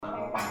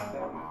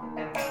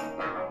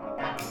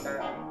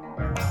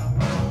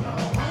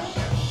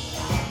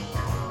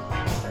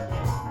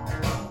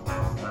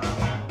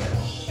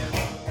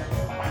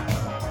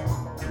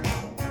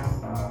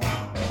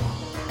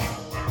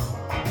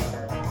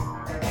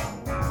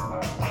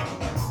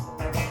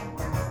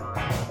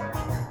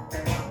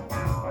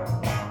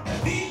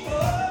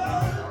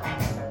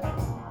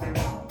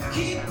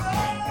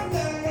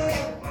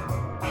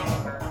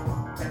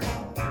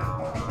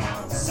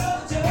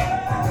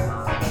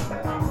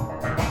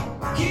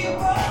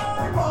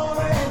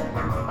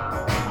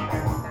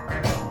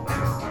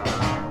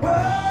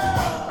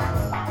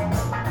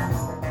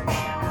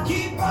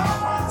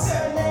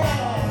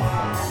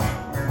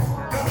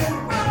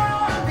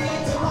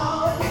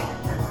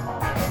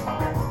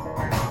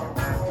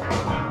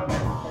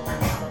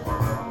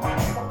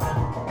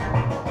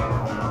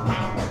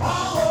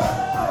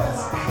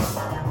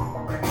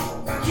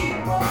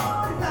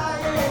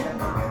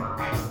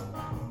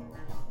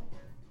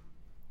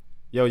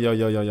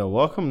Yo.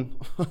 Welcome.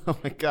 Oh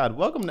my God.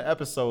 Welcome to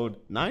episode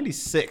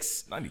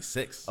 96.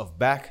 96. Of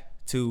Back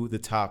to the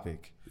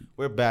Topic.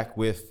 We're back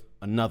with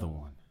another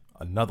one.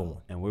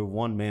 And we're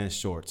one man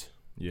short.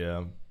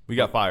 Yeah. We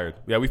got fired.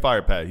 Yeah, we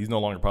fired Pat. He's no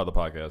longer part of the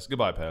podcast.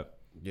 Goodbye, Pat.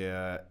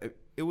 Yeah.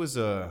 It was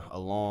a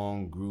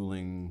long,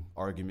 grueling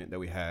argument that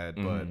we had,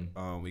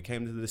 but we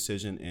came to the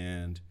decision,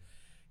 and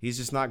he's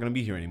just not going to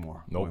be here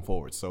anymore going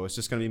forward. So it's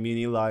just going to be me and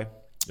Eli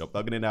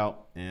thugging it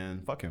out,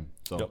 and fuck him.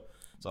 So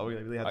that's all we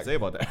really have to say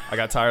about that. I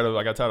got tired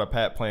of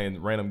Pat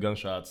playing random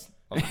gunshots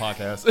on the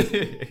podcast.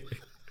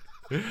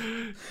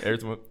 Every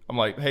time I'm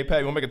like, hey,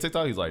 Pat, you want to make a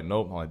TikTok? He's like,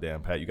 nope. I'm like,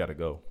 damn, Pat, you got to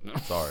go.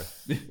 Sorry.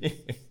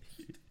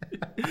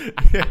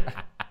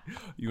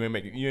 You ain't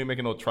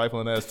making no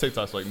trifling ass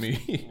TikToks like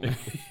me.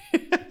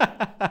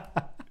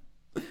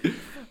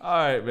 All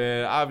right,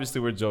 man.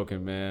 Obviously, we're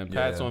joking, man.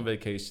 Pat's on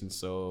vacation,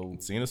 so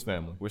seeing his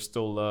family. We're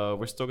still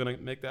gonna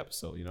make the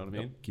episode. You know what I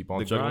mean? Keep on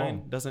the chugging grind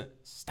along. doesn't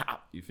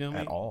stop. You feel me?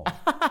 At all.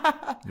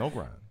 No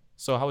grind.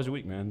 So, how was your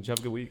week, man? Did you have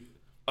a good week?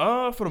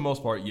 For the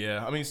most part,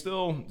 yeah. I mean,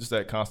 still just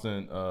that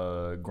constant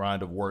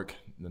grind of work,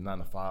 the 9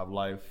 to 5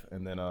 life,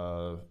 and then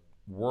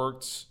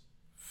worked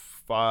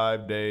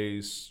 5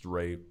 days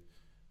straight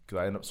because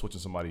I ended up switching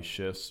somebody's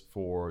shifts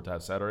to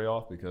have Saturday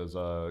off because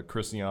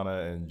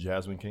Christiana and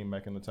Jasmine came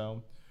back into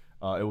town.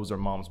 It was her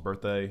mom's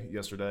birthday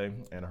yesterday,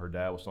 and her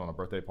dad was throwing a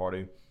birthday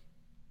party.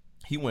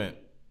 He went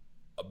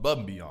above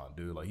and beyond,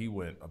 dude. Like, he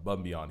went above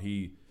and beyond.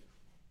 He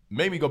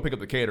made me go pick up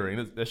the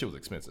catering. That shit was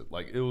expensive.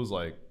 Like, it was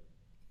like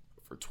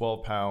for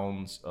 12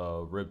 pounds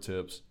of rib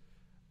tips,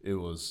 it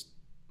was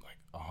like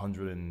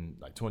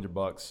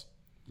 $200,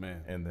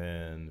 man. And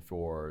then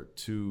for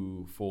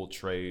 2 full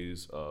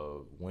trays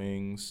of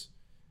wings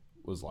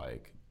was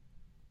like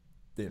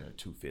dinner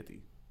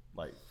 $250.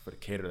 Like, for to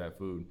cater that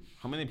food.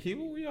 How many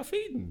people were y'all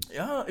feeding?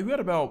 Yeah, we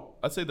had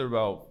I'd say there were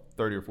about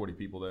 30 or 40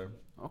 people there.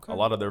 Okay. A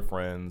lot of their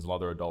friends, a lot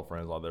of their adult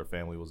friends, a lot of their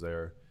family was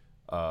there.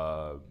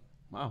 Wow.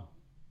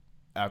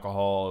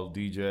 Alcohol,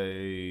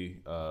 DJ,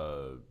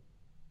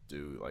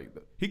 dude, like,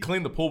 he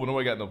cleaned the pool, but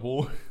nobody got in the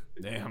pool.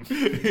 Damn.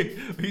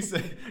 He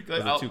said, was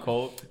it too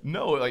cold?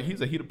 No, like,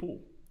 he's a heated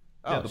pool.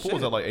 Yeah, the pool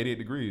was at like 88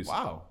 degrees.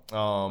 Wow.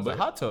 But a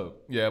hot tub.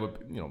 Yeah,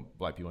 but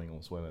black people ain't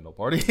gonna swim at no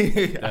party.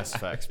 That's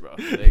facts, bro.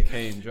 They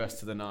came dressed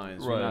to the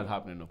nines. Right. We're not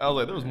hopping in the pool. I was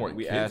like, there was more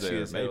we kids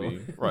there, as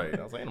maybe. Right.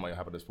 I was like, ain't nobody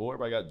hopping this pool.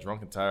 Everybody got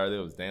drunk and tired. They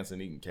was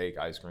dancing, eating cake,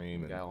 ice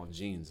cream. Got on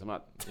jeans. I'm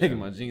not taking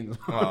my jeans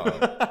off.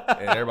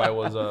 And everybody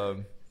was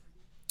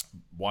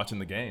watching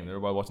the game.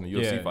 Everybody watching the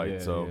UFC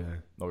fight. Nobody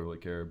really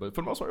cared. But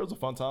for the most part, it was a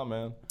fun time,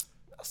 man.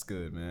 That's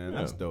good, man.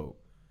 That's dope.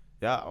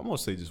 Yeah, I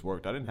mostly just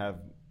worked. I didn't have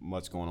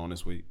much going on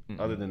this week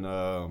other than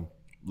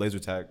laser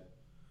tag.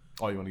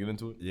 Oh, you want to get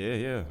into it?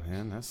 Yeah,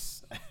 man.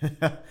 That's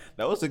that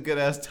was a good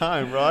ass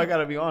time, bro. I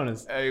gotta be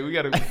honest. Hey, we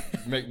gotta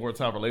make more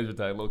time for laser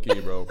tag, low key,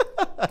 bro.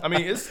 I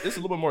mean, it's a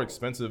little bit more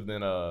expensive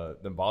than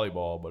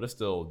volleyball, but it's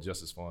still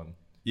just as fun.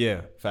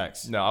 Yeah,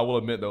 facts. Now, I will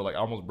admit though, like, I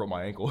almost broke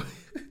my ankle,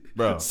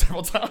 bro,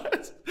 several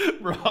times,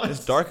 bro.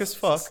 It's dark as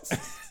fuck.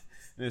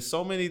 There's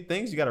so many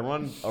things you gotta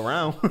run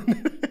around.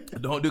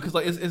 Don't do, because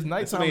like it's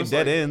nighttime. So many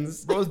dead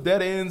ends, bro. It's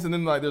dead ends, and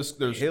then like there's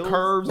hills.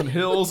 Curves and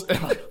hills. And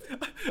like,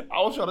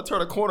 I was trying to turn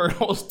a corner, and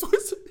I was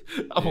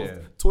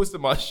twisted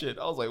my shit.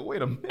 I was like,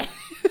 wait a minute,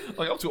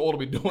 like, I'm too old to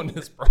be doing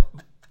this, bro.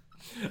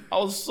 I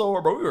was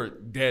sore, bro. We were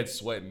dead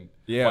sweating.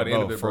 Yeah, by the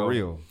end of it, for bro.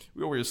 real.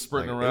 We were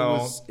sprinting like,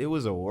 around. It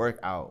was a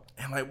workout.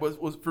 And like,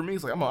 was for me,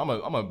 it's like I'm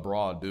a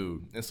broad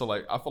dude, and so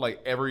like I feel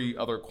like every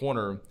other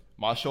corner,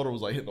 my shoulder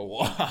was like hitting the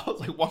wall. I was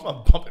like, why am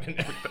I bumping and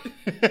everything?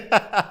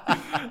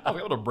 I was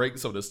able to break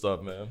some of this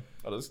stuff, man.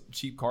 All this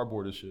cheap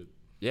cardboard and shit.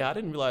 Yeah, I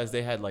didn't realize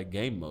they had like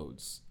game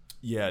modes.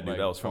 Yeah, dude, like,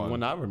 that was fun. From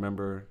when I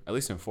remember, at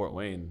least in Fort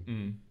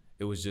Wayne,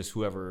 it was just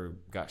whoever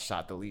got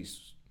shot the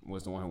least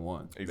was the one who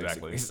won.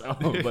 Exactly. So,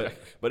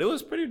 but it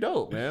was pretty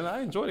dope, man.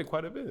 I enjoyed it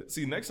quite a bit.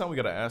 See, next time we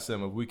got to ask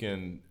them if we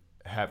can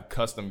have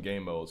custom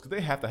game modes, because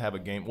they have to have a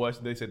game. Well,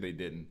 they said they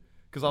didn't.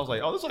 Because I was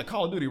like, oh, this is like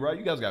Call of Duty, right?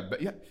 You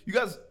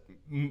guys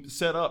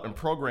set up and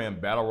program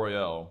Battle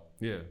Royale.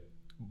 Yeah.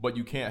 But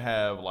you can't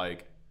have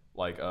like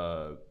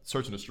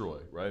search and destroy,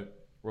 right?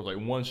 Where it's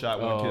like one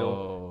shot, one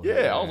kill. Yeah,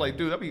 man. I was like,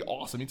 dude, that'd be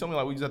awesome. You tell me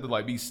like we just have to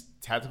like be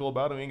tactical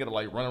about it. We ain't gotta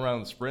like run around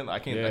and sprint. I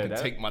can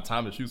take my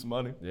time to shoot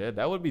somebody. Yeah,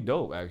 that would be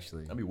dope,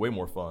 actually. That'd be way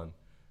more fun.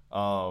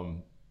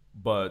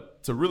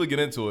 But to really get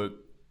into it,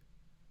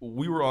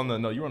 you were on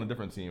a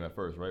different team at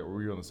first, right? Or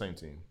were you on the same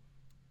team?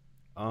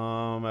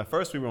 At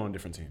first we were on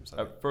different teams.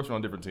 At first we were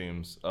on different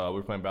teams. We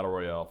were playing Battle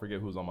Royale. I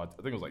forget who was on I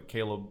think it was like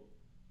Caleb.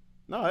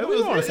 No, it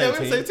was on the same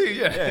team. Same team,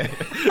 yeah.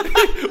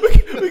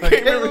 we like,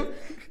 can't remember.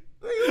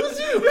 It was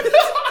you.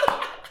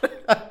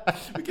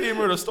 We can't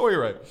remember the story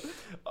right.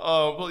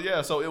 But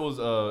yeah, so it was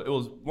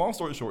long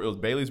story short, it was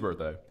Bailey's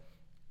birthday,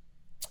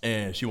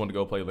 and she wanted to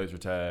go play laser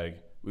tag.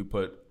 We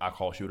put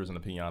alcohol shooters in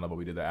the piano, but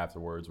we did that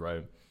afterwards,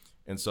 right?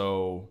 And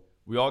so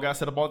we all got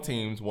set up on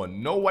teams.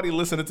 Nobody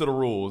listened to the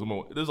rules.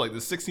 There's like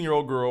this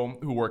 16-year-old girl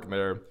who worked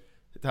there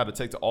had to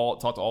talk to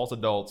all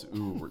adults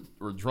who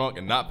were drunk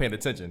and not paying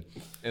attention.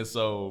 And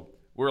so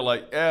we're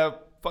like,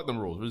 fuck them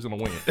rules. We're just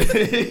gonna wing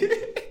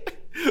it.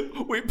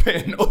 We ain't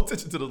paying no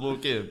attention to the little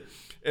kid.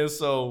 And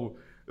so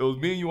it was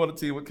me and you on the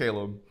team with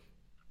Caleb.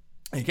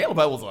 And Caleb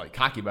was like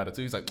cocky about it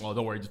too. He's like, "Oh,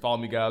 don't worry, just follow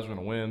me, guys. We're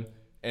gonna win."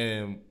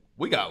 And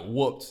we got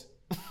whooped.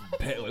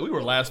 We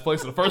were last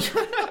place in the first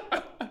round.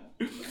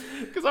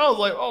 Cause I was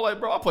like,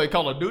 bro, I play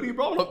Call of Duty,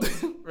 bro.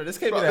 Bro, this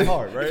can't be that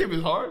hard, right? It can't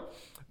be hard.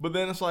 But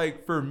then it's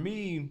like, for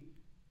me,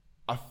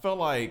 I felt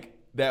like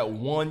that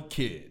one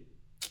kid.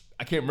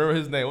 I can't remember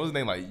his name. What was his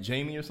name? Like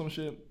Jamie or some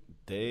shit?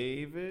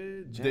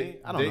 David?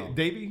 I don't know.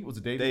 Davey? Was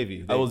it Davey?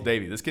 Davey. That was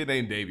Davey. This kid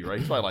named Davey, right?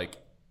 He's probably like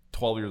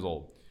 12 years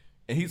old.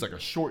 And he's like a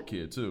short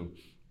kid, too.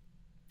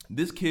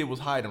 This kid was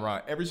hiding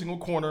around every single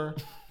corner.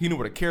 He knew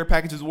where the care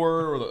packages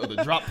were or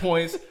the drop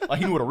points. Like,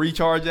 he knew where to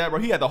recharge at, bro.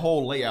 He had the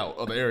whole layout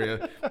of the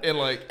area. And,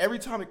 like, every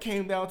time it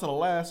came down to the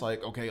last,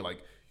 like, okay,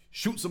 like,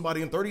 shoot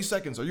somebody in 30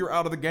 seconds or you're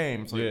out of the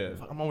game. So yeah.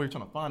 I'm over here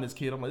trying to find this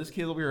kid. I'm like, this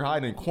kid's over here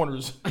hiding in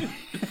corners.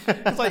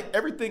 It's like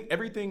everything,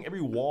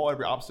 every wall,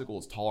 every obstacle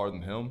is taller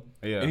than him.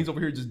 Yeah. And he's over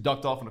here just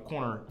ducked off in the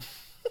corner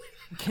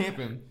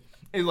camping. And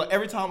he's like,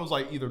 every time it was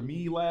like either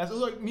me last. It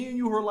was like me and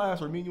you were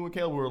last or me and you and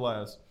Caleb were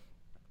last.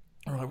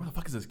 And we're like, where the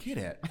fuck is this kid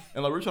at?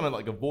 And like, we're trying to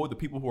like avoid the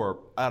people who are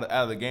out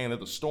of the game at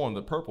the storm,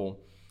 the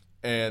purple.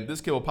 And this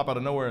kid will pop out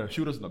of nowhere and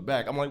shoot us in the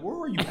back. I'm like, where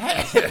are you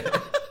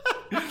at?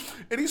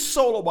 And he's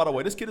solo, by the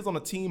way. This kid is on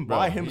a team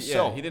by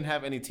himself. Yeah, he didn't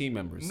have any team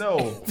members.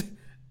 No.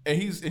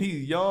 And he's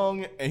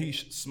young and he's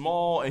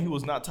small and he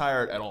was not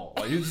tired at all.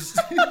 Like, he's just,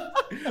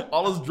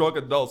 all his drunk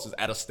adults is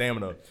out of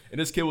stamina.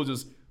 And this kid was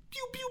just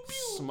pew pew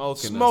pew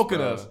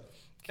smoking us.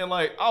 And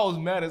like, I was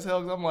mad as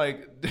hell because I'm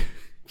like,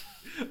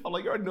 you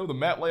already know the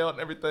map layout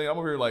and everything. I'm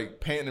over here like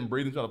panting and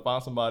breathing, trying to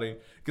find somebody.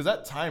 Because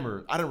that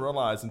timer, I didn't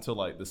realize until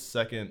like the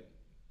second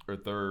or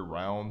third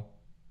round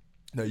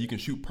that you can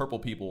shoot purple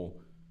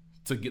people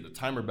to get the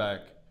timer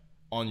back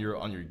on your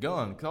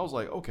gun. Because I was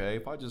like, okay,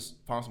 if I just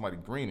find somebody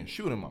green and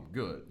shoot him, I'm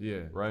good.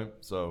 Yeah. Right?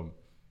 So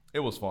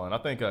it was fun. I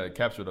think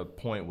Capture the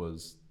Point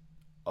was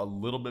a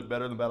little bit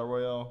better than Battle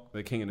Royale.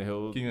 The King of the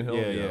Hill.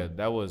 Yeah,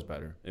 that was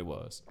better. It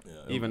was. Yeah,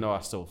 even though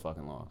I still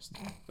fucking lost.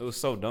 It was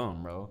so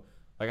dumb, bro.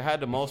 Like, I had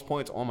the most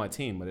points on my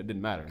team, but it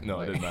didn't matter. No,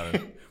 like, it didn't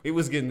matter. We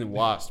was getting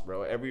washed,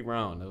 bro, every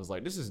round. I was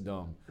like, this is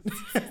dumb.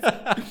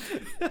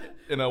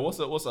 And what's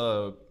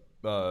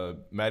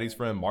Maddie's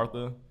friend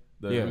Martha,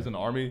 who's in the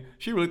army?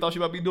 She really thought she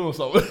might be doing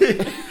something.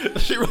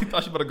 She really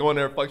thought she better go in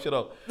there and fuck shit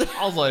up.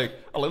 I was like,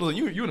 listen,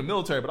 you in the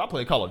military, but I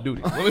play Call of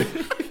Duty. I'm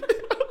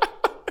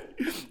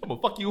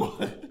gonna fuck you up.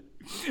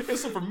 And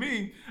so for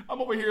me, I'm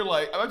over here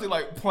like, I'm actually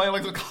like playing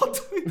like some Call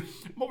of Duty.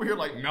 I'm over here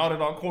like mounted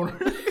on corner.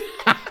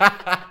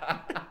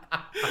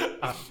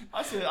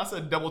 I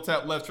said double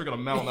tap left trigger to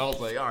mount. And I was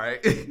like, all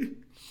right.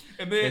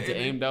 And then to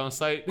aim down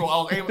sight. Bro,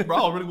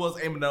 I really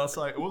was aiming down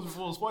sight. What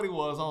was funny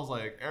was I was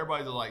like,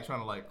 everybody's like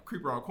trying to like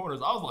creep around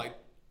corners. I was like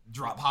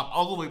drop hop. I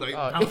was really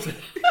like bouncing.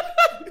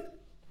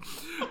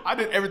 I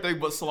did everything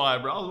but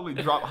slide, bro. I was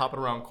really drop hopping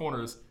around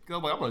corners because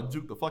I'm like, I'm gonna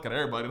juke the fuck out of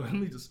everybody. Let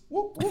me just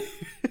whoop whoop.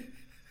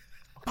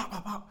 Pop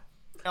pop pop.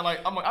 And like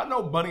I'm like, I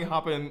know bunny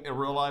hopping in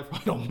real life I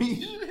don't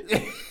mean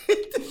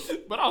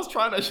shit. But I was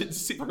trying that shit to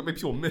see if I could make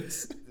people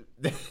miss.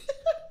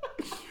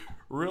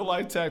 Real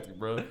life tactic,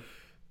 bro.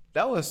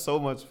 That was so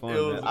much fun.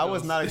 Man. I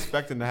was not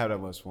expecting to have that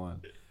much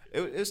fun.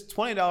 It's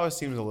 $20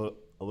 seems a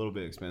little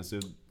bit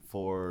expensive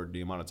for the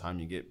amount of time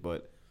you get,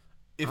 but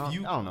I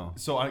don't know.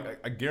 So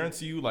I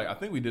guarantee you, like, I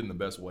think we did in the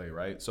best way,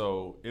 right?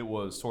 So it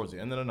was towards the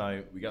end of the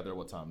night. We got there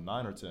what time?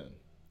 9 or 10?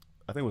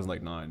 I think it was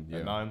like 9. Yeah,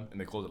 at 9, and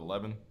they closed at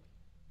 11.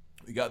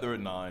 We got there at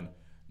 9.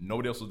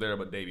 Nobody else was there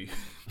but Davey.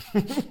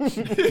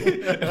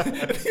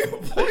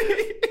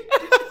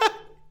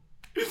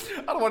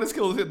 I don't want this kid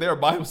to sit there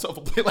by himself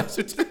and play like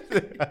shit.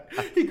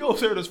 He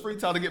goes there in his free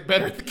time to get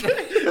better at the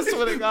game. That's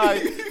what the guy.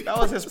 That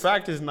was his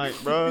practice night,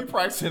 bro. He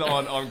practicing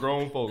on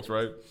grown folks,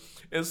 right?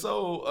 And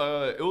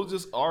so it was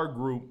just our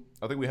group.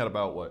 I think we had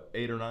about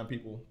 8 or 9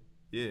 people.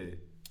 Yeah,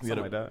 something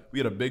like that. We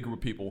had a big group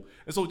of people,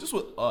 and so just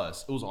with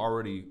us, it was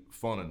already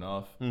fun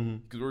enough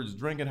because we were just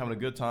drinking, having a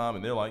good time,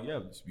 and they're like, "Yeah,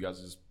 you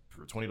guys just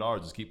for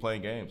 $20, just keep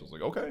playing games." I was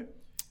like, "Okay."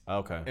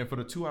 And for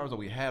the 2 hours that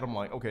we had, I'm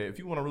like, "Okay, if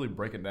you want to really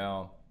break it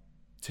down,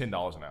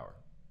 $10 an hour."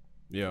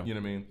 Yeah. You know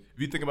what I mean? If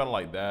you think about it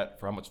like that,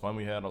 for how much fun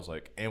we had, I was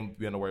like, and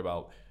we had to worry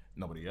about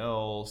nobody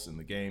else in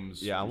the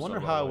games. Yeah, I wonder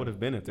how it would have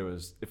been if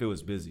it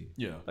was busy.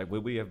 Yeah. Like,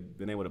 would we have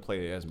been able to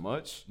play as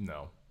much?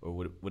 No. Or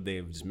would they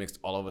have just mixed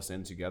all of us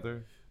in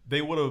together?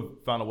 They would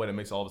have found a way to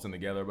mix all of us in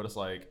together, but it's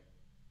like,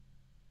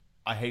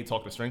 I hate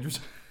talking to strangers.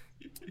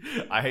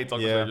 I hate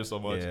talking to strangers so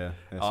much. Yeah,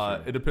 that's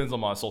true. It depends on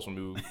my social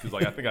mood because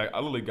like I think I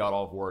literally got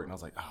off work and I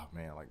was like, oh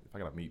man, like if I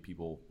gotta meet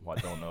people who I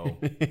don't know,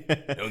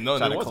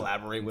 trying to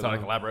collaborate with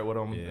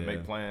them and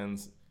make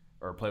plans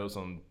or play with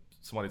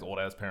somebody's old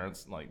ass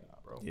parents. Like, nah,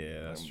 bro.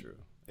 Yeah, that's true.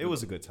 It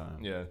was a good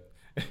time. Yeah.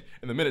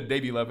 And the minute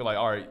Davey left, we're like,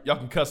 all right, y'all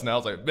can cuss now. I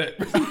was like, bet.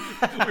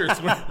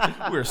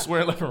 we were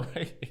swearing left and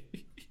right.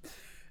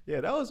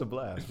 Yeah, that was a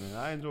blast, man.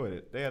 I enjoyed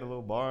it. They had a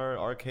little bar,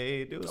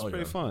 arcade. It was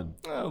pretty fun.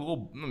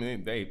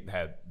 They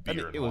had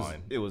beer and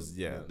wine.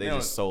 They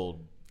just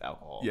sold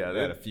alcohol. Yeah,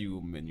 they had a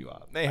few menu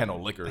items. They ain't had no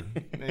liquor.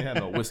 They ain't had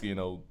no whiskey,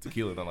 no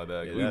tequila, nothing like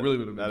that. Yeah, we really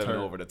would have been turned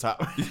over the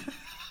top.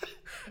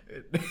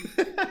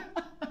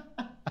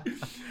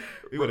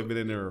 We would have been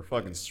in there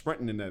fucking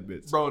sprinting in that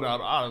bitch. Bro, no,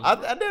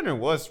 I dinner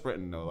was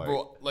sprinting though. Like,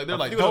 bro, like they're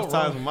like, those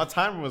times when my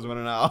timer was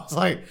running out, I was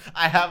like,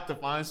 I have to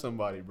find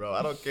somebody, bro.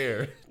 I don't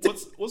care.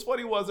 What's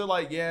funny was they're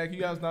like, yeah, you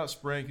guys not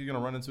sprint, you're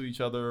gonna run into each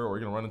other or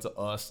you're gonna run into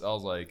us. I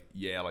was like,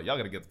 yeah, like y'all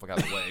gotta get the fuck out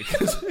of the way.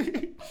 Cause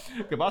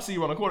if I see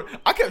you on the corner,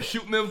 I kept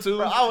shooting them too.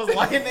 Bro, I was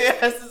lighting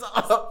their asses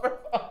up, bro.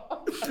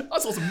 I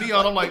saw some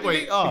neon. I'm like,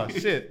 wait, oh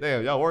shit,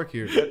 damn, y'all work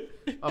here.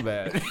 My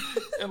bad.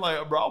 And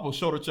like, bro, I will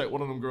shoulder check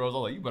one of them girls. I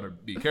was like, you better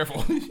be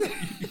careful.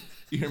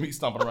 You hear me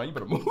stomping around, you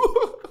better move.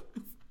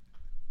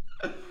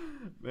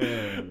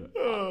 Man,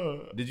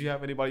 did you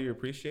have anybody you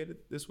appreciated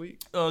this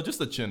week? Just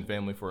the Chin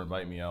family for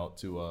inviting me out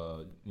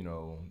to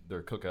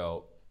their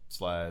cookout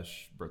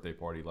 / birthday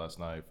party last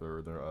night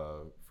for their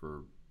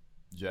for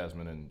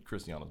Jasmine and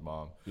Christiana's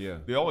mom. Yeah,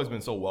 they've always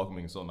been so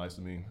welcoming and so nice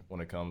to me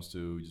when it comes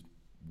to just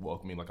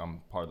welcoming like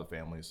I'm part of the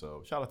family.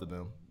 So shout out to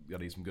them. Got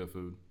to eat some good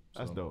food.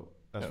 That's dope.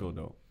 That's real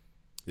dope.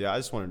 Yeah, I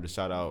just wanted to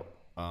shout out.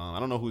 I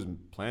don't know whose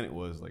plan it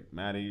was, like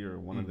Maddie or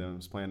one of them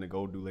was planning to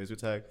go do laser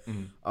tag.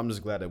 I'm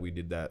just glad that we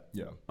did that.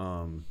 Yeah.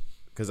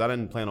 Because I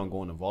didn't plan on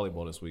going to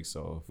volleyball this week.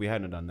 So if we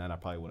hadn't done that, I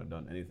probably wouldn't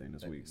have done anything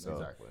this week. So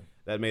exactly.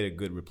 That made a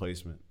good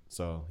replacement.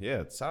 So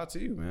yeah, shout out to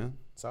you, man.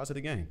 Shout out to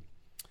the gang.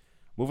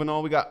 Moving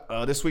on, we got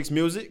this week's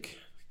music.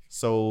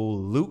 So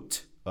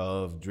Lute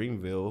of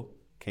Dreamville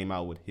came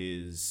out with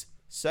his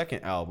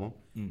second album,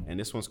 and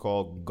this one's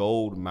called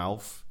Gold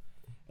Mouth.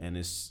 And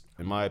it's,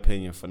 in my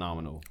opinion,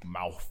 phenomenal.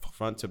 Mouth.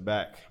 Front to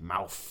back,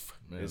 mouth.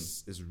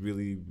 It's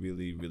really,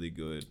 really, really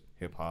good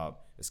hip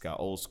hop. It's got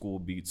old school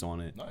beats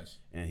on it. Nice.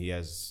 And he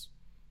has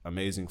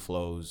amazing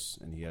flows,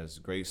 and he has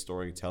great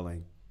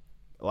storytelling.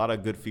 A lot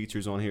of good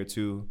features on here,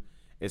 too.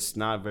 It's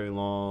not very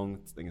long.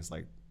 I think it's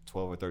like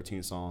 12 or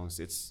 13 songs.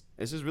 It's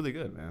just really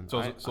good, man. So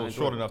it's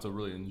short enough to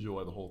really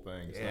enjoy the whole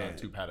thing. It's not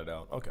too padded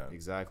out. Okay.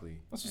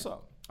 Exactly. That's what's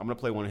up. I'm going to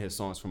play one of his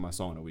songs from my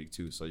song of the week,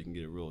 too, so you can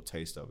get a real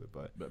taste of it.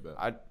 But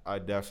I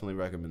definitely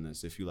recommend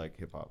this if you like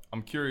hip-hop.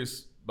 I'm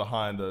curious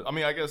behind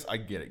I guess I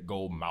get it.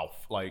 Gold Mouth.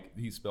 Like,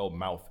 he spelled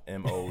mouth,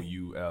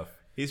 M-O-U-F.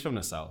 He's from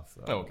the South.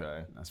 So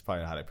okay. That's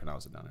probably how they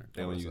pronounce it down there.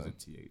 They don't use a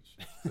TH.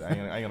 I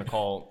ain't gonna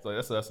call,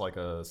 that's like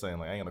a saying,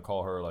 like, I ain't gonna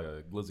call her like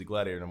a Glizzy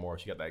Gladiator no more.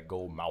 She got that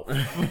gold mouth.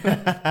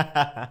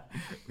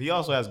 He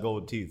also has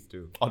gold teeth,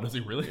 too. Oh, does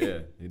he really? Yeah,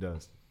 he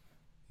does.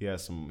 He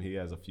has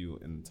a few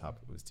in the top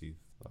of his teeth.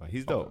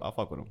 He's dope. I'll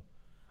fuck with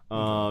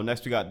him.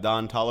 Next, we got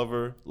Don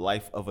Toliver,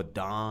 Life of a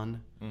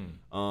Don.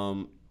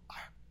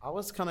 I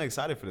was kind of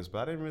excited for this,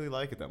 but I didn't really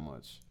like it that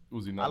much.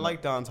 Was he not? I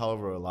like Don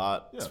Toliver a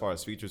lot as far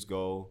as features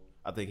go.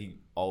 I think he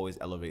always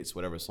elevates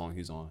whatever song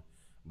he's on.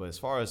 But as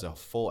far as a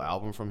full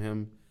album from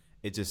him,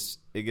 it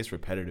gets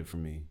repetitive for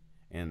me.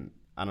 And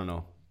I don't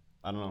know.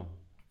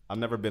 I've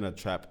never been a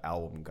trap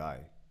album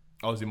guy.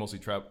 Oh, is he mostly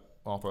trap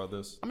all throughout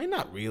this? I mean,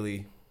 not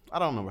really. I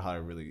don't know how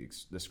to really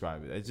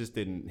describe it. It just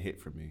didn't hit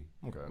for me.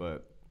 Okay.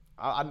 But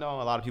I know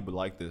a lot of people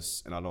like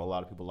this, and I know a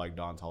lot of people like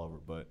Don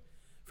Toliver. But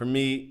for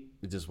me,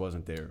 it just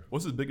wasn't there.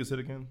 What's his biggest hit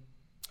again?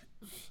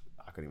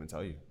 I couldn't even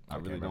tell you. I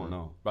really remember. don't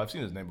know. But I've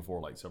seen his name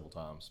before, like several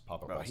times.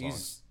 Pop up on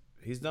songs.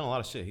 He's done a lot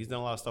of shit. He's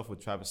done a lot of stuff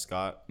with Travis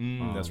Scott.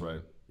 That's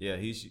right. Yeah,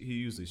 he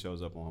usually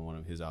shows up on one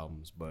of his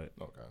albums, but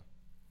okay.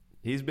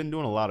 He's been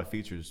doing a lot of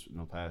features in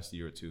the past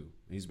year or two.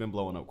 He's been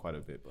blowing up quite a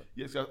bit. But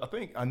yes, I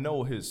think I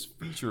know his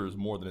features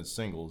more than his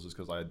singles, just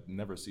because I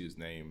never see his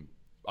name.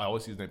 I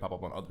always see his name pop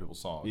up on other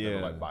people's songs, never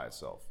like by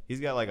itself.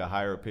 He's got like a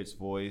higher pitched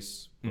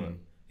voice, but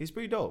he's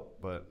pretty dope.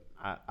 But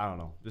I don't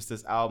know. Just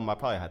this album, I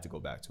probably had to go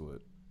back to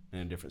it in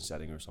a different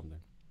setting or something.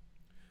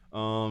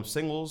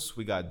 Singles,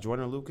 we got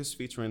Joyner Lucas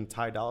featuring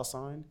Ty Dolla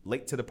 $ign,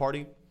 Late to the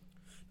Party.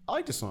 I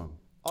like this song.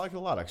 I like it a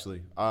lot,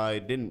 actually.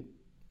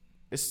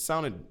 It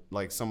sounded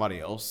like somebody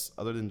else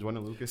other than Joyner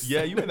Lucas.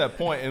 Yeah, you made that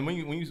point, and when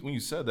you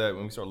said that,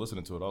 when we started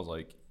listening to it, I was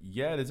like,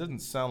 yeah, this doesn't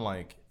sound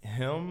like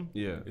him.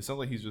 Yeah, it sounds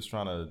like he's just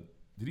trying to.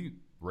 Did he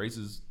raise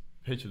his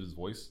pitch of his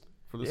voice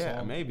for this song?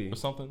 Yeah, maybe or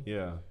something.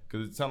 Yeah,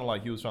 because it sounded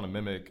like he was trying to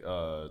mimic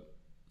some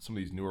of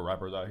these newer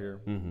rappers out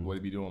here. The way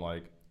they be doing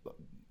like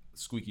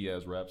squeaky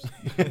ass raps,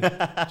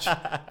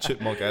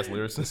 chipmunk ass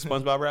lyrics,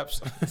 SpongeBob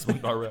raps,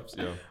 SpongeBob raps.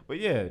 Yeah, but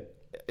yeah.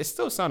 It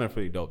still sounded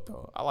pretty dope,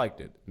 though. I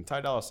liked it. And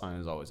Ty Dolla $ign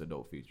is always a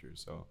dope feature.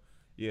 So,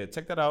 yeah,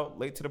 check that out.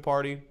 Late to the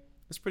Party.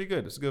 It's pretty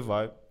good. It's a good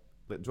vibe.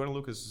 Joyner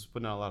Lucas is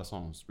putting out a lot of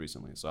songs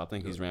recently. So, I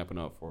think he's ramping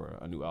up for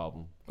a new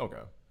album.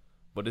 Okay.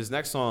 But this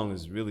next song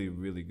is really,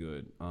 really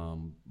good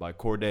by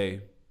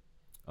Cordae.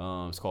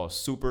 It's called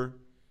Super.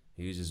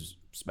 He's just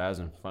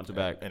spazzing front to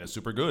back. And it's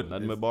super good.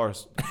 Nothing but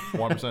bars.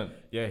 100%.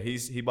 Yeah,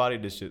 he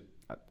bodied this shit.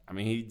 I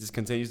mean, he just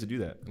continues to do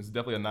that. It's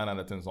definitely a 9 out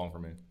of 10 song for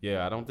me.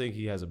 Yeah, I don't think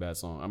he has a bad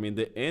song. I mean,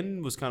 the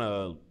end was kind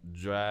of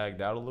dragged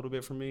out a little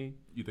bit for me.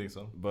 You think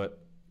so?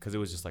 But because it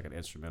was just like an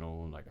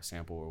instrumental and like a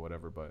sample or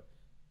whatever. But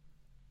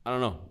I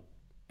don't know.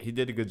 He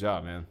did a good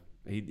job, man.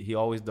 He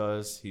always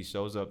does. He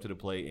shows up to the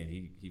plate and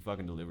he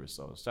fucking delivers.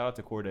 So shout out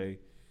to Cordae.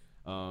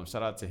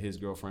 Shout out to his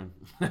girlfriend.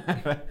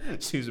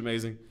 She was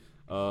amazing.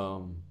 Yeah,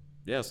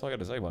 that's all I got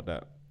to say about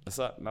that. That's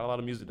not a lot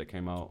of music that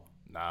came out.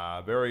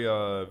 Nah, very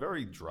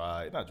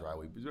dry. Not dry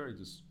week, but very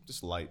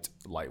just light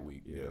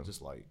week. Yeah,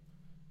 just light.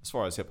 As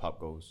far as hip hop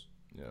goes.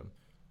 Yeah.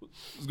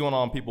 What's going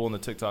on, people, in the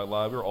TikTok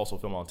Live? We're also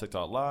filming on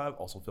TikTok Live,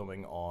 also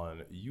filming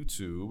on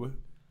YouTube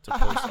to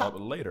post up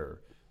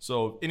later.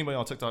 So if anybody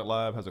on TikTok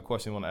Live has a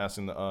question you want to ask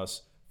to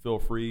us, feel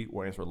free.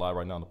 We'll answer it live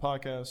right now on the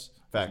podcast.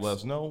 Facts. Let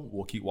us know.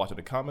 We'll keep watching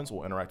the comments.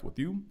 We'll interact with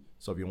you.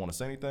 So if you want to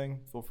say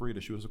anything, feel free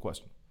to shoot us a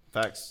question.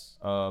 Facts.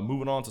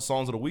 Moving on to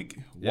songs of the week.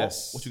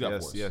 Yes. What you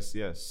got for us?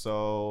 Yes.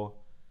 So,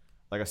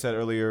 like I said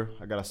earlier,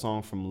 I got a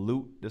song from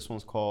Loot. This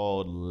one's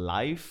called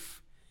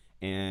Life.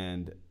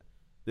 And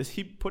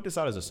he put this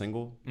out as a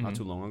single not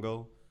too long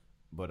ago.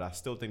 But I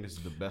still think this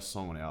is the best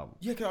song on the album.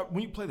 Yeah,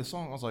 when you play the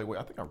song, I was like, wait,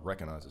 I think I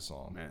recognize this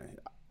song. Man,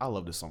 I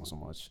love this song so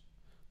much.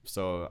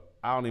 So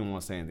I don't even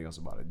want to say anything else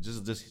about it.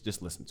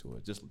 Just listen to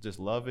it. Just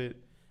love it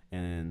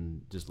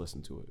and just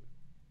listen to it.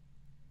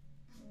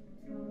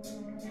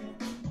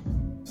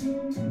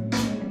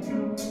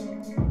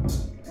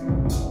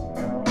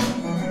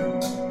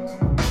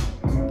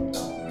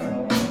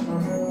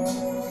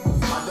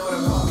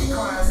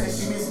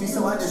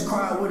 So I just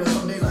cry with her.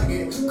 Some days I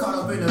get caught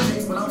up in the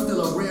mix, but I'm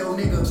still a real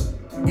nigga.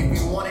 If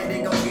you want it,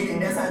 then go get it.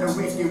 That's how the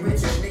rich get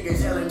richer.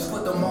 Niggas yelling,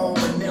 put them on,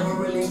 but never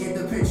really get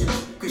the picture.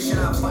 Cause shit,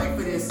 I fight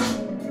for this.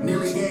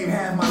 Nearly gave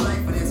half my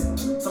life for this.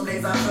 Some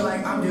days I feel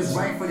like I'm just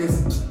right for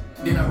this.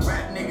 Then a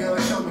rap nigga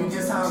show me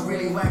just how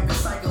really whack the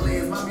cycle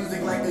is. My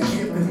music like a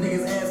gift, cause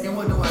niggas asking,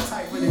 what do I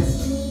type for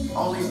this?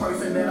 Only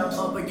person that I'm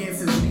up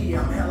against is me.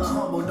 I'm hella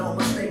humble, don't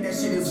mistake that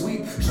shit is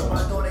weak. Show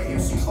my daughter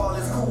if she fall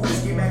is cool,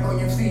 just get back on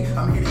your feet.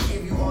 I'm here to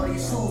give you all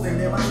these tools, and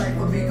then my life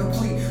will be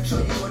complete. Show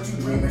you what you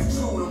dream is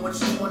true, and what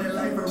you want in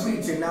life and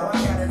reach. And now I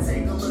gotta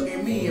take a look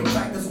at me and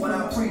practice what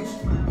I preach.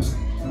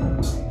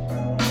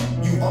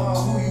 You are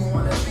who you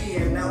wanna be,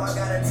 and now I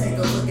gotta take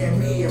a look at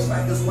me and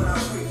practice what I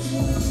preach.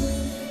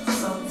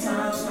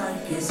 Sometimes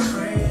life is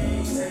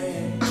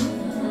crazy.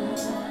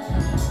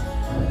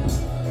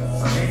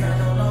 Some days I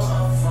don't know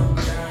up from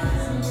down.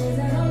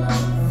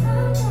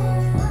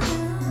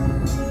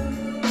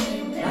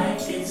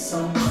 Life is so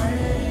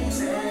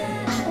crazy,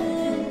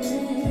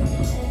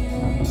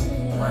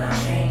 but I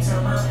can't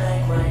turn my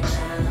back right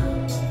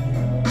now.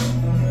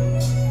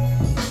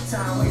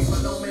 Time waits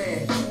for no man.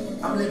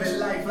 I'm living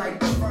life like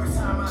the first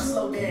time I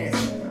slow dance.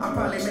 I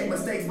probably make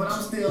mistakes, but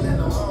I'm still in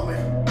the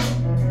moment.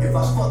 If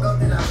I fuck up,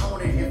 then I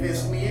own it. If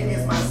it's me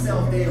against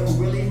myself, then who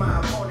really my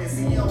opponent?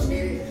 See, you don't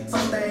get it.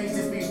 Some things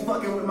just be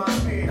fucking with my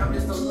spirit. I'm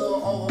just a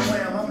little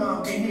overwhelmed. My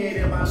mom can hear it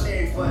in my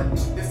legs, but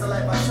this the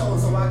life I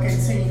chose, so I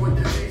continue with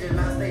the vision.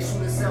 I stay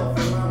true to self,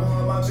 and my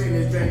mom, my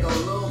business. Drank a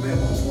little bit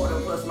more water,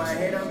 plus my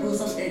head I grew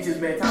some inches.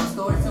 Bedtime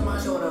story to my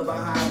daughter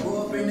about how I grew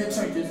up in the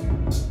trenches.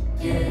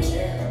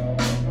 Yeah.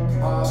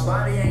 Our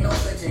body ain't no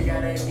such, you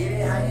gotta get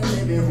it how you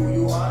live it. Who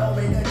you are don't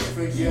make a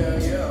difference, yeah.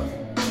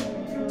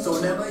 So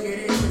never get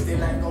it twisted,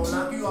 life gon'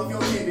 knock you off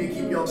your pivot.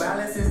 Keep your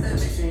balance is the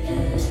mission,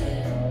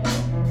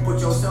 yeah. Put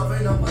yourself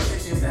in a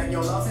position, stack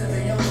your losses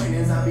and your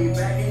winnings. I'll be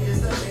back in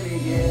just a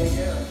minute,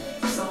 yeah.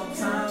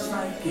 Sometimes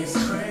life gets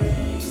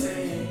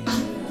crazy.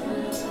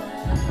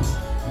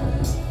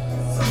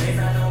 Some days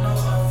I don't know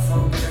up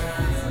from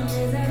down.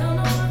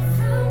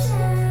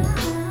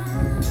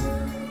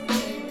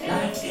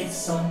 Life gets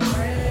so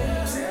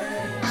crazy,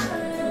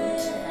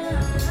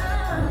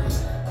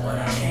 but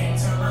I can't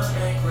turn my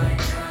back right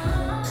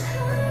now.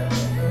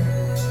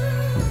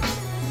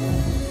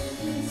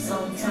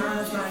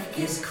 Sometimes life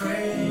gets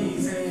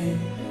crazy.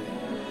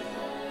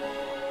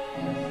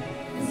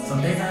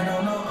 Some days I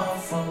don't know up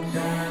from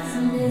down.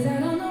 Some days I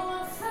don't know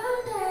up from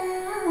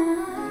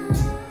down.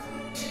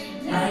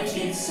 Life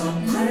gets so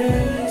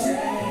crazy,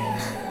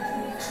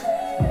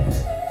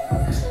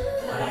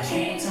 but I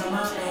can't turn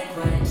my back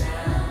right now.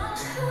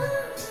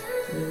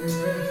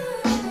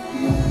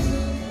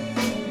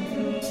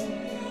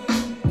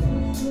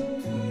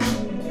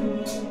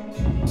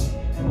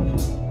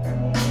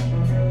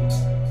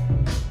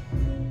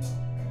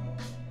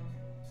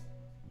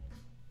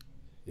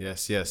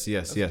 Yes.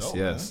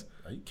 Man.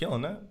 Are you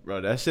killing that?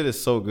 Bro, that shit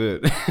is so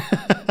good.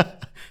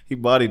 He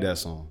bodied that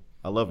song.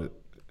 I love it.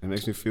 It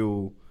makes me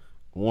feel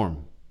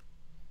warm.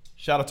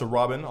 Shout out to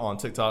Robin on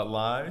TikTok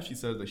Live. She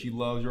says that she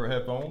loves your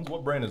headphones.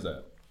 What brand is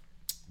that?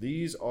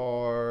 These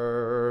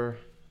are,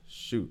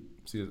 See,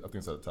 I think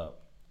it's at the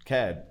top.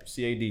 CAD,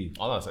 C-A-D.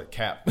 Oh, that's a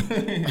Cap. Those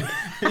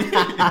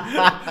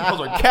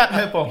are Cap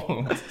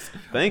headphones.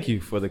 Thank you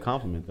for the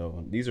compliment,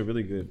 though. These are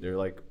really good. They're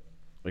like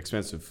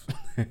expensive,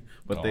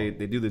 but they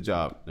do the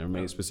job. They're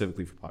made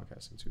specifically for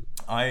podcasting too.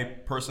 I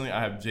have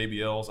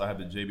JBLs. I have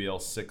the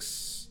JBL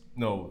 6.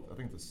 No, I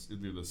think it's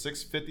either the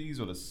 650s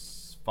or the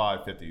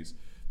 550s.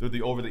 They're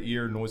the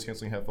over-the-ear noise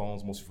canceling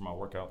headphones, mostly for my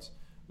workouts.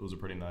 Those are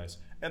pretty nice.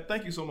 And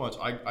thank you so much.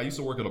 I used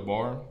to work at a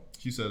bar.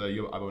 She said I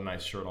have a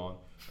nice shirt on.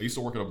 I used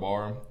to work at a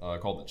bar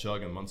called The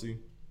Chug in Muncie.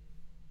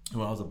 And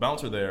when I was a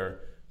bouncer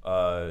there,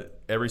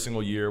 every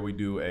single year we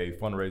do a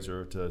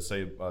fundraiser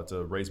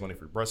to raise money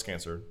for breast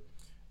cancer.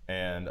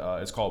 and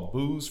it's called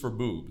Booze for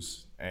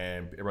Boobs.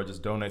 And everybody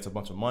just donates a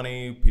bunch of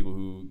money. People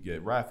who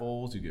get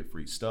raffles, you get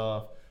free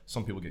stuff.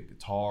 Some people get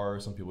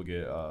guitars. Some people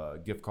get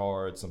gift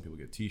cards. Some people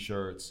get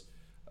T-shirts.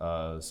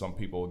 Some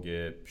people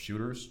get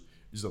shooters.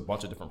 Just a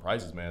bunch of different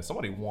prizes, man.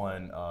 Somebody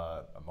won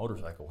a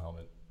motorcycle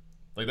helmet.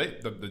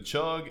 Like the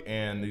Chug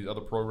and these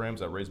other programs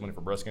that raise money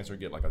for breast cancer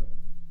get like a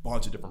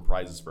bunch of different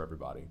prizes for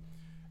everybody.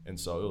 And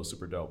so it was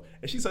super dope.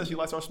 And she says she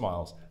likes our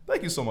smiles.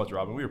 Thank you so much,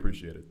 Robin. We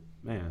appreciate it.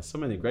 Man, so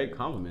many great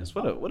compliments.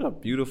 What a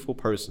beautiful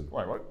person.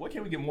 Right. Why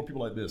can't we get more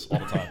people like this all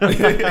the time?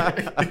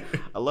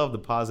 I love the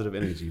positive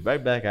energy.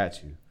 Right back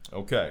at you.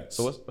 Okay.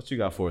 So what you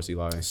got for us,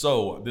 Eli?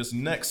 So this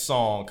next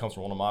song comes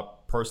from one of my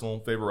personal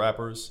favorite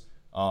rappers,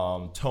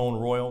 Tone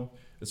Royal.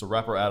 It's a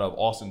rapper out of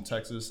Austin,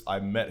 Texas. I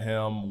met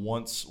him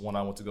once when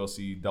I went to go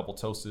see Double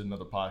Toasted,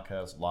 another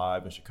podcast,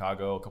 live in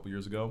Chicago a couple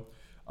years ago.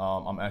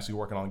 I'm actually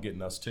working on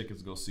getting us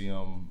tickets to go see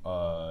him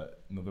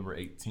November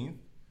 18th.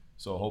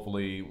 So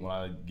hopefully when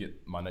I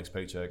get my next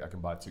paycheck, I can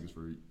buy tickets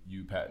for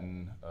you, Pat,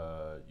 and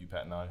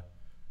I.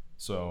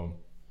 So,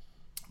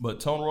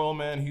 but Tone Royal,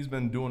 man, he's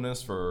been doing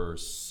this for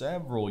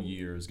several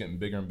years, getting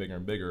bigger and bigger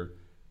and bigger.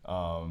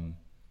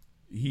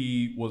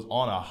 He was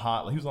on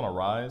a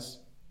rise,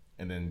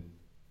 and then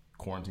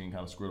quarantine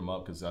kind of screwed him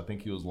up because I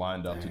think he was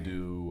lined up to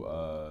do.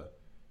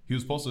 He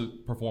was supposed to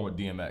perform with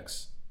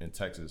DMX in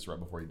Texas right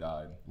before he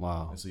died.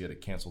 Wow! And so he had to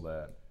cancel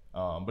that.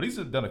 But he's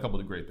done a couple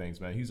of great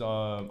things, man. He's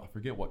I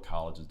forget what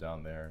college is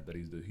down there that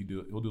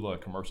he'll do a lot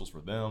of commercials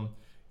for them.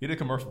 He did a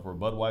commercial for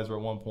Budweiser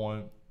at one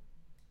point.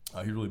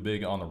 He's really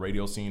big on the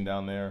radio scene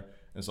down there,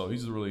 and so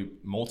he's a really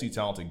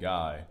multi-talented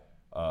guy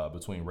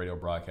between radio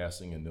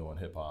broadcasting and doing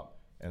hip hop.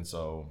 And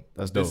so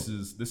that's dope.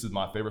 This is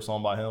my favorite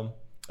song by him,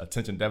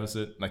 Attention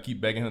Deficit. And I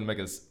keep begging him to make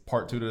a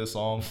part 2 to this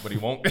song, but he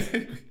won't.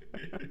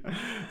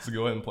 So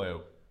go ahead and play it.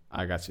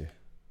 I got you.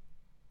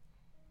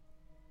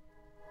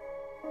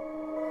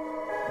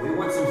 We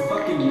want some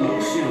fucking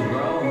motion,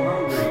 bro. I'm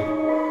hungry.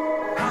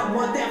 I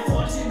want that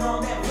fortune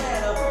on that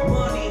platter.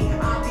 Money,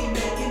 I be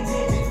making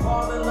digits,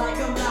 falling like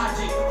I'm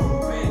Logic.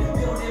 Hooping,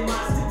 building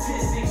my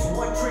statistics.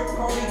 One trick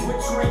ponies with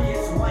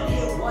trinkets. One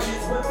hit, one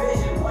is with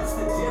vision. What's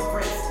the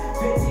difference?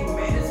 15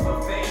 minutes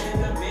for fame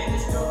and the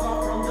minutes took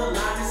off from the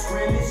line of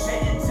scrimmage.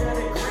 Heading to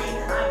the green.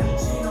 I be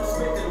Geno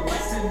Smith and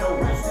Weston. No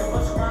resting,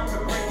 much rhyme to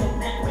break your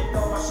neck with.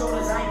 On my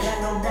shoulders, I ain't got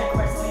no neck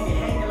rest. Leave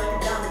it hanging like a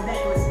diamond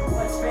necklace.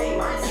 What's fame?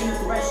 I ain't seen the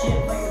threat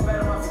shit.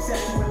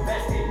 To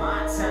invest in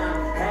my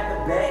time, have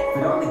it back,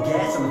 put on the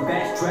gas on the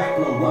fast track,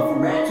 blow up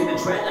from rap to the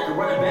track like a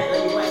running back,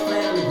 let you ass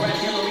flat on the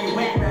ground, yellow when you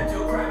went round to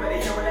a crime, but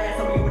they show an ass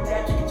on me with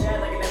that chicken jazz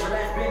like it never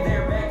last, been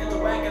there, back to the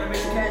whack, gotta make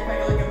some cash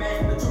back like a man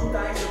from the truth,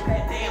 I ain't so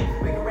pet damn,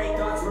 make a rate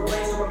guns,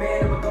 replace to a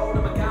man, I'm a gold,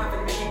 I'm a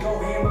confident, make it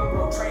go him, I'm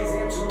broke, trace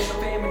him, salute the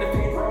fam in the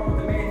pin, wrong with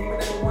the man, he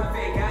was number one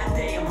fan,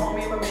 goddamn,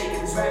 homie, I'm making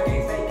this rap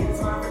game's making,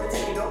 it's mine for the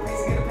taking, no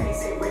pace, get a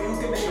pace, say, where you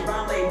can make a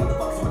rhyme late,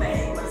 motherfuckers wanna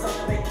hate, but it's on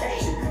the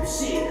vacation,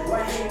 shit,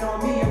 why hating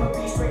on me, I'm a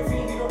beast, straight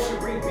fiend, you don't wanna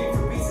bring beef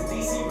for beats of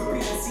DC,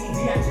 repeat the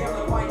CD, I jail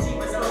like YG,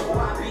 but no,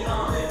 I be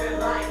on living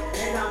life,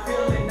 and I'm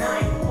feeling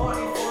nice,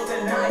 party for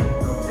the night,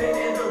 cruising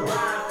in the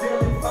ride,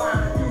 feeling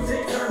fine,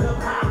 music turned up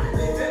high,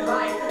 living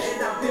life,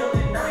 and I'm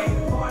feeling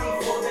nice, party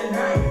for the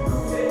night,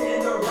 cruising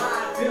in the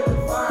ride,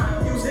 feeling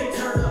fine, music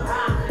turned up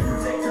high,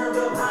 music turned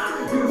up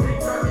high,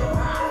 music turned up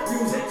high,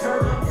 music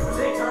turned up,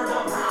 music turned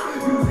up high,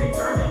 music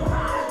turned up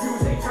high,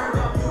 music turned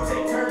up,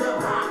 music turned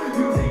up high,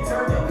 music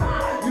turned up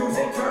high,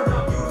 music turned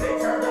up, music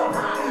turned up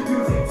high,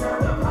 music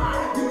turned up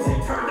high,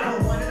 music turned up. I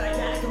want it, I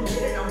got it, come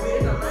get it, I'm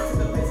with it, I'm nice with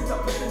the business, I'm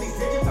flipping these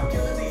digits, I'm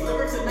killing these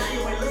lyrics, and now you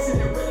ain't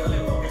listening,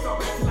 riddling, focus on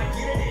rap till I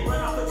get it,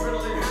 run off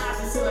adrenaline highs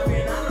and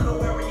celibate, I don't know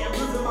where I am,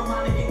 losing my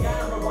mind again,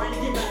 gotta rewind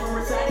and get back from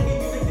reciting, and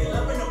music they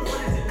loving, the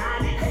point is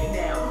denying it, hey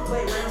now,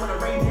 play around when I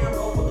rain down,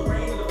 roll with the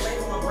rain and the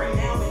flavor of my brain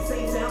now,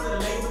 insane sound that I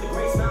made with a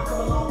great smile,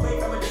 come a long way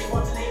from a day,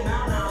 watching 8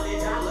 mile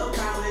knowledge, I love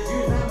college,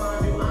 use that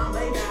mind, I'm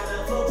late,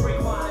 gotta flow, drink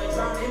water,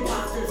 drown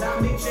imposters, I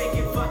make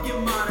shaking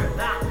fucking modern,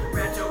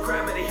 rat your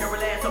crime, and they hear it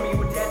last on me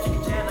with that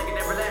chicken jam, like it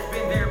never last,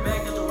 been there,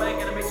 back to the whack,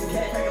 gotta make some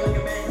cash, back like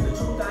a man, for the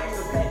truth, I ain't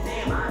so pet,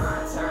 damn, my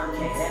time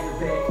can't have it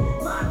back,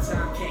 my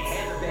time can't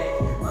have it back,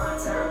 my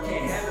time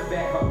can't have it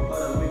back, hold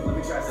on, let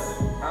me try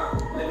something,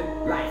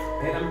 living life,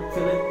 and I'm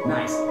feeling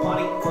nice,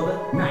 party for the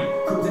night,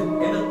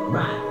 cruising in the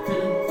ride,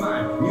 feeling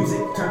fine,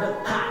 music turned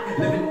up high,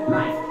 living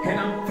life, and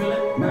I'm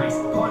feeling nice,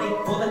 party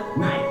for the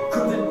night,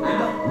 cruising in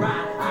the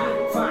ride,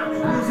 feeling fine,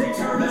 music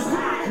turned up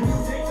high,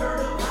 music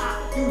turned up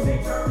high,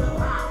 music turned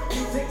up high,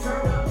 music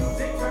turned up,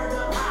 music turned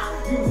up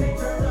high, music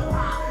turned up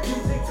high,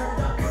 music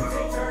turned up,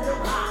 music turned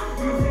up high,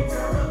 music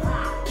turned up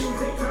high,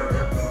 music turned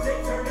up, music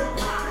turned up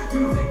high,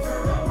 music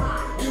turned up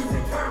high,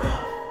 music turned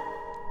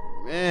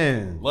up.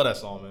 Man, Love that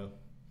song, man.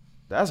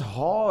 that's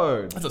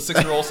hard. That's a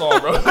 6-year-old song,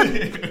 bro.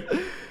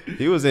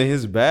 He was in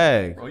his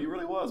bag. Bro, he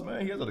really was,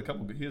 man. He has a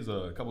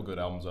couple good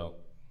albums out.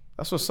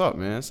 That's what's up,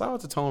 man. Shout out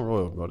to Tone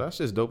Royal, bro. That's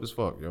just dope as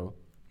fuck, yo.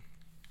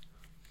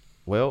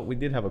 Well, we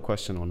did have a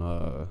question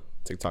on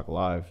TikTok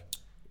Live.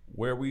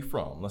 Where are we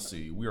from? Let's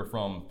see. We are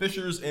from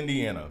Fishers,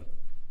 Indiana.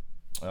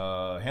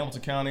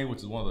 Hamilton County, which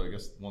is one of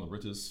the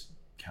richest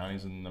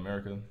counties in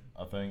America.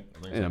 I think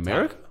in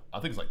America. I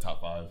think it's like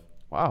top 5.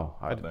 Wow,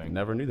 I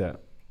never knew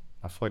that.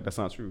 I feel like that's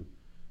not true.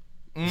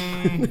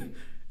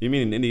 You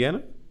mean in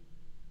Indiana?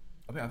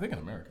 I think in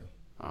America.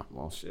 Oh,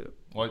 well, shit.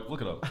 Like,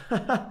 look it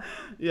up.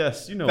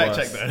 Yes, you know Fact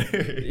us. check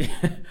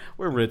that.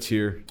 We're rich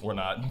here. We're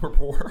not. We're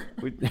poor.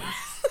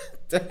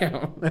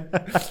 Damn.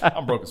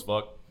 I'm broke as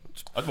fuck.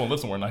 I just want to live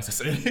somewhere nice to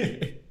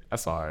say.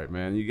 That's all right,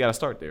 man. You got to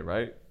start there,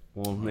 right?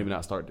 Well, maybe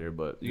not start there,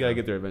 but you got to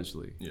get there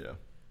eventually. Yeah.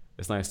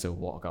 It's nice to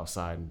walk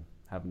outside and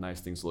have nice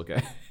things to look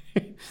at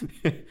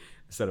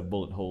instead of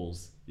bullet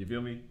holes. You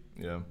feel me?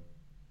 Yeah.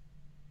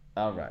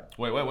 All right.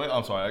 Wait.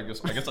 I'm sorry.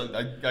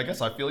 I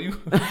guess I feel you.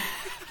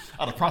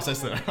 I had to process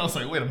that. I was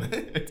like, wait a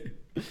minute.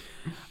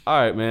 All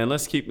right, man.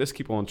 Let's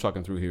keep on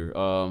trucking through here.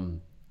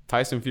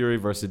 Tyson Fury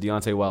versus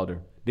Deontay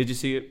Wilder. Did you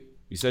see it?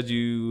 You said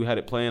you had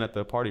it playing at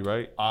the party,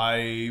 right?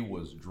 I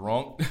was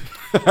drunk.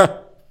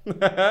 I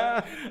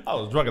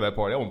was drunk at that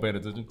party. I wasn't paying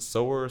attention.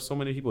 So were so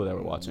many people that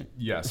were watching.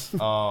 Yes.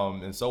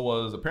 And so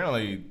was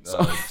apparently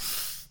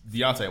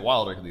Deontay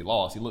Wilder because he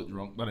lost. He looked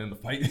drunk, not in the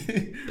fight.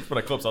 For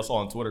the clips I saw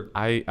on Twitter.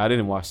 I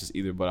didn't watch this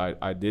either, but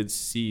I did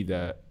see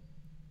that.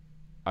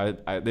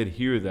 I did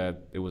hear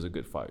that it was a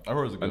good fight. I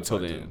heard it was a good until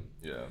fight the end.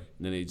 Yeah.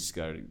 And then he just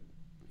got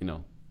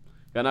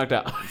knocked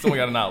out. Someone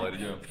got annihilated.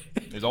 Yeah.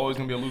 There's always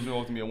gonna be a loser,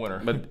 always gonna be a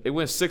winner. But it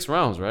went 6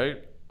 rounds,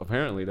 right?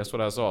 Apparently, that's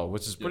what I saw,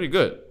 which is pretty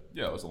good.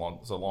 Yeah, it's a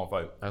long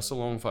fight. That's a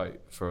long fight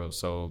for us.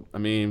 So I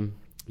mean,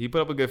 he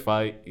put up a good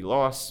fight. He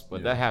lost,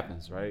 but that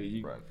happens, right?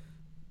 You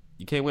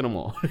can't win them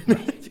all. You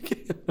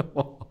can't win them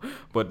all.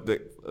 But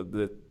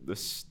the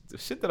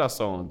shit that I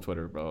saw on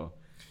Twitter, bro,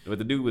 where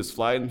the dude was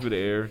flying through the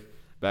air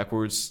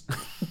backwards,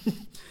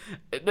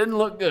 it didn't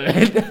look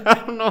good. I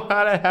don't know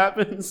how that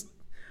happens,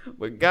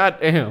 but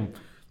goddamn,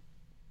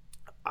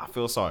 I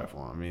feel sorry for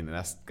him. I mean,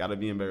 that's got to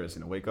be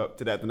embarrassing to wake up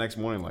to that the next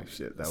morning like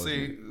shit. That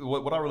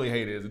was what I really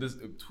hate is this.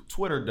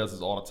 Twitter does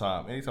this all the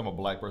time. Anytime a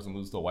black person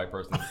loses to a white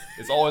person,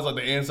 it's always like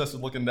the ancestors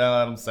looking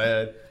down at them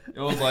sad. It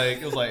was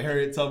like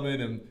Harriet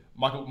Tubman and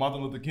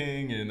Martin Luther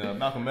King and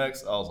Malcolm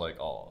X. I was like,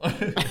 oh,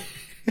 they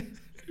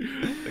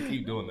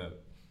keep doing that.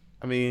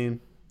 I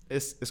mean,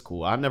 it's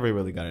cool. I never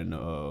really got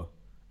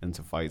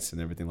into fights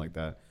and everything like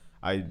that.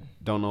 I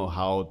don't know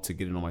how to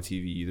get it on my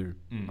TV either.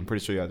 I'm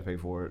pretty sure you have to pay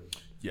for it.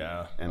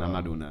 Yeah, and I'm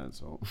not doing that.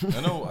 So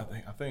I know.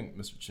 I think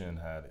Mr. Chin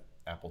had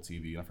Apple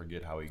TV. I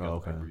forget how he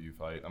got the pay-per-view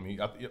fight. I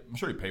mean, I'm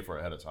sure he paid for it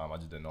ahead of time. I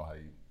just didn't know how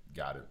he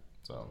got it.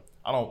 So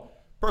I don't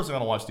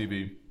watch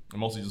TV. I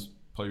mostly just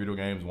play video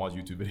games and watch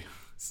YouTube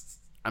videos.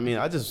 I mean,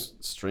 I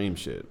just stream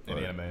shit. And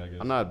anime, I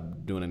guess. I'm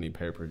not doing any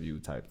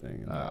pay-per-view type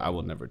thing. I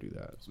will never do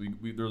that. So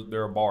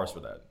there are bars for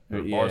that. There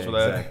are bars for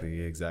that.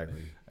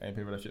 Exactly. I ain't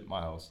pay for that shit in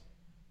my house.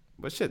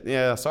 But shit,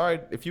 yeah.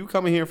 Sorry if you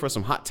come in here for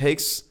some hot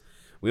takes.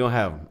 We don't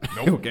have them.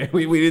 Nope. Okay,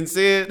 we didn't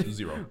see it.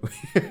 0.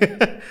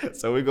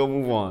 So we're going to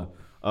move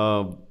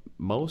on.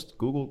 Most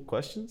Google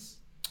questions?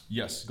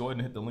 Yes. Go ahead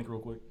and hit the link real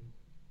quick.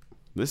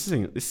 This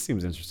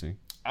seems interesting.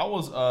 I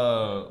was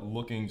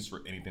looking just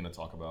for anything to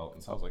talk about.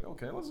 And so I was like,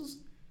 okay, let's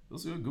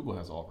see what Google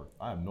has to offer.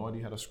 I have no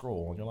idea how to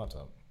scroll on your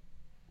laptop.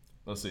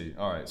 Let's see.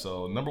 All right.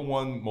 So number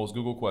 1 most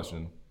Google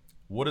question.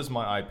 What is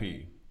my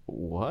IP?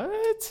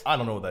 What? I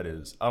don't know what that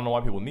is. I don't know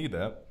why people need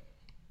that.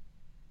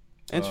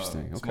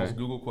 Interesting. It's okay. the most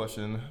Google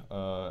question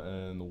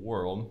in the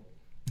world,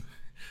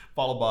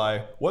 followed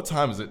by what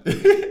time is it?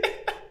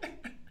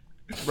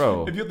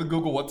 Bro, if you have to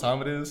Google what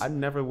time it is, I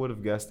never would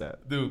have guessed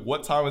that. Dude,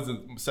 what time is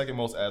the second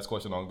most asked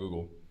question on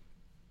Google?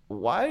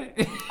 Why?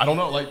 I don't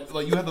know. Like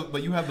you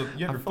have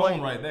your phone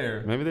right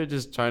there. Maybe they're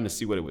just trying to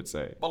see what it would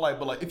say. But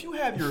like if you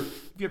have your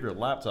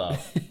laptop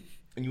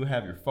and you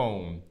have your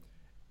phone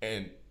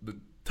and the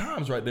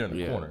time's right there in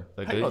the corner,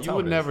 like you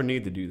would never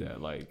need to do that.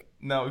 Like.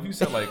 Now, if you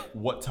said like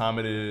what time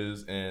it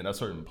is in a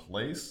certain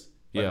place,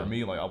 like for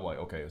me, like I'm like,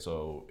 okay,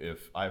 so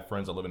if I have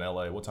friends that live in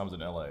LA, what time is it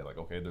in LA? Like,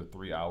 okay, they're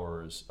 3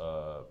 hours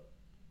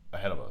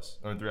ahead of us,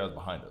 or 3 hours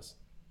behind us.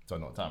 So I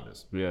know what time it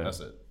is. Yeah. That's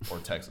it. Or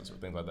Texas or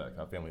things like that. I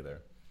have family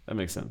there. That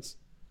makes sense.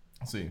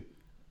 Let's see.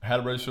 How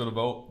to register to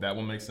vote. That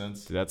one makes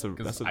sense. Dude, that's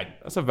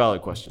a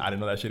valid question. I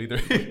didn't know that shit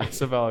either.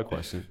 That's a valid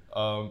question.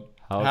 How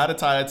to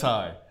tie a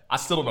tie. I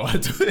still don't know how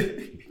to do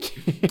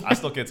it. I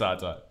still can't tie a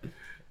tie.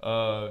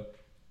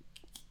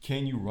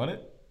 Can you run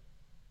it?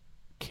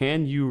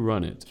 Can you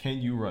run it? Can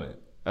you run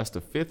it? That's the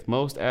 5th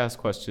most asked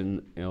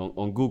question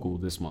on Google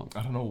this month.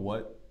 I don't know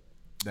what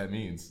that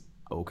means.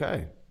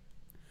 Okay.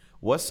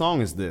 What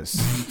song is this?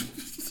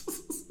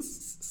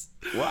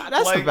 Well,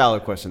 that's a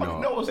valid question,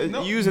 though. No,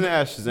 using the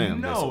Ask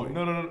Shazam. No.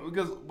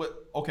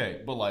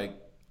 But like,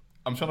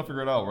 I'm trying to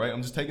figure it out, right?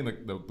 I'm just taking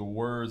the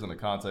words and the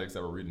context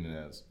that we're reading it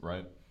as,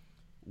 right?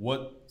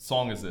 What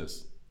song is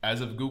this?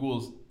 As if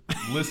Google's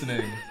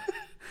listening.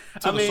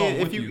 I mean,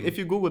 if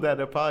you Google that,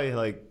 they'll probably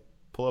like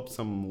pull up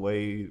some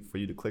way for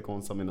you to click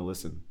on something to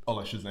listen. Oh,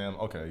 like Shazam?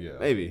 Okay, yeah.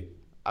 Maybe.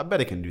 I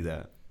bet it can do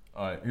that.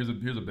 All right, here's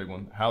a big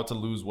one. How to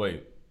lose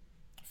weight.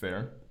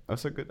 Fair.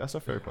 That's a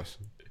fair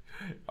question.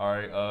 All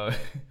right.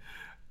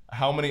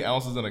 How many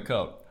ounces in a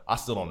cup? I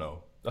still don't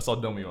know. That's how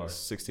dumb we are.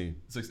 16.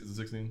 Is it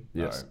 16?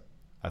 Yes. All right.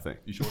 I think.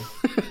 You sure?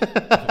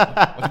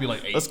 Must be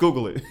like 8. Let's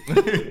Google it.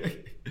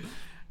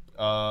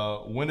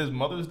 When is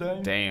Mother's Day?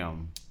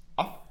 Damn.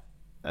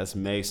 That's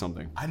May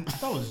something. I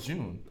thought it was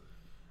June.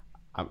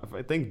 I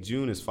think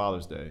June is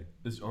Father's Day.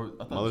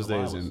 Mother's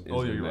Day is in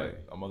you're May. right.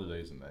 Mother's Day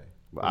is in May.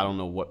 But I don't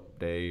know what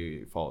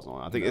day it falls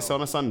on. I think it's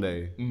on a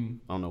Sunday. I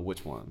don't know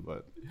which one,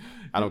 but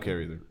I don't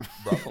care either.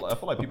 Bro, I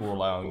feel like people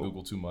rely on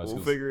Google too much.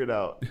 We'll figure it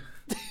out.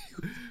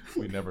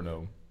 We never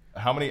know.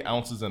 How many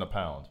ounces in a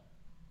pound?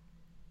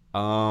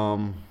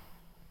 Why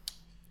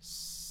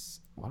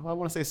do I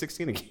want to say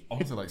 16 again? I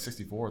want to say like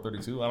 64 or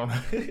 32. I don't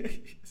know.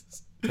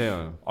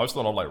 Damn. I was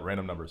throwing off like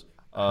random numbers.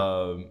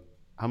 How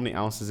many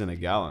ounces in a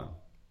gallon?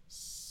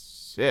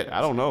 Shit,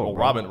 I don't know.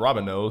 Well,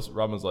 Robin knows.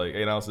 Robin's like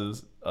 8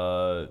 ounces.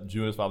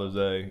 June is Father's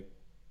Day.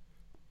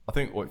 I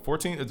think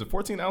 14. Is it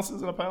 14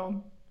 ounces in a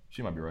pound?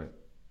 She might be right.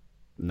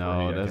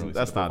 No,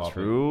 that's not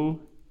true.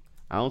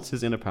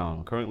 Ounces in a pound.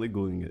 I'm currently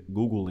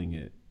Googling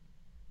it.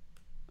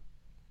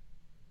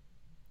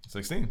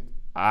 16.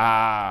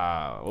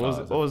 What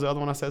was the other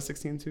one I said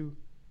 16 to?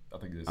 I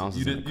think it is.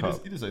 Ounces in a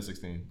cup. You did say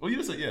 16. Well, you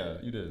did say, yeah,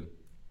 you did.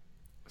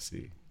 Let's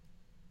see.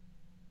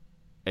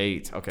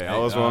 8. Okay, I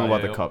was wrong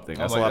about the cup thing.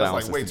 That's a lot of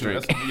ounces to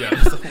drink.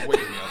 That's way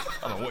too much.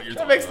 I don't know what you're talking about.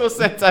 That makes no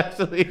sense,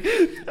 actually.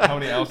 How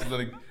many ounces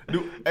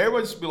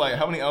everybody just be like,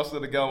 how many ounces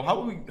in a gallon? How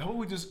would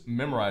we just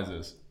memorize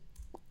this?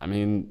 I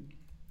mean,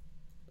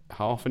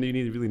 how often do you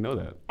need to really know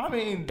that? I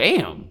mean,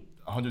 damn.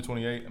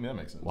 128. I mean, that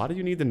makes sense. Why do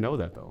you need to know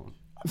that, though?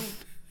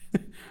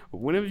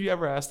 When have you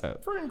ever asked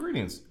that? For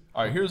ingredients.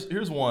 All right,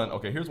 here's one.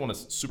 Okay, here's one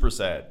that's super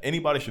sad.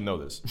 Anybody should know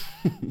this.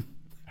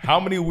 How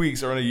many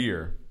weeks are in a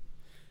year?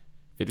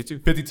 52.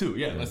 52.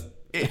 Yeah, that's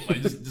it.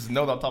 Like, just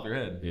know that off the top of your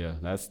head. Yeah,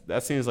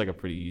 that seems like a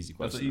pretty easy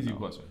question. That's an easy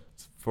question.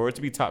 For it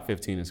to be top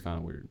 15 is kind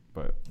of weird,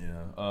 but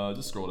yeah.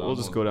 Just scroll down. We'll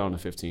just go down to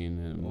 15.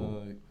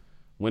 And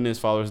when is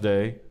Father's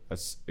Day?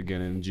 That's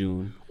again in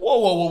June.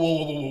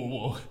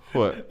 Whoa.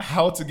 What?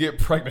 How to get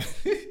pregnant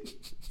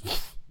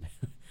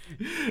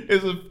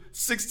is a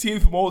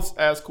 16th most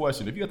asked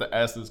question. If you have to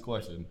ask this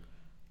question,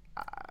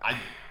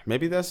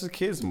 maybe that's the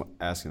kids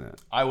asking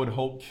that. I would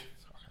hope.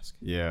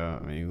 Yeah,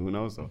 I mean, who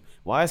knows though?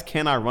 Why is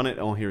Can I Run It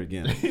on here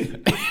again?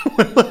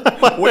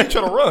 What are you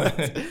trying to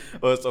run?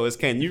 Oh, so it's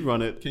Can You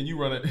Run It? Can you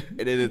run it? And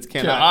then it's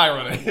Can I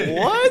Run It?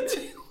 What?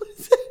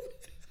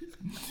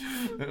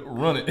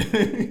 Run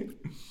it.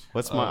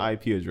 What's my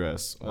IP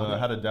address?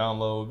 How to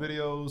download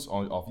videos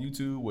off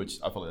YouTube, which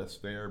I feel like that's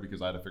fair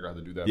because I had to figure out how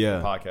to do that for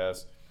the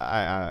podcast.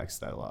 I asked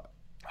that a lot.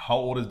 How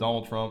old is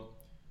Donald Trump?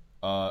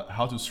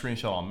 How to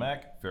screenshot on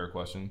Mac? Fair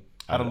question.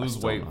 How to lose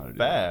weight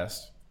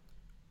fast?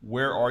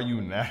 Where are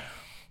you now?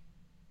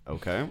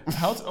 Okay.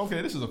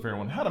 Okay, this is a fair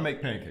one. How to make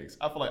pancakes?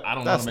 I feel like I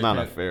don't know how to make pancakes. That's not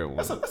a fair one.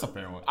 That's a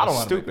fair one. I don't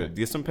know. Stupid.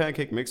 Get some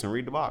pancake mix and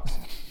read the box.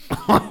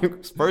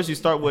 First, you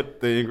start with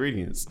the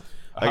ingredients.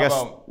 I guess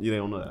you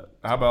don't know that.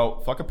 How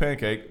about fuck a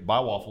pancake, buy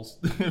waffles?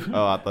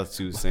 Oh, I thought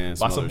you were saying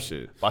some other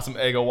shit. Buy some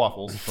Eggo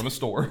waffles from the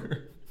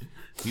store.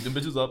 Heat them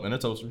bitches up in a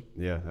toaster.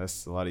 Yeah,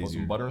 that's a lot easier. Put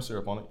some butter and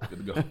syrup on it.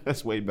 Good to go.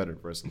 That's way better,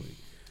 personally.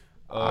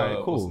 All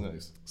right, cool. What's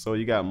next? So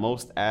you got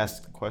most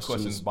asked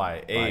questions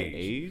by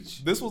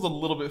age. This was a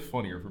little bit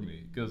funnier for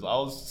me because I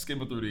was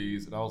skimming through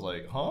these and I was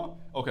like, huh?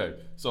 Okay,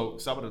 so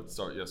stop at the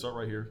start. Yeah, start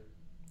right here.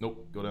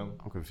 Nope, go down.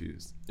 I'm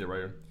confused. Yeah, right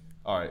here.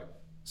 All right.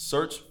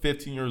 Search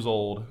 15 years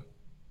old,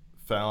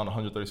 found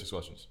 136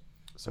 questions.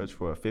 Search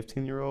for a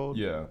 15-year-old?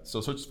 Yeah,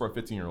 so search for a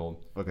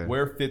 15-year-old. Okay.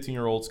 Where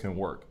 15-year-olds can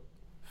work.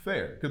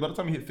 Fair, because by the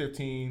time you hit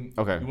 15,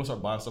 you want to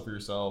start buying stuff for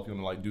yourself. You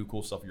want to like do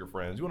cool stuff for your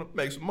friends. You want to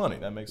make some money.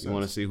 That makes sense. You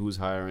want to see who's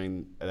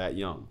hiring that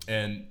young.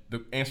 And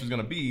the answer is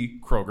going to be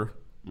Kroger.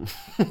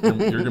 You're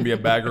going to be a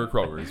bagger at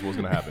Kroger. Is what's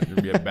going to happen. You're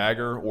going to be a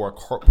bagger or a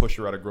cart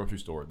pusher at a grocery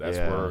store. That's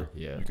where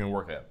you can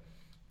work at.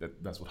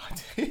 That's what I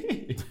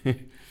did.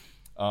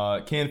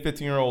 Can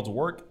 15-year-olds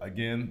work?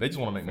 Again, they just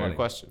want to make money.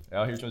 Question.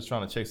 Out here just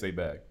trying to chase a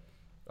bag.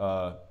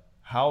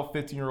 How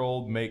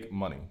 15-year-old make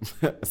money?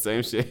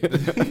 Same shit.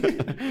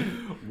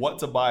 What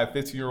to buy a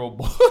 15-year-old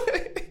boy?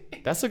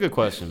 That's a good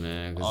question,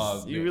 man.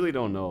 You really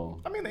don't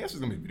know. I mean, the answer is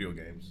going to be video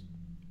games.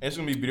 It's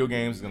going to be video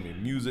games. It's going to be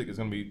music. It's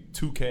going to be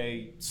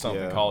 2K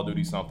something, Call of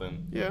Duty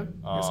something. Yeah,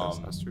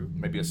 that's true.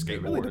 Maybe a skateboard.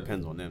 It really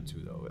depends on them,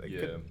 too, though.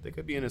 They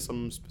could be into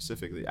something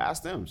specifically.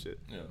 Ask them shit.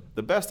 Yeah.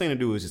 The best thing to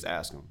do is just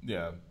ask them.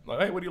 Yeah. Like,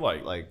 hey, what do you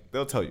like? Like,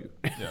 they'll tell you.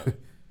 Yeah.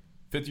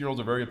 50-year-olds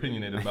are very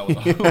opinionated about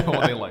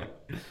what they like.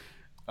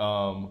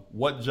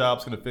 What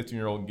jobs can a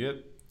 15-year-old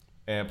get?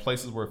 And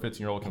places where a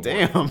 15-year-old can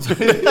work.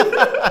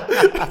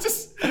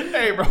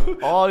 Hey, bro.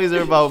 All these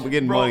are about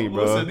getting money,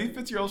 bro. Listen, these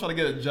 50-year-olds trying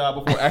to get a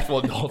job before actual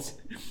adults.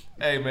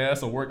 Hey, man,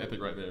 that's a work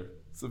ethic right there.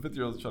 So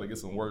 50-year-olds trying to get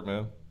some work,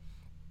 man.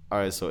 All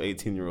right, so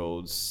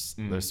 18-year-olds,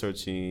 they're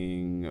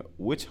searching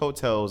which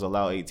hotels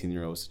allow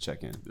 18-year-olds to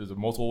check in. There's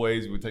multiple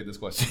ways you would take this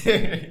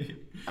question.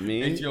 I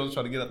mean, 18-year-olds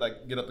trying to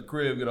get up the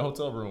crib, get a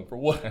hotel room for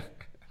what?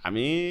 I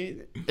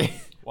mean,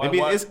 maybe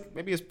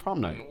it's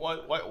prom night. Why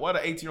the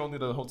 18-year-old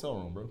need a hotel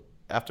room, bro?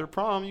 after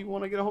prom, you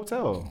want to get a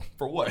hotel.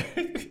 For what?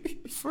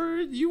 For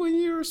you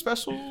and your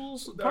special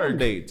prom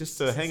date, just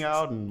to hang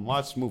out and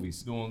watch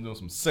movies. Doing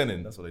some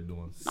sinning. That's what they're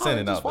doing. No,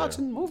 Sinning just out there.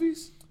 watching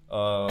movies.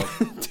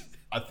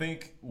 I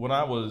think when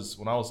I was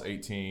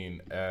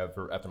 18,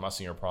 after my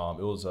senior prom,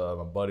 it was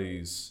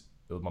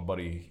my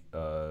buddy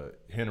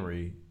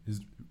Henry.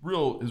 His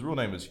real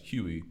name is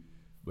Huey,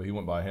 but he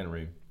went by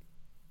Henry.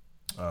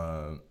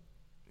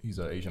 He's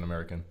an Asian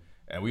American,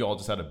 and we all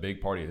just had a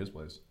big party at his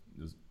place.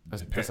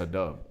 That's a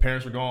dub.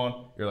 Parents were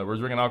gone. You're like, we're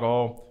drinking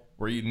alcohol.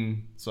 We're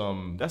eating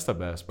some. That's the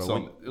best,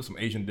 bro. It was some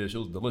Asian dish. It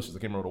was delicious. I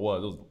can't remember what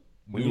it was.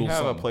 When you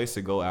have a place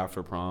to go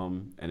after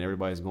prom and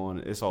everybody's going,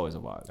 it's always a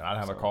vibe. And I'd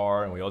have a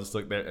car, and we all just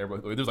looked there.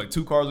 There's like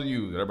 2 cars with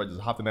you. Everybody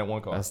just hopped in that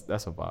one car.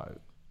 That's a vibe.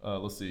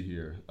 Let's see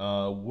here.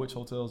 Which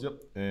hotels? Yep.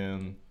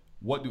 And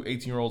what do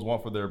 18-year-olds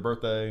want for their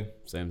birthday?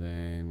 Same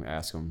thing.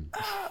 Ask them.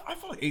 I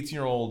feel like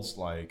 18-year-olds,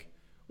 like,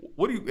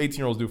 what do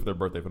 18-year-olds do for their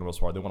birthday for the most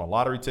part? They want a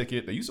lottery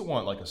ticket. They used to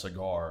want like a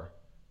cigar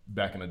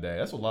back in the day.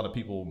 That's what a lot of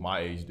people my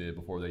age did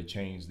before they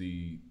changed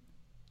the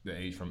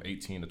age from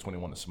 18 to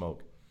 21 to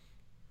smoke.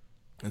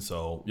 And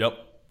so, yep.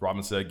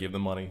 Robin said, give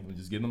them money. We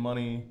just give them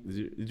money.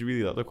 Did you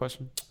read the other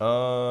question?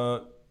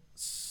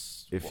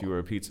 If you were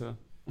a pizza?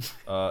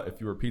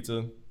 If you were a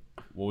pizza,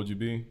 what would you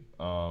be?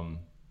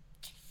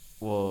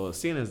 Well,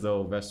 seeing as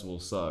though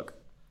vegetables suck,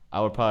 I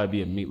would probably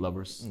be a meat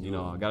lovers. You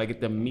know, I gotta get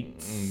them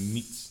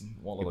meats.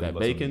 Get that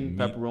bacon,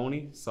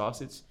 pepperoni,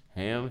 sausage,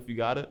 ham if you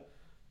got it.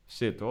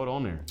 Shit, throw it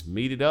on there.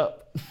 Meat it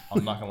up.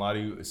 I'm not gonna lie to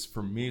you.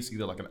 For me, it's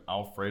either like an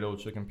Alfredo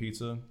chicken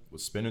pizza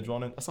with spinach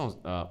on it. That sounds,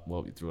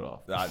 well, you threw it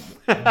off.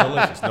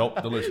 Delicious.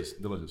 Nope, delicious.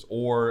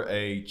 Or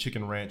a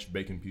chicken ranch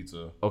bacon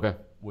pizza. Okay.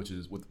 Which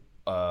is with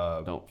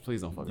please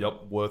don't fuck it. Yep,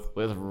 with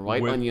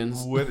white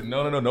onions.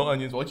 No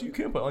onions. Well, you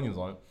can put onions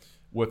on it.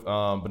 With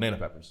banana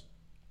peppers.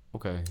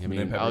 Okay. I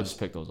mean, I'll just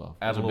pick those off.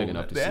 They add a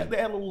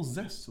little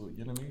zest to it,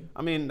 you know what I mean?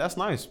 I mean, that's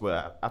nice,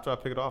 but after I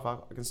pick it off, I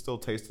can still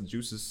taste the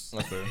juices.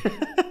 That's fair.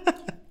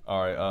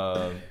 All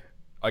right.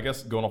 I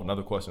guess going off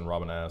another question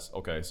Robin asked.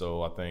 Okay,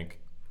 so I think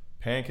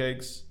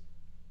pancakes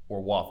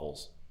or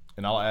waffles.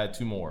 And I'll add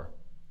 2 more.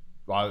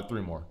 I'll add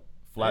 3 more.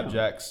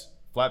 Flapjacks,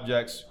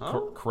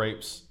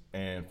 crepes,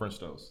 and French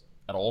toast.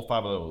 Out of all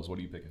 5 of those, what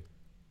are you picking?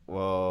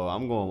 Well,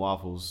 I'm going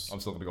waffles. I'm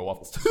still gonna go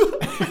waffles.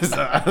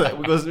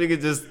 Because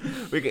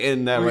we can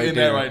end that right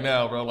there. Right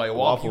now, bro. Like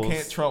waffles, you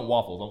can't trump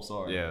waffles. I'm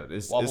sorry. Yeah,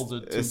 waffles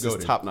are too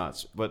good. Top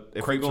notch. But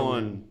if we're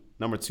going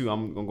number 2,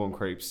 I'm gonna go on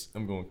crepes.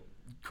 I'm going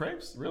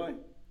crepes. Really?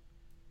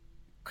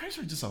 Crepes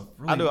are just a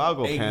really I'll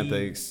go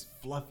pancakes.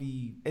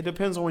 Fluffy. It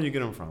depends on where you get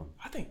them from.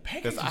 I think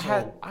pancakes.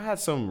 I had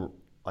some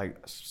like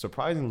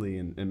surprisingly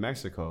in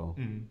Mexico.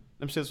 Mm-hmm.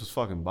 Them shits was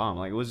fucking bomb.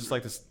 Like it was just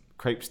like this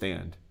crepe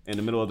stand in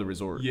the middle of the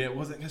resort. Yeah, it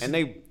wasn't. And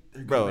they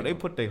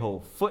put their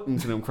whole foot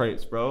into them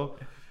crepes, bro.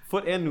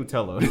 Foot and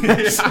Nutella.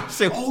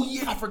 Oh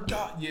yeah, I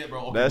forgot. Yeah,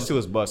 bro. Okay, that shit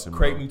was busting.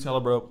 Crepe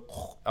Nutella, bro.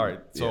 All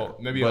right, so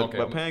maybe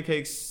but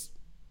pancakes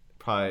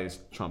probably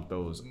trump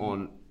those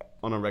on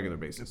a regular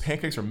basis.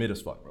 Pancakes are mid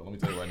as fuck, bro. Let me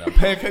tell you right now.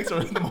 Pancakes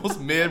are the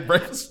most mid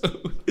breakfast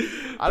food.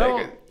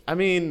 I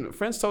mean,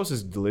 French toast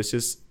is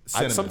delicious.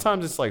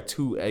 Sometimes it's like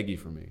too eggy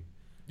for me.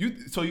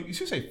 So you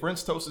should say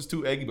French toast is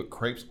too eggy, but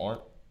crepes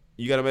aren't?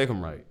 You got to make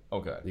them right.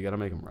 Okay. You got to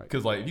make them right.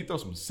 Because, like, if you throw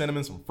some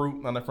cinnamon, some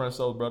fruit on that French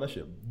toast, bro, that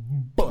shit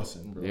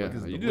busting, bro. Yeah,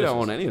 like, you do that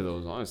on any of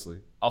those, honestly.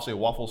 I'll say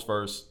waffles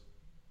first,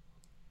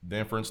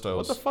 then French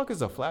toast. What the fuck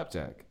is a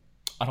flapjack?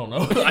 I don't know.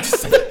 I just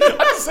said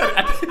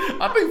it.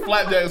 I think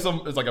flapjack is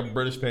like a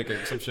British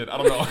pancake or some shit. I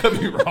don't know. I could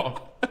be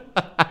wrong.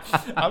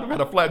 I've never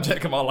had a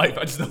flapjack in my life.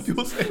 I just know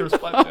people say there's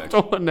flapjacks.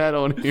 I'm throwing that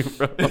on you,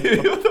 bro. What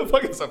the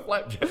fuck is a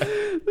flapjack?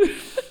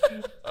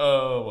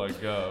 Oh, my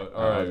God.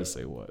 All right. I'll just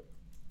say what?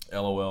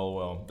 LOL.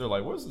 Well, they're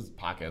like, where's this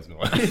podcast going?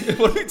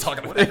 What are we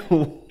talking about?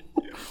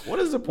 What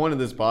is the point of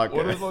this podcast?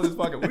 What is the point of this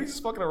podcast? We're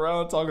just fucking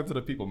around talking to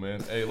the people, man.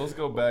 Hey, let's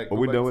go back. Are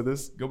we done with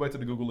this? Go back to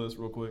the Google list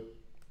real quick.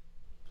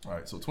 All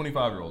right, so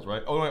 25-years,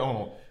 right? Oh, wait, hold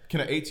on. Can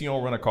an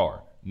 18-year-old rent a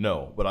car?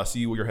 No, but I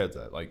see where your head's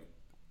at. Like,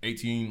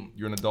 18,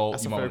 you're an adult.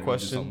 That's you a fair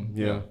question.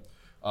 Yeah.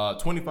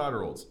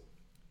 25-year-olds.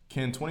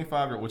 Can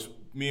 25-year-olds, which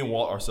me and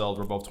Walt ourselves,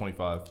 we're both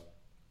 25.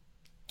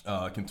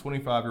 Can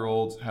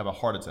 25-year-olds have a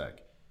heart attack?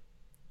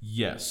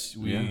 Yes,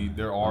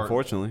 there are.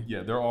 Unfortunately,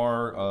 there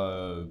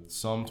are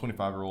some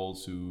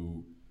 25-year-olds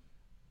who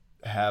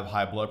have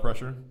high blood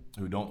pressure,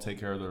 who don't take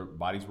care of their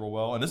bodies real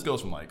well, and this goes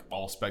from like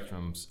all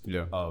spectrums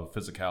of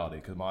physicality.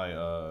 Because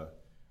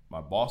my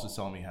boss is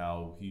telling me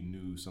how he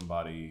knew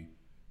somebody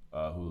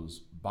who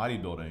was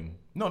bodybuilding.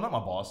 No, not my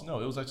boss. No,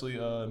 it was actually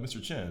Mr.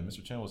 Chen.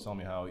 Mr. Chen was telling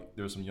me how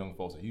there were some young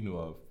folks that he knew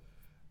of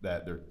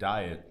that their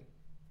diet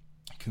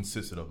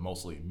consisted of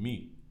mostly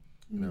meat,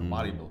 and they're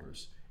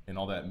bodybuilders. And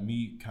all that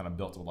meat kind of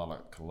built up a lot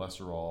of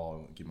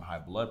cholesterol and giving high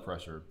blood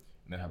pressure,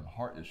 and they're having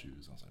heart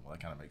issues. I was like, well, that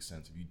kind of makes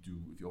sense. If you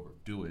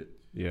overdo it,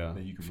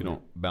 then you can. If you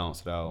don't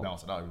balance it out,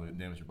 it really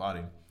damage your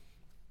body.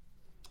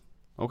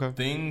 Okay.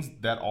 Things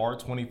that are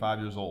 25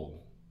 years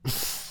old.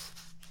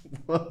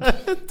 What? I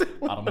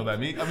don't know what that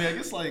means. I mean, I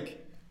guess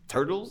like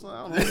turtles.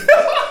 I don't know.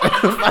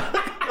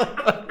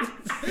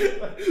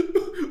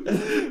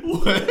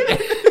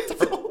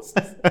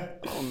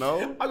 Oh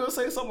no! I'm gonna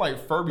say something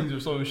like Furbies or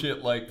some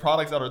shit, like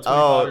products that are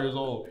 25 years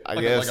old. I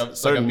like guess like a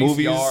certain VCR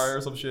movies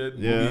or some shit.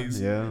 Yeah,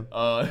 movies. yeah.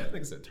 I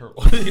think it said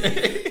turtle.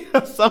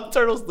 Some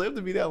turtles live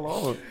to be that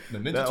long. The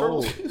Ninja That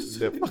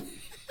Turtles. old.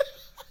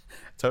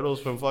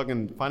 Turtles from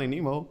fucking Finding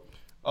Nemo.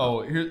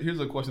 Oh, here's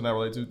a question that I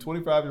relate to.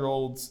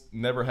 25-year-olds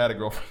never had a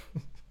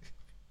girlfriend.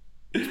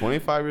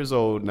 25 years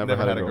old, never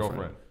had a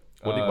girlfriend.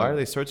 Why are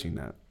they searching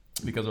that?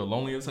 Because they're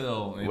lonely as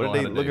hell. What are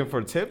they looking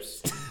for?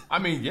 Tips? I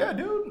mean, yeah,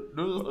 dude.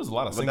 There's a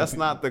lot of. But that's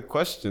not the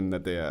question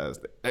that they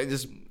asked.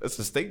 It's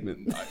a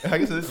statement. I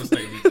guess it is a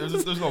statement.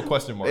 There's no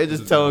question mark. They're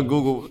just telling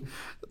Google,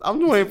 I'm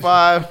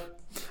 25.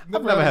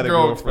 I've never had a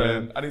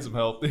girlfriend. I need some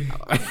help.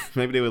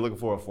 Maybe they were looking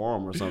for a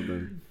forum or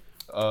something.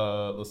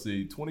 Let's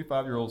see.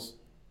 25-year-olds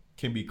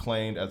can be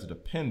claimed as a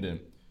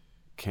dependent.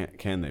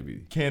 Can they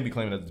be? Can be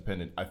claimed as a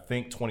dependent. I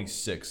think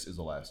 26 is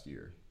the last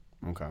year.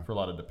 Okay. For a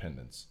lot of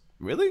dependents.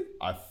 Really?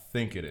 I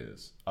think it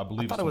is. I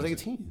believe. I thought it was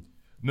 18.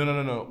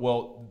 No.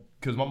 Well,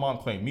 because my mom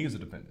claimed me as a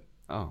dependent.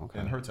 Oh, okay.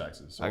 And her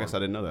taxes. So I guess I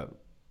didn't know that.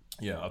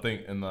 Yeah, I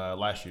think in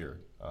last year.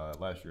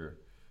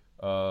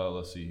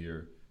 Let's see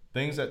here.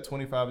 Things that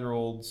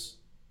 25-year-olds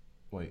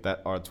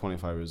that are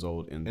 25 years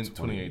old in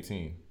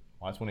 2018.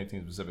 Why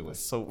 2018 specifically?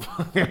 That's so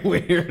fucking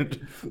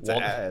weird to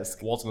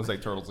ask. Walt's gonna say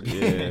turtles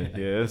again.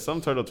 Yeah.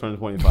 Some turtle turned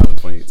 25 in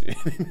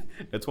 2018.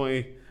 They're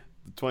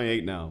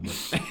 28 now.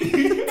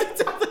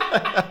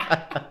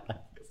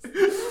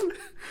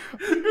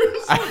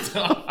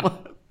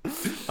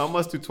 How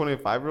much do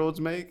 25-year-olds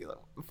make?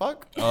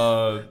 Fuck.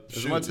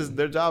 As much as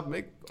their job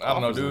make. I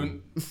don't know,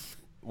 dude.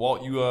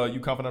 Walt, you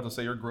confident to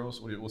say you're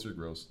gross? What's your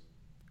gross?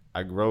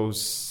 I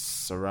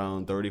gross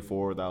around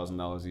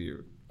 $34,000 a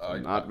year.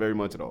 Not very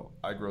much at all.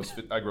 I gross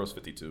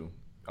 52.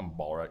 I'm a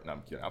ball right now.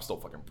 I'm kidding. I'm still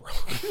fucking broke.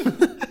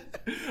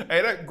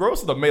 Hey, that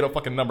gross is a made up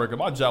fucking number because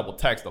my job will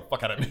tax the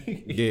fuck out of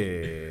me.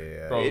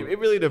 Yeah. It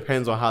really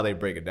depends on how they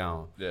break it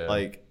down. Yeah.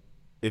 Like,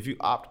 if you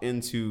opt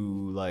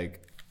into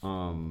like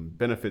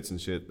benefits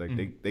and shit,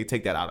 like they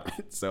take that out of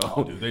it. So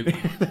dude, they be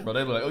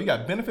like, oh, you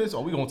got benefits?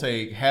 Or we gonna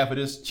take half of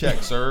this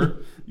check,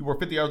 sir? You work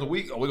 50 hours a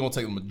week? Or we gonna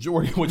take the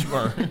majority of what you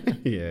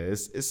earn? Yeah,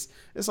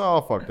 it's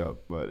all fucked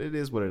up, but it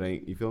is what it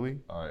ain't. You feel me?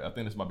 All right, I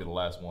think this might be the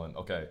last one.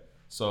 Okay,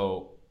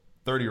 so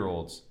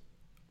 30-year-olds.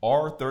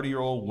 Are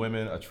 30-year-old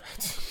women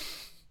attractive?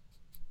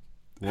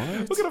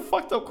 What? What kind of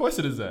fucked up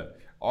question is that?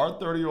 Are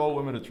 30-year-old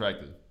women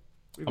attractive?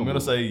 I'm gonna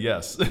say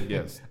yes.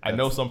 Yes. I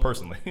know some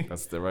personally.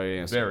 That's the right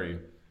answer. Very.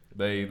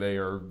 They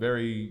are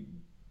very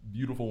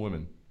beautiful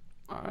women.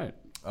 All right.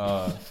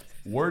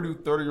 Where do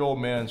 30-year-old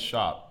men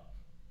shop?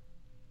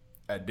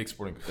 At Dick's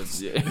Sporting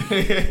Goods.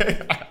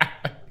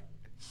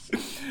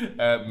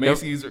 At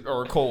Macy's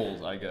or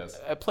Kohl's, I guess.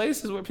 At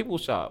places where people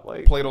shop,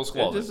 like Plato's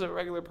Closet. Just a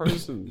regular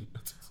person.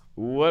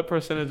 What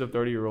percentage of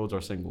 30-year-olds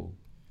are single?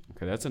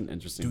 Okay, that's an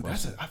interesting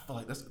question. I feel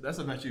like that's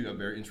actually a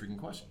very intriguing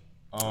question.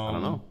 I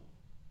don't know.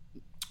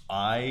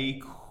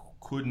 I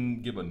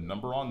couldn't give a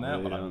number on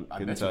that, but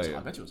I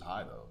bet you it's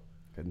high though.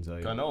 Couldn't tell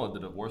you. I know the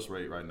divorce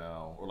rate right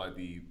now, or like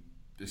the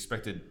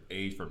expected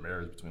age for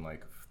marriage between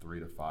like 3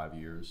 to 5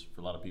 years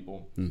for a lot of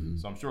people. Mm-hmm.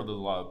 So I'm sure there's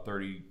a lot of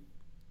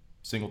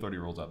single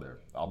 30-year-olds out there.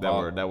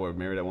 That were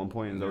married at one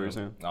point. Is that what you're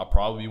saying? I'll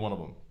probably be one of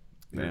them.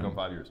 Maybe in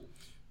 5 years.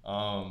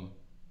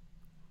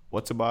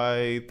 What to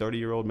buy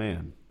 30-year-old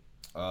man?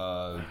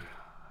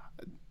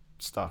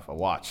 Stuff. A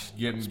watch.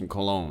 Some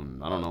cologne.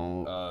 I don't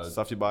know.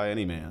 Stuff you buy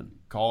any man.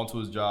 Call into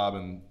his job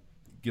and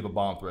give a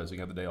bomb threat so you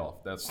can have the day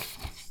off. That's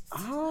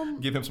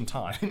give him some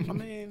time. I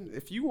mean,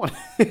 if you want,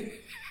 give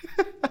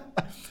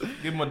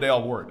him a day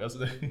off work. That's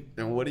the thing.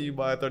 And what do you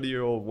buy a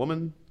 30-year-old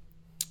woman?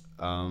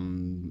 I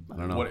don't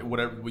know.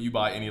 Whatever. Will you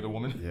buy any other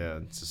woman? Yeah,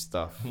 it's just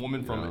stuff.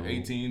 Woman from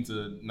 18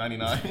 to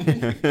 99.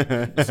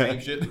 The same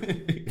shit.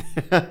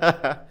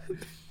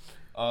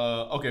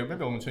 Okay, maybe I'm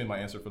gonna change my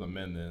answer for the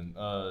men then.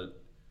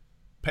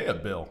 Pay a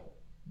bill.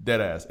 Dead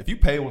ass. If you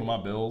pay one of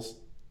my bills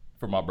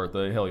for my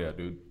birthday, hell yeah,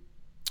 dude.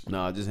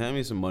 Nah, just hand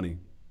me some money.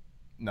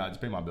 Nah,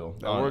 just pay my bill.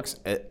 That works.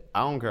 I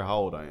don't care how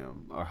old I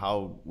am or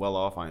how well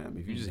off I am.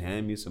 If you just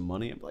hand me some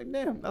money, I'm like,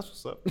 damn, that's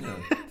what's up. Yeah.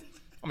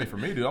 I mean, for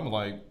me, dude, I'm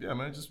like, yeah,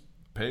 man, just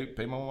pay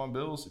my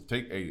bills.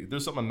 If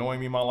there's something annoying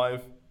me in my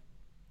life,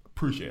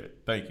 appreciate it.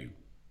 Thank you.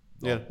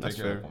 Yeah, that's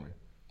fair. Of that for me.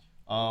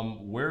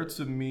 Where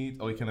to meet?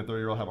 Oh, can a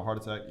 30-year-old have a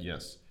heart attack?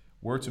 Yes.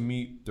 Where to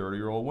meet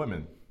 30-year-old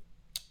women?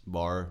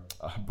 Bar.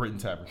 Britain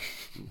Tavern.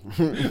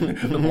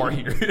 The bar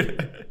here.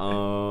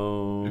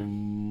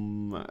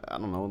 I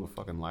don't know, the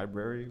fucking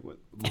library. What?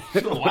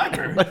 The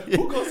library?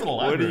 Who goes to the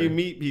library? Where do you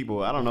meet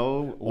people? I don't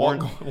know.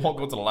 Won't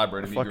go to the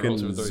library to meet fucking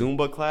girls.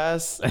 Zumba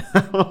class.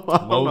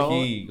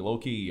 Low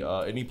key.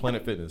 Any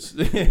Planet Fitness.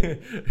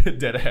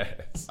 Dead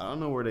ass. I don't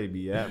know where they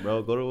be at,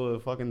 bro. Go to a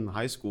fucking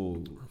high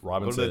school.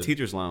 Go to the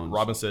teacher's lounge.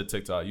 Robin said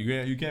TikTok.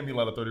 You can't be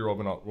like a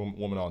 30-year-old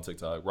woman on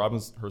TikTok.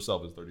 Robin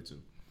herself is 32.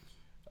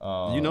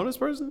 You know this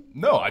person?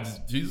 No,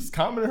 she just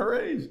commented her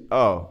age.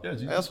 Oh, yeah,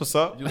 that's what's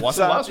up. You watched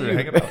the last year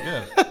hanging out.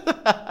 Yeah.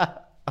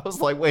 I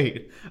was like,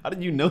 wait, how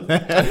did you know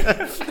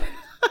that?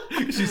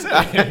 She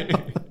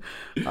said,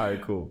 All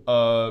right, cool.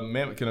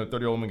 Can a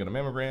 30-year-old woman get a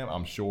mammogram?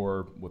 I'm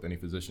sure with any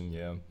physician,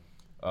 yeah.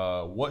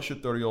 What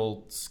should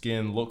 30-year-old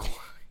skin look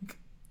like?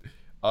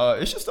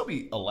 It should still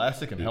be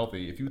elastic and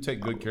healthy. If you take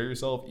good care of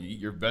yourself, you eat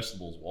your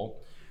vegetables,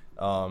 Walt.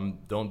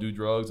 Don't do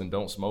drugs and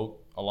don't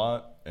smoke a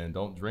lot and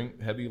don't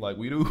drink heavy like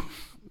we do.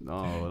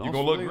 No, you're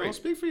gonna look great. Don't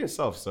speak for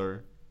yourself,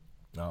 sir.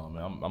 No,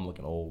 man, I'm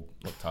looking old,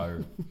 look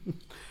tired.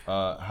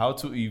 How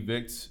to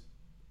evict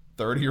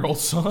 30-year-old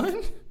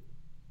son?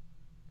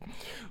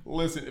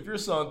 Listen, if your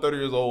son 30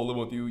 years old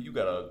living with you, you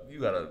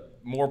got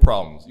more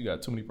problems. You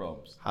got too many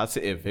problems. How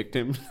to evict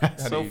him?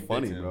 That's so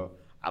funny, bro.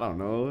 I don't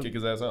know. Kick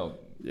his ass out.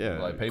 Yeah,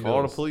 like pay call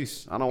bills. The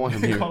police. I don't want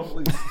him here. Call the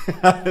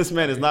police. This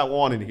man is not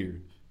wanted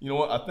here. You know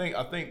what?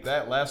 I think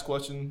that last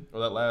question or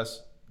that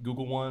last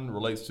Google one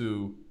relates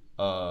to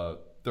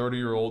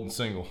 30-year-old and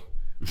single.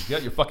 You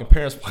got your fucking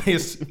parents'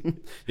 place.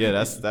 Yeah,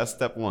 that's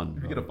step one.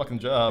 You get a fucking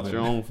job. Get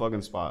your own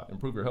fucking spot.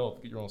 Improve your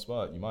health. Get your own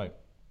spot. You might.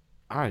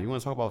 All right, you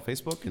want to talk about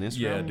Facebook and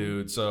Instagram? Yeah,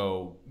 dude.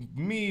 So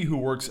me, who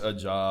works a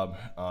job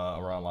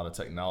around a lot of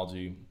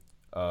technology,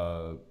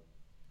 I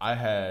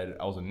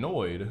was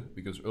annoyed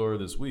because earlier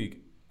this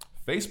week,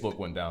 Facebook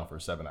went down for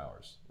 7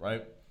 hours,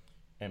 right?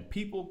 And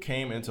people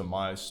came into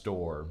my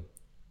store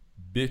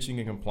bitching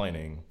and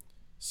complaining,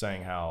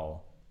 saying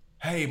how,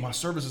 hey, my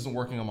service isn't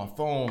working on my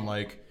phone.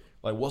 Like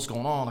what's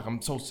going on? Like,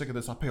 I'm so sick of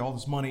this. I pay all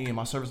this money and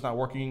my service not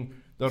working.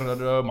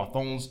 My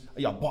phone's,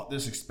 I bought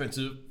this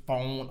expensive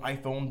phone,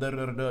 iPhone,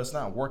 it's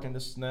not working,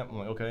 this and that. I'm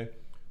like, okay,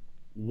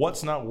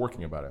 what's not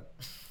working about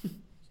it?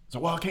 So,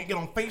 well, I can't get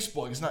on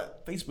Facebook.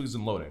 Facebook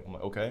isn't loading. I'm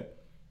like, okay.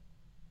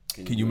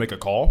 Can you make a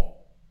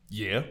call?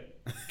 Yeah.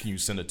 Can you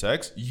send a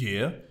text?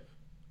 Yeah.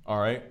 All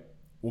right.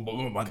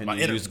 Well, Can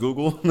you use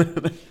Google?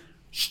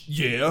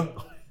 Yeah.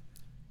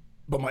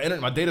 But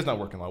my data's not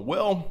working. Like,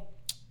 well,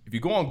 if you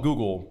go on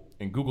Google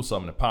and Google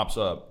something, it pops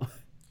up.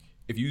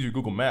 If you use your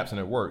Google Maps and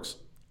it works,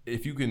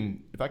 if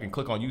I can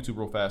click on YouTube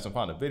real fast and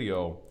find a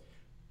video,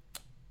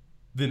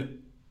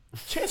 then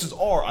chances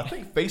are I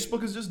think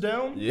Facebook is just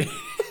down. Yeah.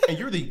 And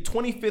you're the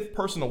 25th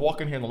person to walk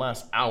in here in the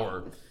last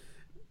hour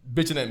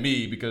bitching at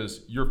me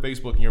because your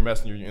Facebook and your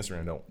Messenger and your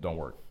Instagram don't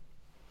work.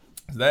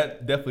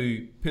 That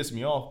definitely pissed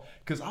me off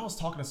because I was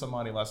talking to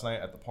somebody last night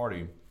at the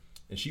party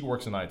and she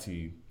works in IT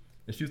and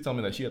she was telling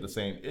me that she had the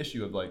same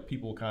issue of like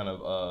people kind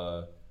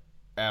of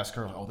ask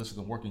her, like, oh, this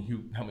isn't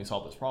working, help me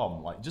solve this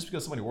problem. Like, just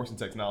because somebody works in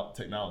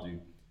technology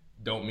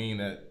don't mean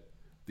that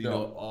you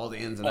know all the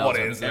ins and outs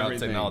of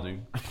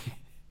technology.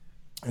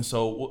 And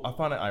so I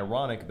find it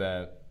ironic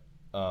that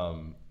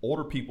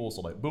older people, so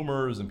like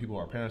boomers and people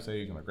our parents'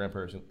 age and our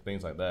grandparents and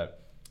things like that,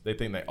 they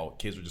think that, oh,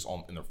 kids are just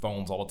in their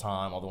phones all the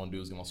time. All they want to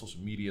do is get on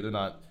social media. They're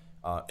not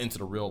into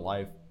the real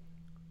life.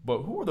 But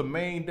who are the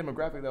main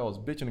demographic that was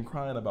bitching and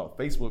crying about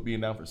Facebook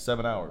being down for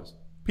 7 hours?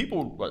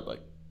 People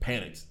like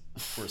panicked,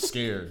 were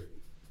scared.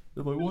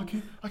 They're like, well,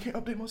 I can't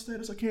update my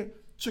status. I can't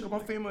check on my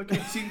family. I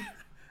can't see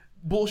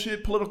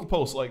bullshit political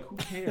posts. Like, who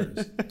cares?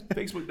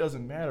 Facebook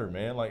doesn't matter,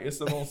 man. Like, it's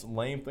the most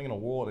lame thing in the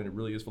world, and it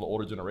really is for the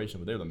older generation.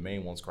 But they're the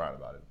main ones crying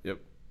about it. Yep,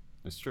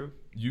 it's true.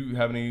 You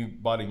have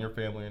anybody in your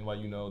family,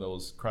 anybody you know, that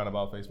was crying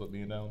about Facebook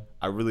being down?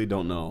 I really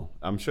don't know.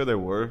 I'm sure there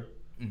were,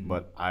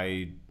 but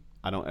I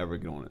don't ever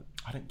get on it.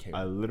 I didn't care.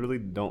 I literally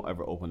don't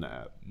ever open the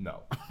app.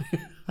 No.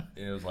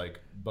 It was like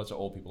a bunch of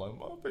old people like,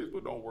 oh,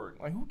 Facebook don't work.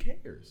 Like, who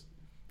cares?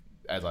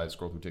 As I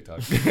scroll through TikTok.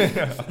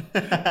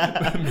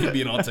 Me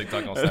being on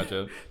TikTok on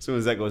Snapchat. As soon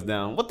as that goes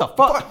down, what the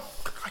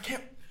fuck? I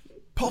can't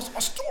post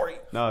my story.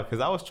 No, because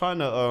I was trying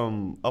to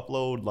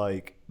upload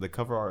like the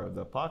cover art of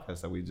the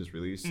podcast that we just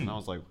released, and I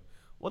was like,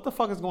 what the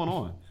fuck is going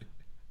on?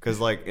 Because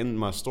like in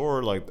my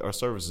store, like our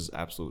service is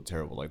absolutely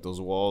terrible. Like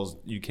those walls,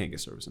 you can't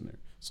get service in there.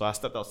 So I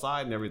stepped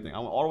outside and everything. I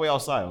went all the way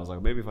outside. I was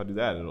like, maybe if I do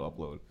that, it'll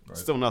upload. Right.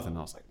 Still nothing.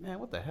 I was like, man,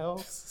 what the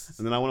hell?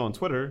 And then I went on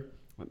Twitter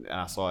and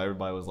I saw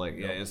everybody was like,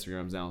 yeah,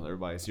 Instagram's down.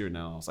 Everybody's here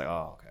now. I was like,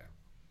 oh, okay.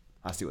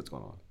 I see what's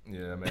going on.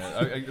 Yeah, man.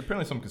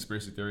 Apparently some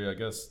conspiracy theory. I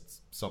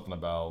guess something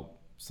about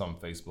some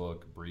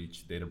Facebook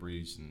breach, data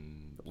breach,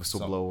 and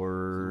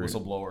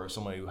whistleblower.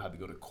 Somebody who had to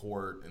go to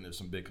court, and there's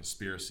some big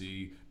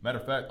conspiracy. Matter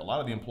of fact, a lot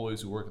of the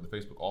employees who work at the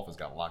Facebook office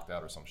got locked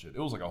out or some shit. It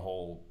was like a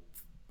whole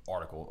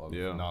article of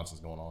nonsense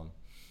going on.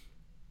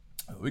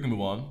 We can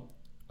move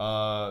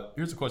on.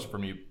 Here's a question for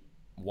me,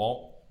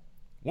 Walt.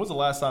 When was the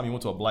last time you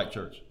went to a black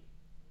church?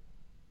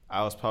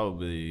 I was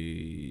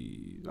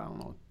probably, I don't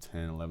know,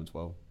 10, 11,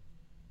 12.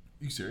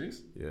 You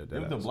serious? Yeah. You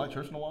haven't been to a black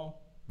church in a while?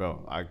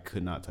 Bro, I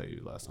could not tell you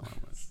the last time I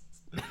went.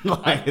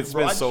 Like, it's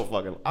been so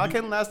fucking. I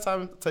can't last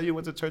time tell you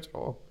went to church at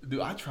all.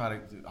 Dude, I try to.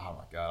 Dude, oh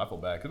my god, I feel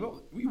bad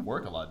because we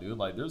work a lot, dude.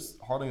 Like, there's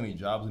hardly any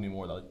jobs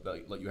anymore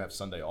that like you have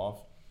Sunday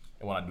off.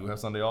 And when I do have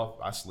Sunday off,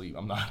 I sleep.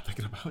 I'm not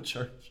thinking about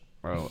church.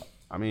 Bro,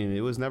 I mean,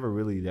 it was never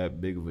really that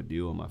big of a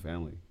deal in my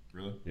family.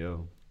 Really? Yeah.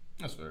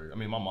 That's fair. I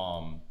mean, my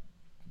mom,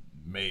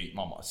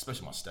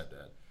 especially my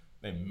stepdad,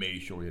 they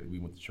made sure we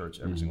went to church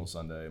every single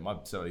Sunday. My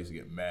stepdad used to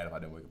get mad if I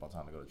didn't wake up on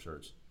time to go to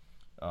church.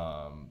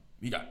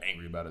 He got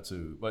angry about it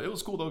too, but it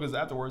was cool though because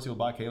afterwards he would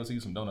buy KFC,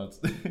 some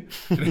donuts.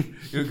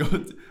 He would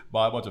go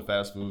buy a bunch of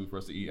fast food for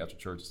us to eat after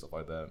church and stuff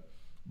like that.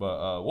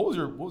 But what was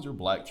your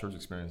black church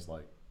experience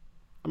like?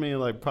 I mean,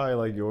 like probably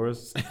like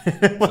yours.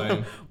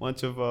 Same.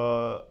 Bunch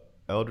of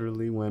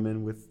elderly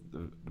women with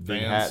the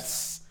big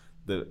hats,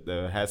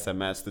 the hats that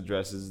match the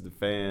dresses, the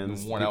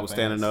fans, people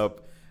standing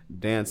up,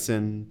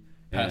 dancing,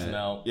 passing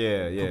out,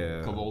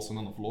 convulsing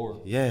on the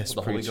floor. Yes,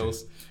 the Holy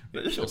Ghost.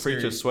 The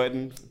preacher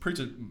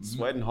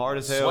sweating hard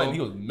as hell. He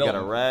was melting. Got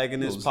a rag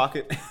in his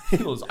pocket.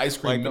 He was ice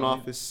cream wiping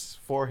off his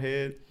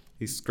forehead.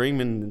 He's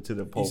screaming into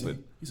the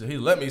pulpit. He said,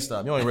 let me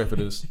stop. You ain't ready for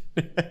this.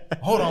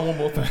 Hold on one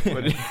more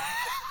thing.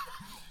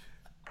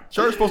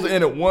 Church supposed to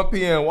end at 1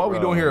 p.m. Why are we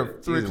doing here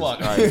at 3 o'clock?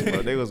 Christ,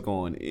 bro, they was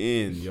going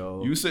in,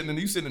 yo. You sitting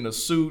in a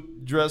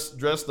suit,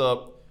 dressed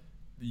up,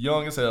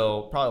 young as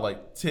hell, probably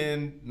like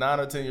 9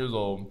 or 10 years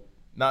old,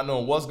 not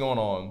knowing what's going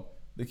on.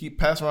 They keep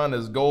passing around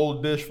this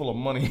gold dish full of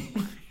money.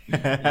 Your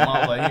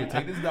mom's like, here,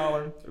 take this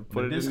 $1,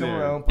 put it in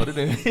around, put it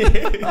in.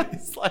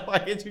 It's like, why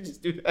can't you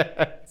just do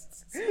that?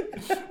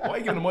 Why are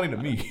you giving the money to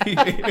me?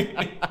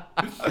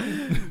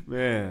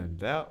 Man,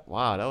 that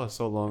was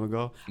so long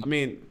ago. I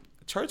mean,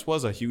 church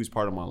was a huge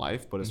part of my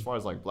life, but as far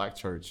as like black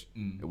church,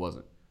 it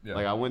wasn't. Yeah.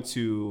 Like I went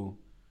to,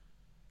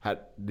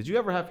 did you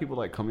ever have people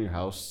like come to your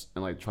house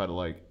and like try to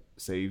like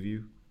save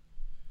you?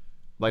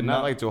 Like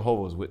not like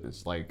Jehovah's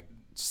Witness, like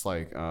just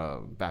like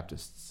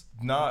Baptists.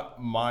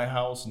 Not my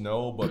house,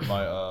 no, but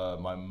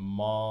my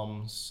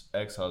mom's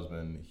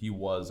ex-husband, he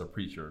was a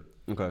preacher.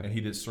 Okay. And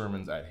he did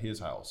sermons at his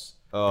house.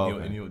 Oh,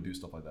 and he would do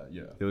stuff like that.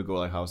 Yeah. He would go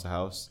like house to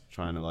house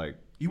trying to like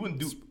he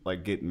wouldn't do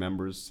like get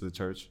members to the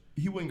church.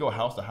 He wouldn't go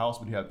house to house,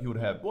 but he would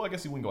have well, I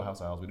guess he wouldn't go house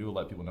to house, but he would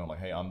let people know like,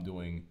 hey, I'm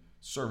doing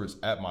service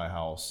at my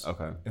house.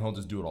 Okay. And he'll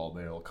just do it all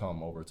day. He'll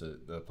come over to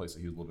the place that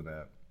he was living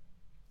at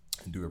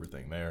and do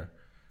everything there.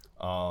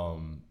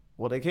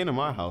 Well, they came to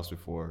my house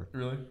before.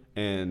 Really?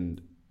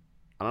 And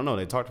I don't know,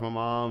 they talked to my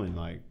mom and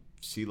like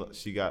she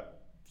got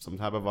some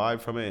type of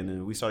vibe from it, and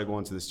then we started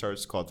going to this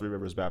church called Three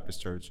Rivers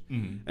Baptist Church.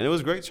 And it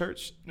was a great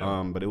church.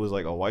 Yeah. But it was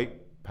like a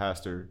white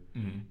pastor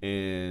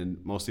and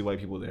mostly white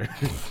people there.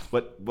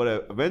 but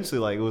eventually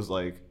like it was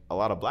like a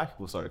lot of black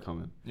people started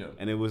coming. Yeah.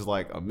 And it was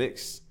like a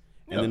mix.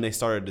 And then they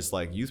started this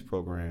like youth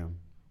program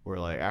where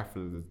like after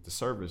the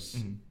service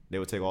they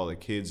would take all the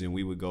kids and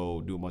we would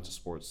go do a bunch of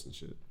sports and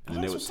shit. And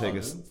then they would take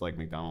us to like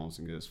McDonald's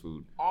and get us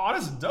food. Oh,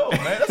 that's dope,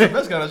 man. That's the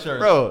best kind of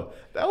church. Bro,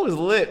 that was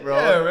lit, bro.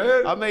 Yeah,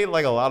 man. I made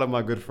like a lot of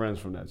my good friends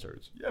from that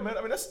church. Yeah, man.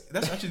 I mean, that's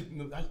actually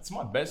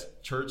my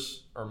best church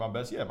my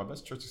best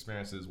church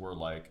experiences were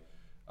like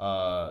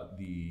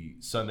the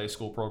Sunday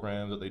school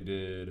programs that they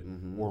did,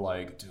 or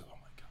like, dude, oh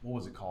my god, what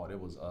was it called? It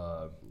was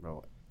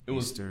bro. It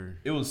was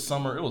Easter. It was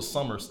summer. It was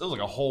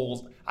like a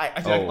whole.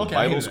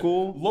 Bible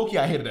school. Low-key,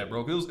 I hated that,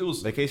 bro. It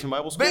was Vacation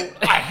Bible school.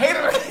 I hated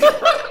it.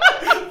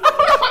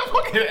 I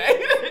fucking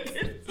hated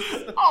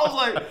it. I was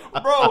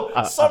like,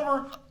 bro,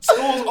 summer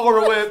school's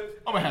over with.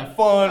 I'm gonna have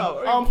fun.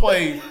 I'm gonna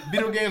play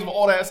video games with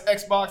all that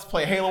Xbox.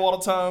 Play Halo all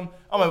the time.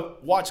 I'm gonna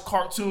watch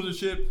cartoons and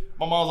shit.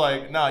 My mom's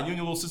like, nah, you and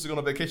your little sister go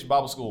to Vacation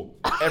Bible school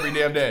every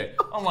damn day.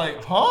 I'm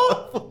like,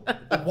 huh?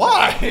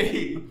 Why?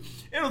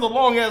 It was a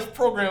long ass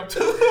program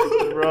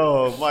too.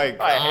 Bro, my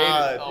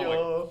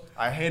God,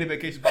 I hated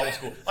Vacation Bible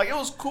school. Like it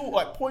was cool.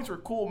 Like points were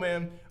cool,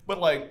 man. But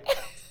like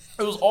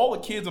it was all the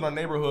kids in our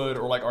neighborhood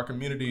or like our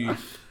community,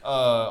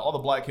 all the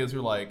black kids who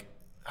were like,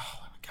 oh,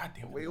 God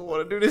damn, we don't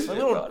want to do this. Like,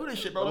 we don't want to do this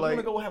shit, bro. Like, we want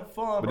to go have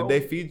fun, bro. But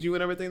did they feed you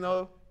and everything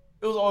though?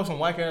 It was always some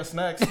whack ass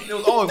snacks. It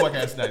was always whack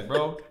ass snacks,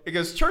 bro.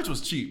 Because church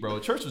was cheap, bro.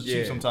 Church was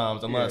cheap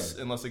sometimes,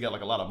 unless they got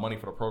like a lot of money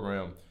for the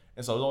program.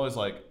 And so it was always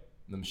like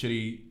them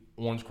shitty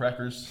orange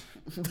crackers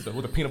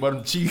with the peanut butter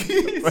and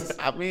cheese.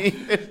 I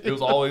mean, it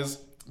was always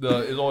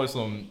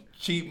some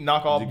cheap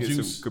knockoff Did you get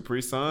juice. Some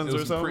Capri Suns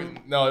or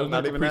something? No, it was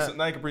not even that.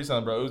 Not Capri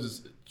Sun, bro. It was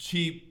just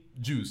cheap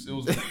juice. It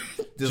was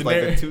just like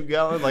a 2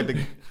 gallon, like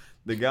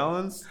the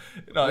gallons.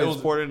 No, it was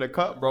poured in a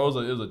cup, bro.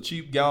 It was a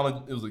cheap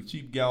gallon. It was a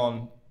cheap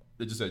gallon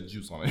that just had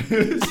juice on it.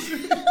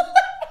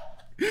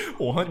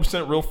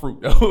 100% real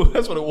fruit, though.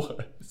 That's what it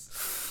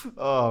was.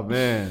 Oh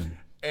man.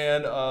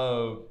 And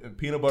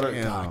peanut butter.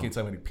 God, I can't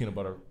tell you how many peanut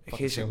butter.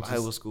 Vacation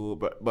Bible school,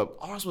 but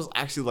ours was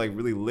actually like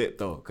really lit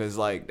though, cause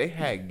like they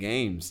had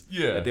games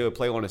that they would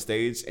play on the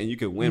stage, and you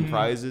could win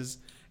prizes.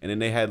 And then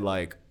they had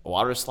like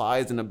water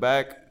slides in the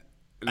back.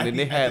 And then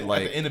they had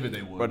like at the end of it,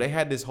 they would. Bro, they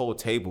had this whole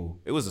table.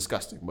 It was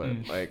disgusting,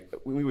 but like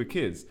when we were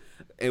kids,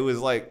 it was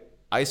like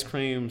ice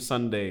cream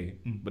sundae,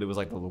 but it was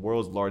like the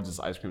world's largest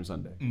ice cream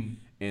sundae.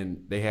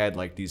 And they had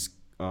like these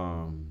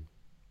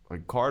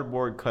like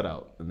cardboard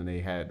cutout, and then they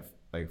had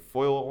like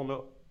foil on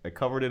the, they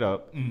covered it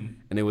up, and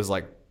it was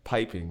like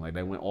piping, like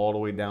they went all the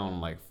way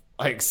down like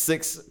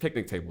 6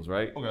 picnic tables,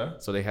 right? Okay.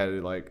 So they had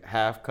it like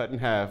cut in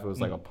half. It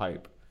was like a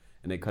pipe,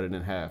 and they cut it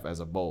in half as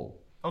a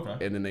bowl.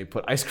 Okay. And then they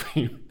put ice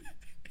cream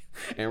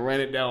and ran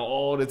it down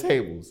all the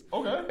tables.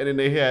 Okay. And then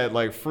they had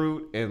like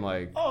fruit and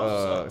like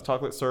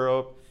chocolate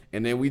syrup,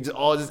 and then we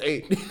all just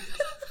ate.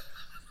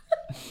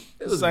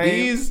 It was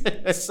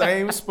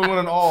same spoon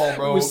and all,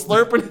 bro. We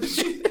slurping the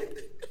shit.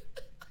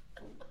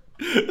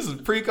 This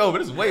is pre-COVID.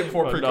 This is way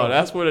before pre-COVID. No,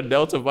 that's where the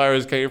Delta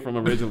virus came from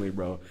originally,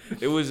 bro.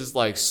 It was just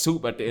like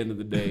soup at the end of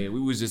the day, and we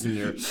was just in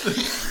there. It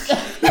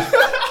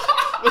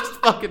was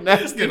fucking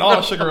nasty. Getting all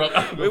the sugar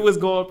up. It was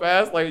going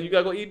past, like, you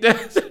gotta go eat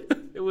that.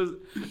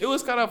 It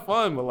was kind of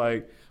fun, but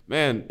like,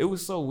 man, it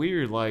was so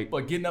weird. Like,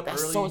 but getting up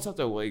that's early. such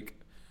a like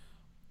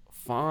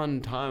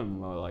fun time,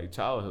 like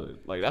childhood.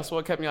 Like, that's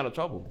what kept me out of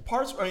trouble.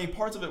 Parts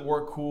of it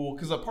were cool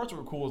because parts of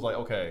it were cool was like,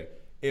 okay,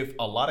 if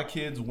a lot of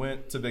kids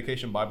went to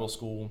vacation Bible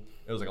school,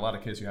 it was like a lot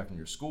of kids you have from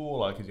your school, a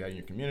lot of kids you had in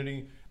your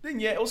community. Then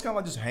yeah, it was kind of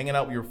like just hanging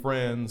out with your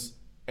friends,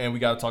 and we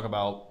got to talk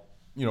about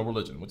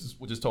religion, which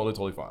is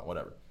totally fine,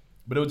 whatever.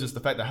 But it was just the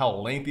fact that how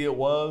lengthy it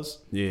was,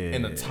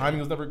 and the timing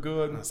was never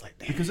good. I was like,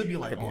 damn, because it'd be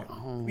like,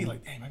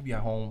 damn, I'd be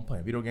at home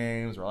playing video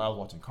games, or I was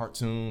watching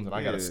cartoons, and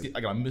I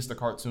gotta miss the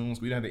cartoons.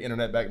 We didn't have the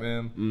internet back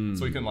then,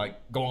 so we couldn't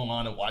like go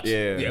online and watch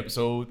the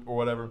episode or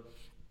whatever.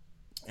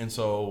 And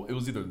so it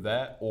was either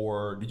that,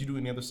 or did you do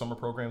any other summer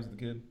programs as a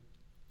kid?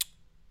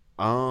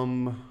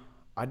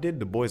 I did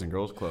the Boys and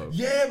Girls Club.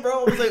 Yeah,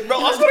 bro. I was like,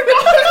 I swear to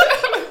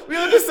God. We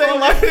live the same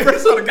life. I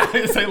swear to God,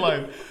 the same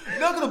life.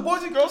 No, because the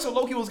Boys and Girls Club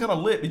low-key was kind of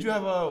lit. Did you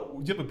have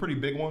a pretty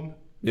big one?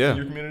 Yeah. In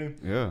your community?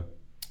 Yeah.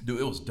 Dude,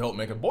 it was dope,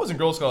 man. Boys and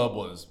Girls Club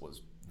was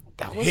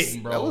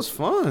hitting, bro. That was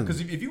fun. Because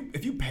if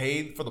you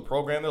paid for the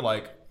program, they're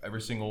like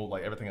everything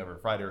every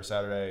Friday or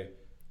Saturday.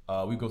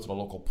 We go to the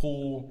local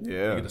pool.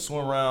 Yeah. We get to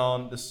swim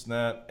around, this and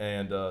that.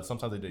 And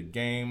sometimes they did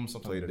games.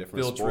 Sometimes they did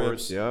different field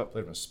sports. trips. Yep.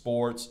 Play different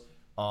sports.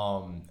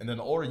 And then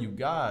the older you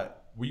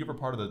got, were you ever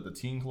part of the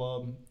teen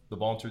club, the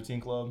volunteer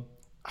teen club?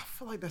 I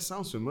feel like that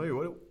sounds familiar.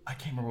 I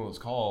can't remember what it was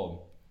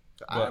called.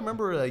 I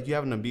remember like you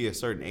having to be a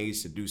certain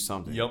age to do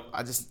something. Yep.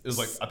 It was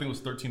like, I think it was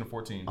 13 or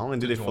 14. I only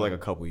did it for like a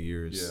couple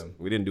years. Yeah.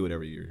 We didn't do it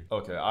every year.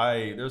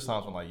 Okay. There's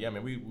times when like, yeah,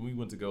 man, we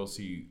went to go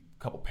see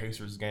a couple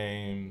Pacers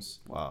games.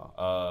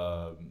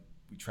 Wow.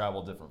 We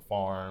traveled different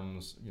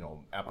farms,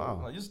 Apple.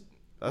 Wow. Like just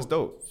That's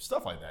dope.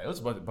 Stuff like that. It was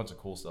a bunch of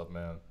cool stuff,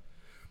 man.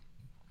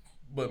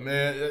 But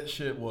man, that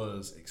shit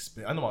was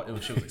expensive. I know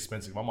shit was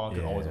expensive. My mom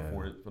could always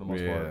afford it for the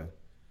most part.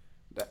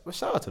 But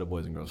shout out to the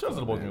Boys and Girls Club. Shout out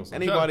to the Boys and Girls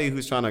Club. Anybody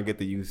who's trying to get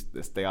the youth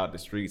to stay out the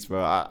streets,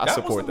 bro, I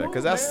support that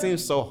because that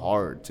seems so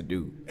hard to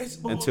do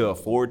and to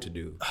afford to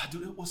do.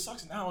 Dude, what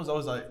sucks now is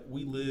always like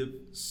we live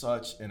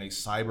such in a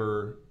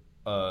cyber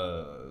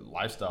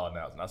lifestyle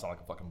now, and I sound like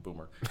a fucking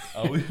boomer.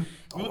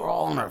 We're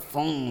all on our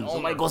phones.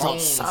 Nobody goes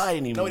outside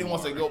anymore. Nobody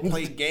wants to go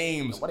play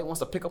games. Nobody wants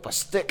to pick up a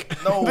stick.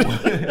 No,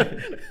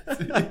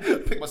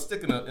 pick my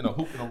stick in a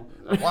hoop and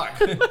a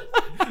rock,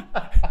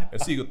 and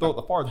see you can throw it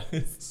the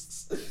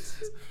farthest.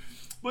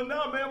 But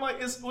no, man,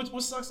 like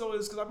what sucks though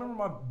is because I remember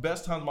my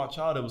best times of my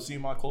childhood was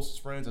seeing my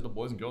closest friends at the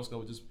Boys and Girls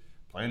Club, just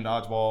playing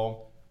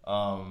dodgeball.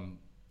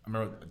 I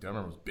remember it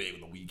was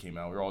big when the Wii came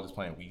out. We were all just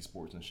playing Wii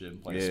sports and shit,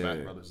 and playing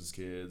Smash Brothers as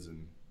kids,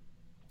 and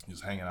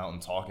just hanging out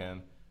and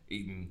talking,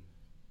 eating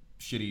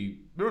shitty.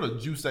 Remember the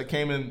juice that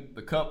came in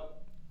the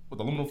cup with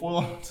aluminum foil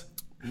on it?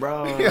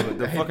 Bro,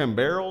 the fucking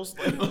barrels,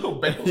 the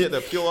little barrels. Yeah,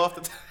 that peel off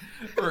the top.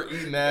 We were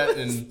eating that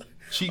and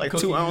cheap like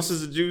cookies. 2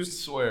 ounces of juice.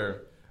 I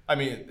swear. I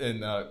mean,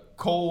 and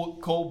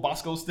cold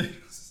Bosco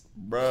sticks.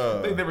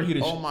 Bro. They never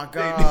heated Oh my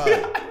God.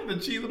 the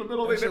cheese in the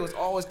middle. That shit was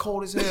always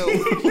cold as hell.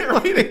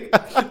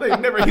 They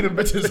never heat them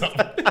bitches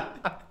up.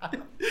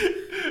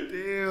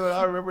 Dude,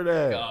 I remember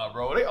that. God,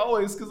 bro. They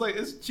always, because like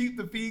it's cheap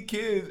to feed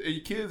kids. And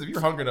your kids, if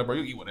you're hungry enough, bro,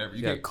 you eat whatever.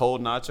 You get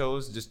cold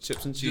nachos, just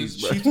chips and cheese,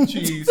 just bro. Chips and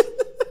cheese.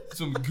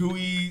 Some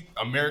gooey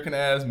American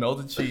ass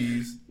melted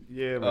cheese.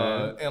 Yeah,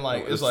 man. And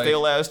like it's like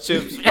stale ass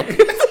chips.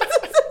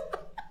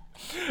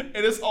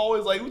 And it's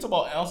always like we talk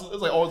about ounces.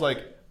 It's like always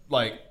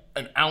like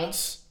an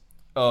ounce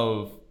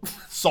of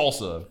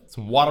salsa,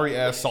 some watery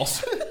ass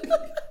salsa.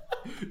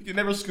 You can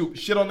never scoop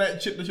shit on that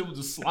chip. The shit will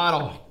just slide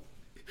off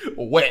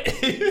wet.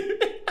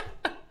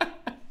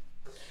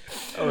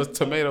 That was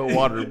tomato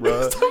water,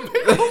 bro.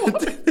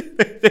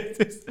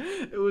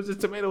 It was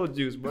just tomato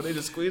juice, bro. They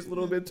just squeezed a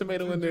little bit of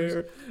tomato in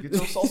there. Get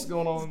your salsa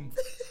going on.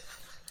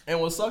 And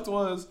what sucked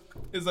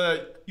is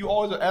that you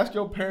always would ask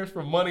your parents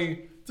for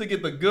money to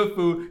get the good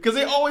food because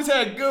they always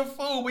had good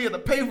food. We had to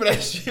pay for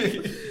that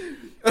shit.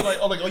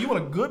 Oh, you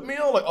want a good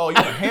meal? Like, oh, you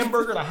want a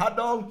hamburger and a hot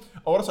dog?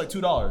 Oh, that's like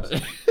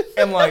 $2.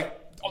 And like,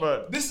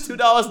 this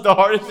 $2 the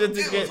hardest shit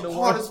to get in the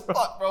world. Hard as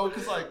fuck, bro.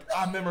 Because like,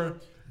 I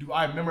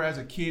remember as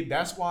a kid.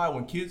 That's why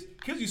when kids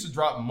used to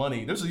drop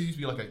money. There used to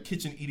be like a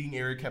kitchen eating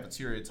area,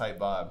 cafeteria type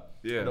vibe.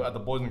 Yeah. At the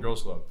Boys and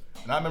Girls Club.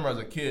 And I remember as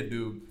a kid,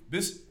 dude.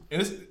 This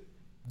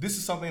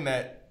is something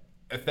that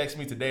affects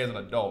me today as an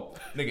adult.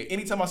 Nigga,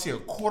 anytime I see a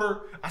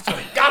quarter, I swear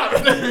to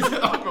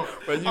God,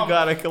 but you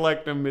gotta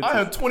collect them. I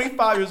am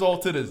 25 years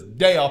old to this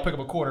day. I'll pick up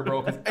a quarter,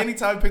 bro. Because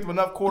anytime you pick up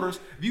enough quarters,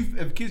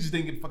 if kids just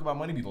didn't give a fuck about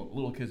money,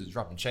 little kids just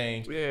dropping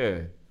change. Yeah.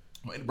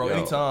 Bro,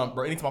 anytime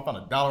I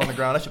found $1 on the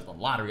ground, that shit was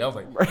the lottery. I was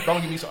like, bro, I'm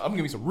gonna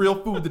give me some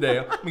real food today.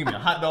 I'm gonna give me a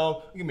hot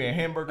dog, give me a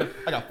hamburger.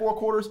 I got 4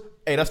 quarters.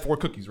 Hey, that's 4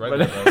 cookies right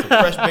there, bro. Some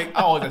fresh baked.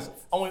 I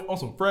want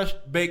some fresh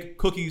baked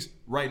cookies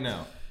right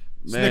now.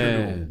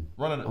 Man,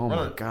 run it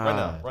God. right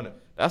now, run it.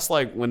 That's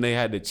like when they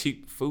had the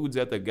cheap foods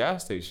at the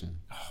gas station.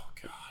 Oh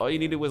All you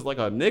needed was like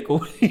a nickel.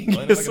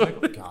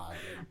 God.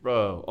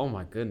 Bro, oh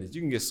my goodness,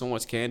 you can get so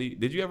much candy.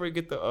 Did you ever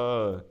get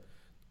the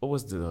what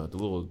was the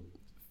little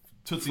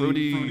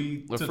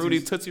fruity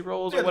Tootsie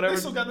Rolls or whatever? They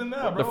still got them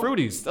now, bro. The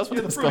Fruities. That's what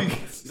it's called.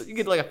 You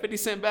get like a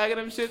 50-cent bag of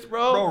them shits,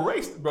 bro. Bro,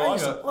 race, bro. I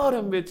used to love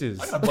them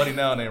bitches. I got a buddy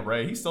now named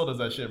Ray. He still does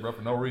that shit, bro,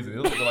 for no reason.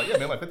 He'll be like, yeah,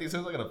 man, like 50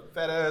 cents, I got a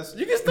fat ass.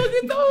 You can still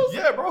get those?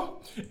 Yeah,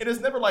 bro. And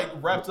it's never like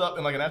wrapped up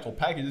in like an actual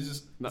package. It's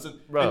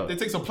just, bro. They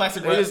take some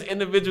plastic They wrap just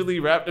individually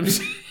wrap them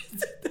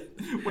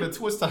with a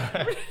twist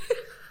tie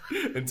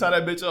and tie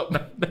that bitch up.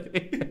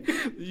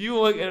 You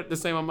won't get the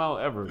same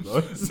amount ever, bro.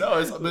 No,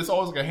 it's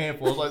always like a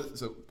handful. It's like,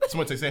 so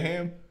someone takes their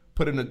hand,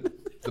 put it in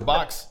the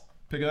box,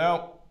 pick it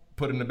out,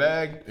 put it in the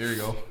bag. There you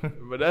go.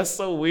 But that's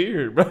so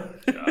weird, bro.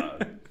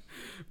 God.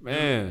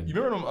 Man. You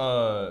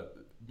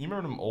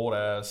remember them old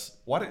ass?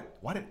 Why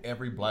did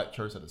every black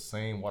church have the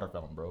same water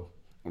fountain, bro?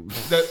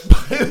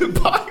 That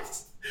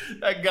box,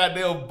 that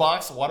goddamn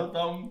box water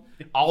fountain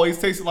always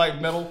tasted like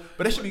metal,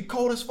 but it should be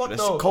cold as fuck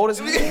though. Cold as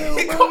hell,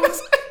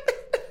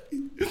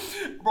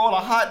 bro, on a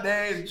hot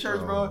day in church,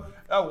 bro,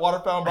 that water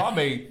fountain, bro, I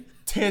made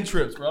 10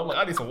 trips, bro. I'm like,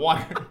 I need some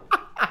water.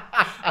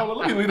 I'm like,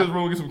 let me leave this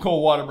room and get some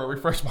cold water, bro,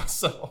 refresh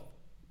myself.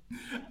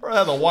 Bro, I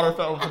had the water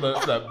fountain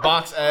for that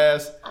box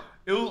ass.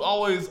 It was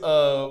always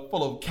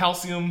full of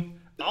calcium.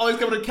 Always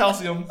covered in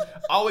calcium.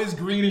 Always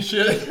green and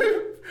shit.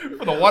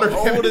 For the water.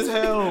 Old as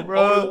hell,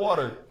 bro. Old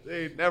water.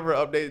 They never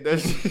updated that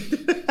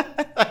shit.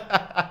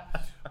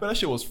 But that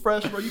shit was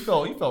fresh, bro. You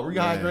felt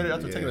rehydrated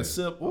after taking a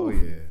sip. Oh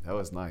yeah, that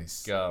was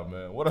nice. God,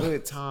 man, what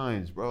good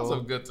times, bro. That's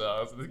some good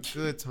times.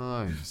 Good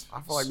times.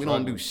 I feel like we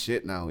don't do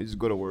shit now. We just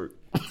go to work.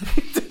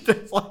 We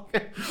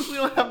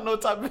don't have no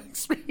type of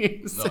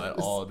experience. No, at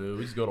all, dude.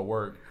 We just go to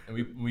work and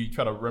we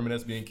try to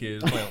reminisce being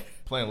kids,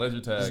 playing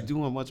leisure tag, just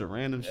doing a bunch of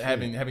random shit.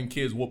 Having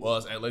kids whoop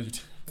us at leisure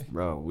tag.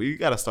 Bro, we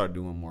gotta start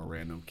doing more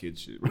random kid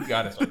shit. We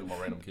gotta start doing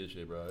more random kid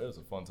shit, bro. It was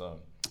a fun time.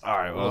 All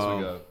right, what else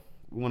we got?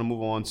 We want to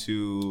move on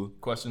to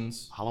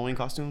questions. Halloween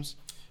costumes.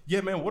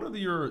 Yeah, man. What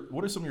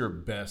are some of your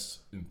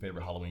best and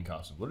favorite Halloween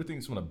costumes? What do you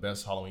think some of the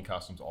best Halloween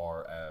costumes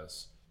are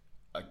as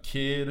a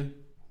kid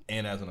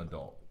and as an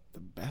adult?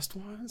 The best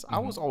ones? Mm-hmm. I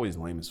was always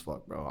lame as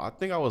fuck, bro. I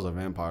think I was a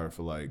vampire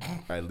for like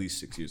at least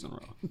 6 years in a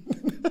row.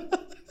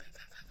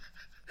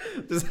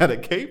 Just had a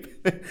cape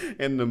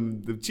and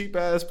the cheap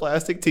ass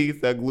plastic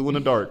teeth that glue in the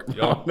dark.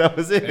 Bro. That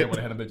was it. Everyone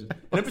had them bitches.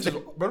 And them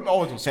bitches, bro, them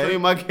always was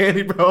scraping my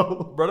candy,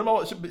 bro. Bro, them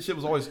all shit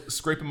was always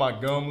scraping my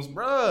gums,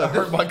 bro.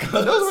 Hurt my gums.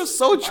 Those were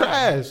so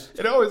trash.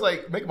 It always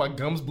like making my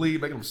gums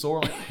bleed, making them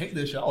sore. Like, I hate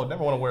this shit. I would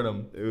never want to wear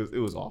them. It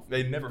was awful.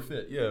 They never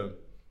fit. Yeah.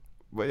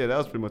 But yeah, that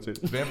was pretty much it.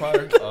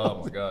 Vampire?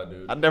 Oh my god,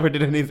 dude. I never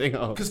did anything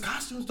else. Because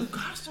costumes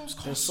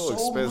cost so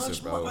expensive,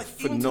 much, bro. Like,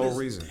 for no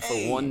reason.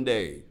 For one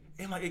day.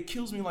 And like it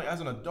kills me like as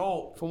an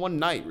adult. For one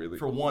night, really.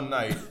 For one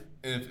night.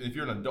 And if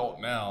you're an adult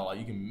now, like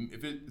you can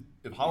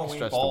if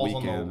Halloween falls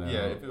on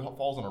if it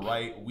falls on the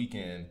right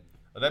weekend,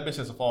 that bitch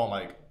has to fall on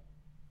like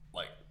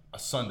a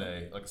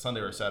Sunday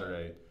or a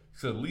Saturday.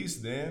 So at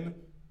least then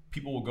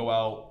people will go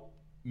out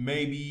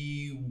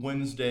maybe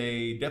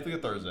Wednesday, definitely a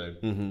Thursday.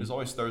 Mm-hmm. There's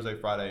always Thursday,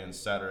 Friday, and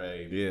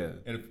Saturday. Yeah.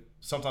 And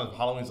sometimes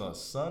Halloween's on a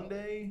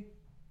Sunday,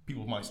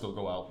 people might still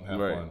go out and have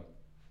fun.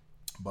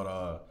 But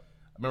I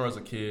remember as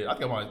a kid, I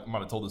think I might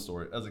have told this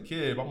story. As a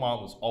kid, my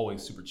mom was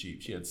always super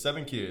cheap. She had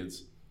 7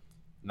 kids.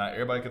 Not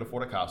everybody could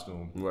afford a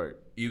costume. Right.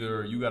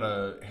 Either you got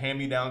a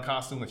hand-me-down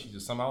costume that she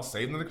just somehow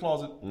saved in the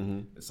closet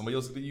that somebody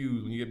else could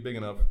use when you get big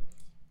enough,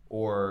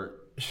 or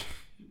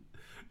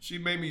she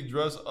made me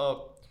dress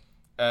up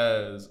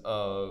as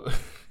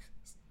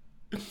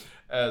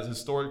as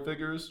historic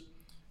figures.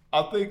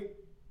 I think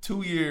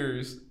 2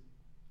 years,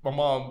 my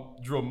mom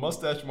drew a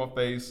mustache in my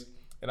face,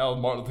 and I was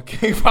Martin Luther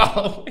King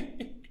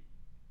probably.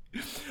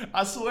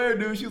 I swear,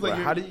 dude. She was like,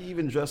 how do you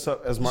even dress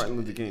up as Martin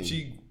Luther King?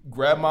 She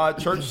grabbed my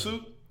church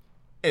suit,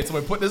 and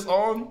somebody put this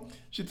on.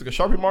 She took a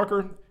Sharpie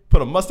marker,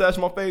 put a mustache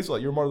in my face,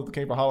 like, you're Martin Luther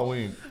King for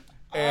Halloween.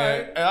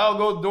 And I'll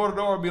go door to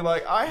door and be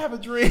like, I have a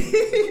dream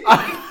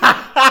that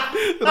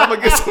I'm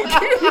going to get some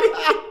candy.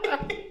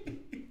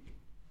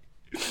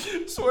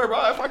 Swear,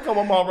 bro, if I call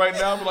my mom right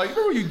now, I'm like, you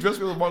remember you dressed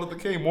me as Martin Luther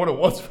King more than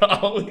once for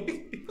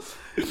Halloween?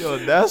 Yo,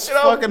 that's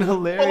fucking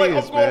hilarious, like,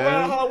 I'm going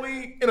around man.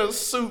 Halloween in a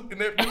suit, and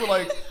people are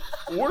like,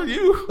 what are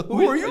you?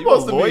 Who are you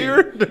supposed to be?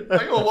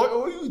 Like, yo, what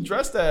are you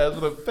dressed as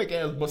with a fake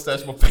ass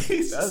mustache in my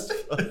face?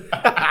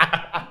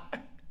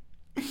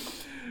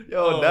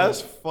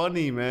 That's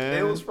funny, man.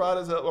 It was fried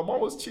as hell. My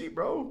mom was cheap,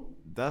 bro.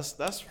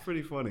 That's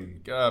pretty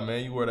funny. God,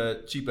 man, you wear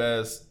that cheap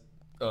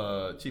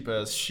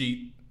ass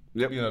sheet.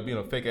 Yep. You know, being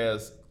a fake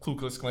ass Ku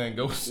Klux Klan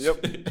ghost.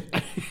 Yep.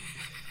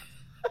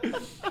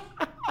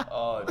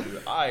 Oh,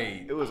 dude,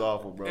 it was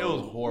awful, bro. It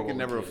was horrible. You could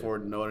never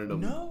afford none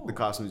of the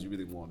costumes you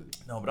really wanted.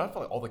 No, but I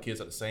felt like all the kids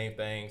had the same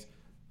things. It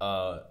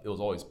was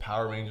always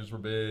Power Rangers were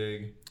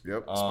big.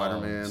 Yep.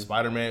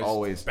 Spider-Man.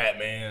 Always.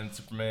 Batman,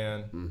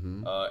 Superman.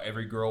 Mm-hmm.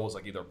 Every girl was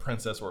like either a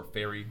princess or a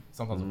fairy.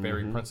 Sometimes a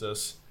fairy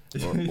princess.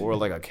 or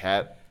like a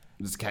cat.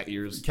 Just cat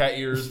ears. Cat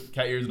ears.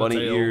 Bunny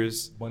tail.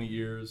 ears. Bunny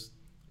ears.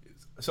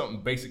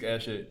 something basic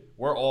ass shit.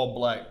 Wear all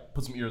black.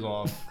 Put some ears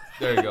on.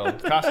 There you go.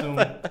 Costume.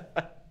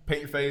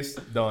 Paint your face.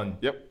 Done.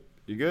 Yep.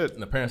 You good?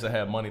 And the parents that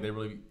had money, they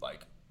really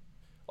like,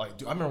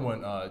 dude, I remember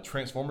when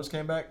Transformers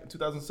came back in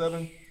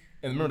 2007,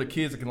 and remember the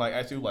kids that can like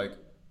actually like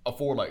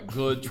afford like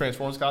good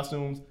Transformers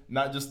costumes,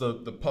 not just the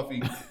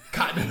puffy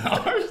cotton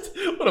hours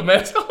with a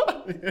mask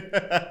on.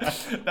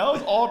 That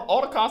was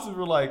all the costumes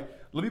were like,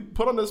 let me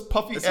put on this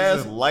puffy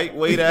ass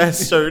lightweight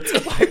ass shirt.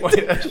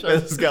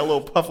 It's got a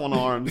little puff on the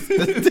arms.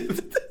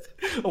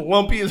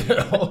 Lumpy as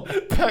hell,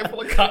 packed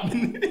full of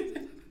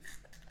cotton.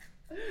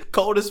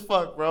 Cold as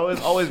fuck, bro.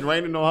 It's always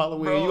raining on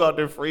Halloween. Bro. You out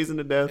there freezing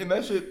to death. And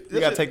that shit, you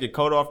gotta take your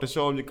coat off to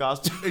show them your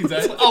costume.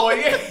 Exactly. Oh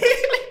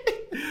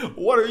yeah.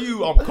 What are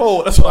you? I'm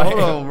cold. That's why. Hold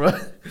on, bro.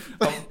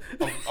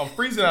 I'm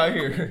freezing out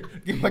here.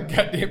 Get my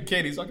goddamn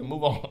candy so I can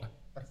move on.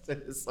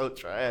 It's so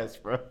trash,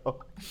 bro.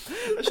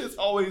 That shit's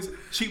always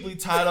cheaply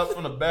tied up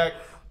from the back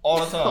all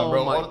the time,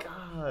 bro. Oh my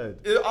god.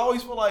 It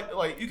always feel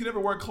like you can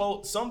never wear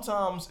clothes.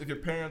 Sometimes if your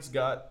parents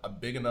got a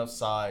big enough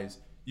size,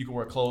 you can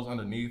wear clothes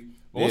underneath.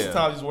 But most of the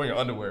time, you're just wearing your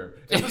underwear.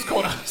 If it's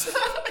cold outside,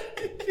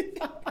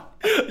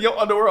 your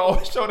underwear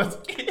always showing us.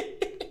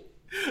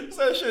 So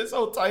that shit's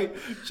so tight,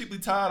 cheaply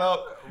tied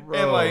up, bro.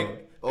 And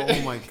like,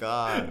 oh my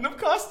god, them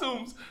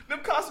costumes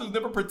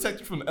never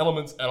protect you from the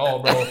elements at all,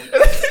 bro.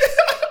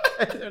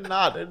 They're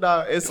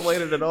not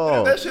insulated at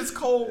all. That shit's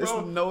cold,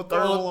 bro. There's no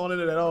thermal on it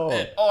at all.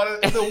 Oh,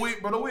 the wind,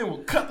 bro. The wind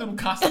will cut them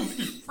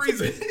costumes,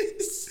 freezing.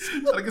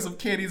 Trying to get some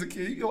candy as a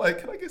kid. You're like,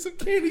 can I get some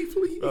candy,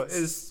 please? Bro,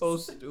 it's so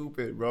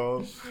stupid,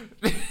 bro.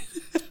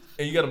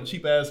 And you got them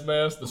cheap ass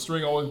masks. The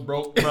string always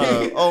broke.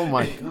 Bro, oh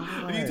my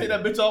god. And you take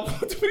that bitch off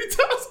too many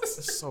times.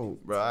 So,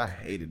 bro, I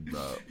hate it,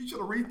 bro. You try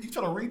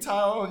to retie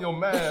on your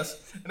mask,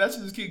 and that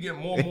shit just keep getting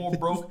more and more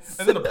broke.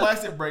 And then the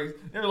plastic breaks.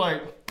 They're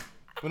like,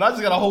 when I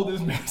just gotta hold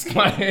this mask in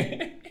my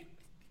hand.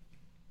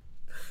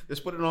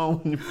 Just put it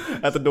on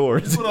at the door.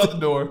 Just put it out the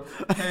door.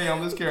 Hey,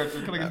 I'm this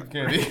character. Can I get some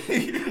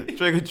candy?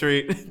 Trick or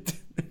treat.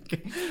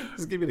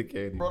 Just give me the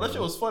candy. Bro, that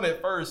shit was fun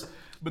at first,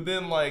 but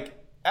then like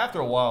after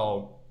a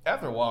while,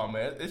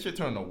 man, it shit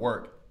turned to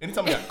work.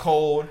 Anytime it got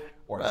cold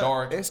or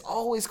dark, it's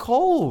always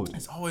cold.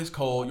 It's always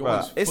cold. You're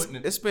always footing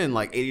it. It's been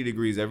like 80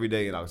 degrees every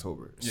day in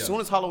October. Yeah. As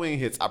soon as Halloween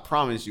hits, I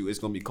promise you, it's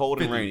gonna be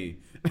cold and rainy.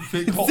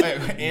 Cold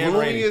and gloomy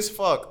rainy as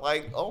fuck.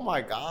 Like, oh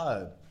my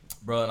god,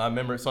 bro. And I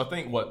remember. So I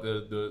think what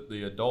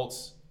the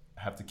adults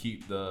have to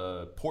keep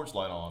the porch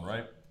light on,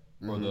 right?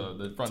 Or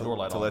the front door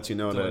light to on let you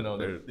know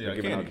that they're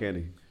giving out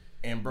candy.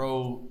 And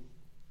bro,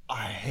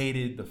 I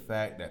hated the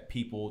fact that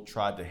people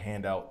tried to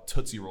hand out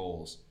Tootsie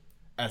Rolls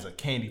as a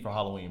candy for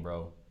Halloween,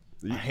 bro.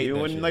 I hate you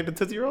that wouldn't shit. like the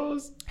Tootsie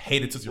Rolls?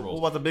 Hated Tootsie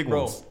Rolls. What about the big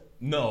bro, ones?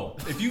 No.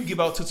 If you give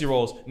out Tootsie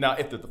Rolls, now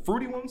if the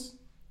fruity ones,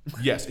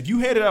 yes. If you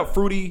handed out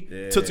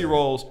fruity Tootsie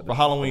Rolls for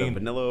Halloween, the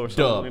vanilla or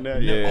something like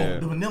that? Yeah.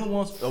 The vanilla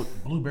ones,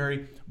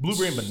 blueberry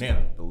and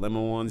banana. The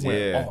lemon ones,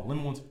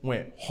 lemon ones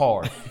went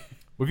hard.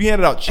 But if you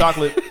handed out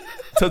chocolate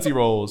Tootsie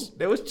Rolls,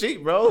 that was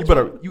cheap, bro.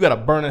 You gotta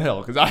burn in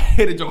hell because I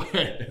hated your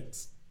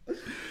hands.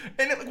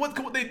 And then,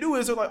 what they do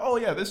is they're like, oh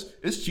yeah, this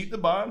is cheap to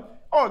buy.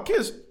 Oh,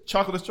 kids,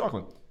 chocolate is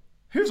chocolate.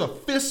 Here's a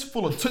fist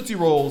full of Tootsie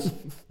Rolls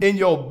in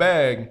your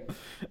bag.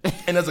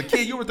 And as a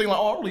kid, you were thinking like,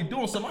 oh, I'm really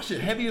doing something. My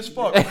shit heavy as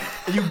fuck.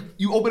 And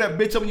you open that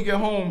bitch up when you get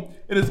home,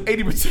 and it's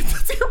 80%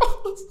 Tootsie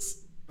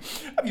Rolls.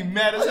 I'd be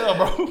mad as hell,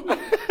 bro.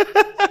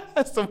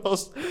 It's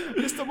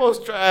the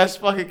most trash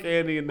fucking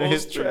candy in the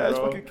history, trash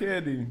bro. fucking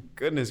candy.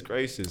 Goodness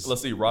gracious.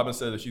 Let's see. Robin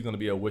said that she's gonna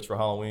be a witch for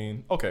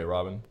Halloween. Okay,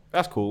 Robin.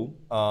 That's cool.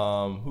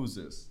 Who's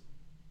this?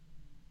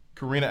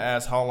 Karina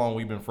asked how long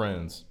we've been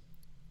friends.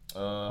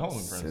 How long we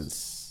been friends?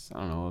 Since, I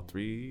don't know,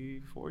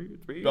 3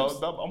 years?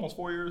 About almost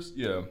 4 years.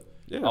 Yeah.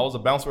 I was a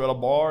bouncer at a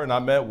bar, and I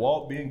met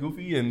Walt being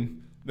goofy,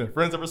 and been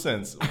friends ever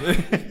since. I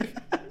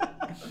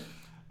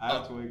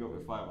have to wake up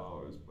in 5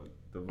 hours, but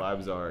the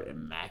vibes are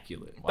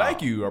immaculate. Wow.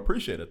 Thank you. I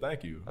appreciate it.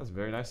 Thank you. That's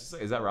very nice to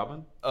say. Is that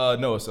Robin?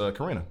 No, it's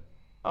Karina.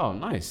 Oh,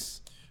 nice.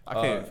 I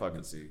can't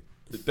fucking see.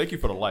 Thank you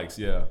for the likes,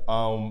 yeah.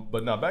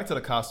 But now back to the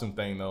costume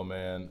thing though,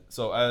 man.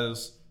 So I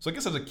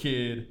guess as a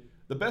kid,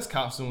 the best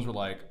costumes were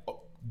like,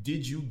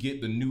 did you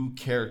get the new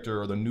character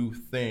or the new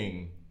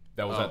thing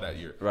that was at that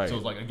year? Right. So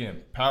it's like,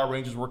 again, Power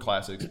Rangers were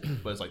classics,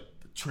 but it's like,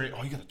 you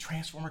got a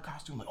Transformer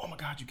costume? Like, oh my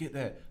God, you get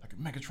that. Like a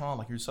Megatron,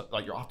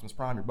 like your Optimus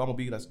Prime, your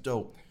Bumblebee, that's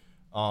dope.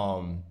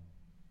 And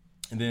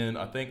then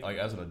I think like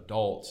as an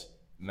adult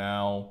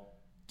now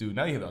you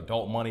have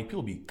adult money.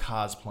 People be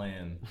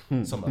cosplaying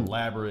some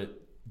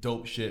elaborate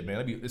dope shit,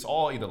 man. It's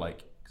all either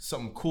like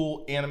some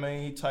cool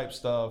anime type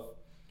stuff,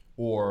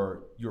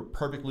 or you're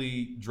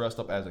perfectly dressed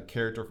up as a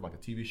character from like a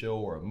TV show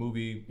or a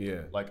movie.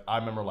 Yeah. Like I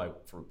remember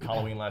like for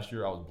Halloween last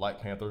year, I was Black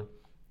Panther.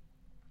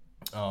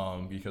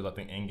 Because I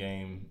think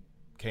Endgame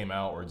came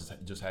out or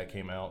just had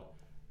came out.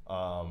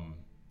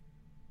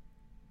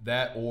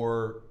 That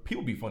or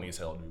people be funny as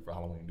hell, dude, for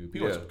Halloween, dude.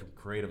 People are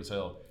creative as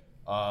hell.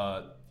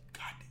 God,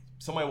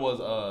 somebody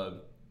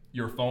was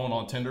your phone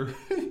on Tinder.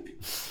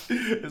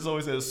 It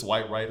always says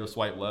swipe right or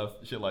swipe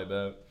left, shit like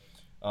that.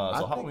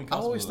 So Halloween I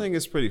always costumes think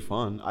it's pretty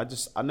fun.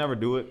 I never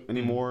do it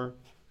anymore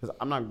because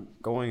I'm not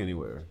going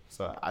anywhere.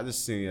 So I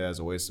just see it as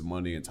a waste of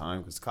money and time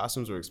because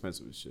costumes are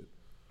expensive as shit.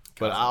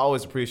 But I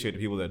always appreciate the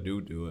people that do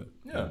it.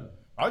 Yeah.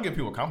 I give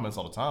people compliments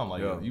all the time.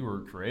 Like, you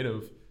were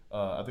creative.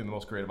 I think the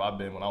most creative I've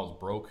been when I was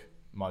broke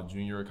my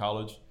junior year of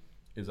college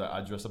is that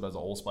I dressed up as an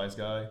Old Spice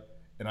guy.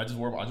 And I just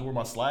wore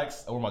my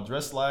slacks. I wore my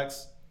dress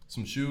slacks,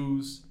 some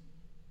shoes,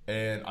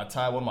 and I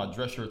tied one of my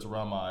dress shirts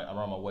around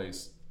my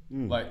waist.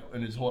 Like,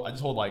 and I just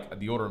hold like a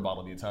deodorant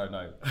bottle the entire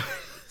night.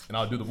 And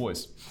I would do the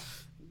voice.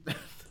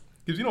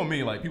 Because you know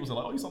me, like people say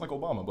like, oh, you sound like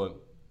Obama. But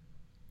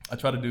I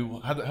try to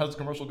do, how does the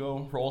commercial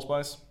go for Old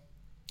Spice?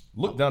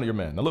 Look down at your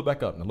man. Now look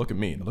back up. Now look at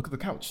me. Now look at the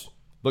couch.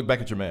 Look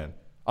back at your man.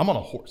 I'm on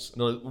a horse.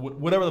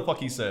 Whatever the fuck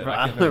he said.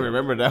 I don't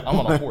remember that. I'm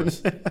on a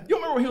horse. You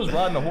remember when he was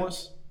riding a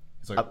horse?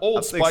 It's like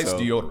Old Spice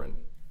deodorant.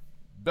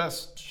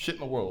 Best shit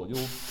in the world. You'll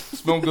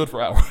smell good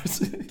for hours.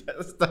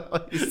 That's not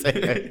what you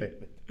say.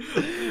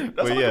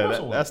 But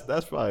yeah,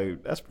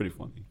 that's pretty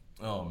funny.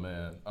 Oh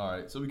man. All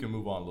right, so we can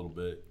move on a little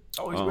bit.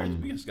 Oh, we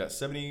just got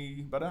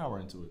about an hour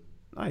into it.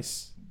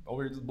 Nice.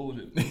 Over here just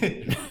bullshit.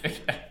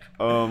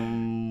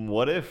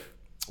 What if?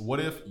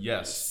 What if?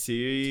 Yes.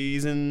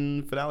 Series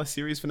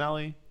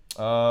finale.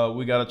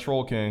 We got a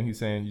troll king. He's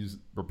saying he's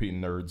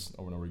repeating nerds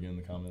over and over again in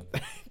the comment.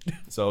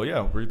 So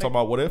yeah, we're talking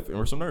about what if, and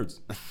we're some nerds.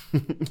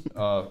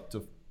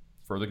 To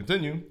further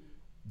continue,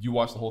 you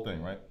watched the whole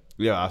thing, right?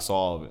 Yeah, I saw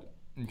all of it.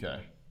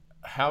 Okay.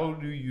 How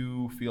do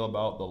you feel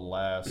about the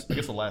last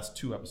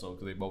 2 episodes?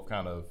 Because they both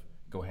kind of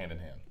go hand in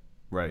hand.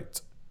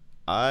 Right.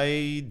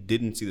 I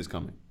didn't see this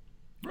coming.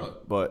 Really?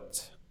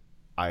 But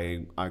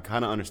I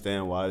kind of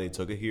understand why they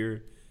took it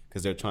here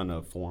because they're trying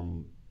to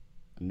form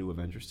a new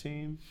Avengers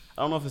team.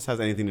 I don't know if this has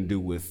anything to do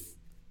with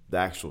the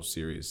actual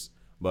series,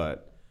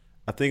 but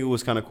I think it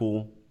was kind of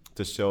cool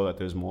to show that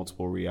there's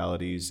multiple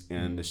realities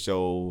and to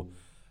show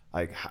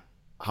like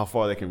how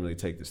far they can really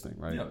take this thing,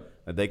 right? Yeah.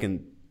 That they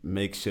can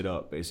make shit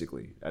up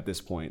basically at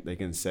this point. They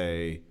can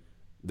say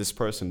this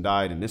person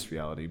died in this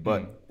reality,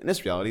 but in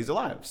this reality he's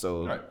alive.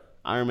 So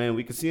Iron Man,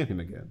 we could see him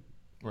again.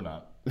 We're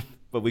not.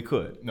 But we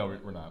could. No,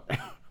 we're not.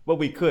 But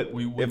we could.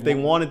 If they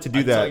wanted to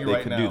do that,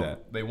 they could do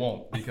that. They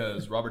won't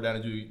because Robert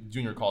Downey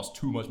Jr. costs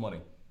too much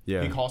money.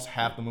 Yeah. He costs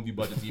half the movie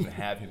budget to even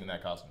have him in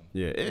that costume.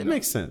 Yeah, it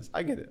makes sense.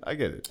 I get it.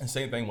 And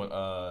same thing with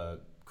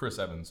Chris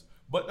Evans.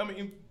 But I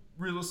mean,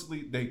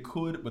 realistically, they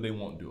could, but they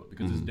won't do it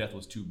because his death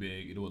was too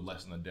big. It would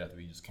lessen the death if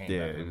he just came back.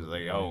 Yeah, it was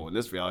like, oh, in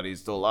this reality, he's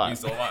still alive. He's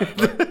still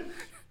alive.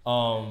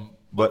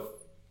 But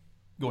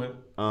go ahead.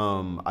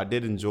 I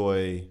did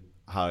enjoy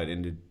how it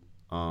ended.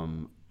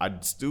 I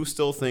do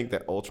still think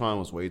that Ultron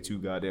was way too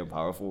goddamn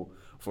powerful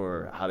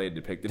for how they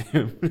depicted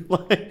him.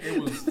 Like,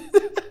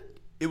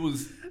 it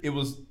was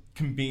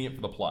convenient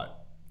for the plot.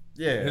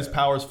 Yeah, his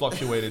powers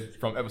fluctuated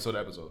from episode to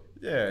episode.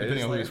 Yeah,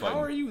 depending on who he was fighting.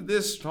 How are you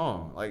this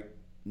strong? Like,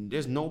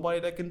 there's nobody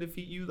that can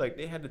defeat you. Like,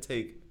 they had to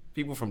take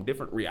people from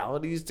different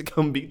realities to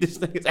come beat this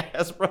nigga's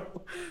ass,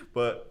 bro.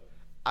 But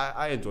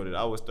I enjoyed it.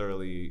 I was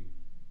thoroughly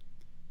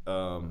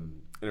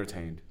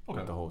entertained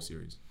with the whole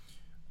series.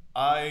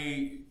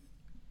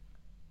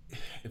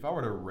 If I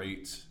were to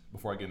rate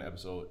before I get into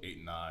episode 8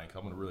 and 9, because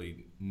I'm going to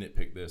really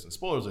nitpick this, and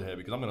spoilers ahead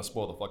because I'm going to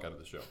spoil the fuck out of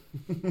the show.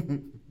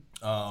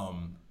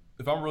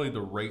 If I'm really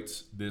to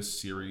rate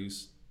this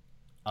series,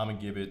 I'm going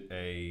to give it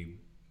a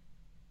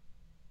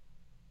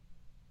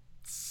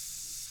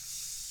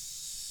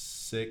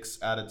 6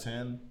 out of 10.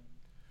 I'm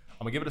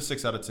going to give it a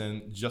 6 out of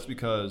 10 just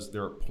because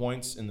there are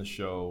points in the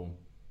show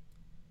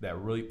that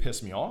really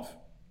pissed me off.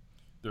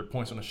 There are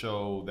points on the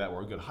show that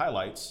were good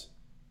highlights,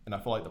 and I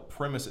feel like the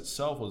premise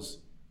itself was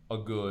a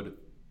good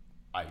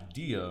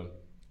idea,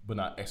 but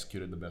not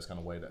executed the best kind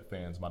of way that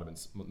fans might have been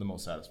the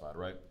most satisfied,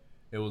 right?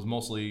 It was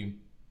mostly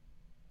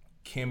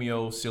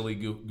cameo, silly,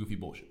 goofy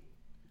bullshit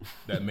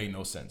that made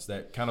no sense.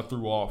 That kind of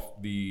threw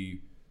off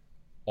the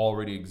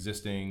already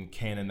existing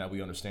canon that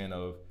we understand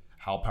of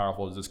how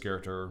powerful is this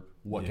character,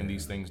 what can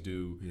these things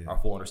do, our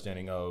full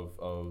understanding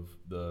of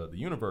the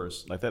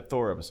universe. Like that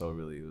Thor episode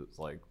really was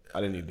like, I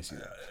didn't need to see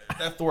that.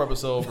 That Thor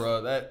episode,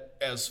 bro, that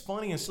as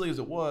funny and silly as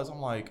it was, I'm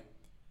like,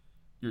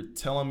 you're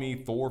telling me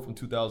Thor from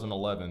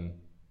 2011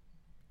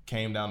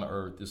 came down to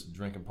Earth, this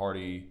drinking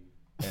party,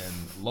 and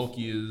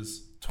Loki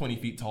is 20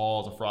 feet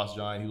tall as a frost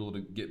giant. He's able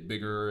to get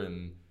bigger,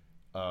 and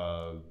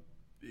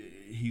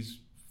he's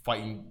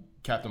fighting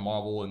Captain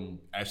Marvel and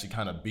actually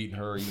kind of beating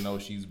her, even though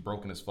she's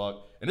broken as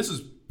fuck. And this is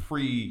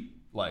pre,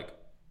 like,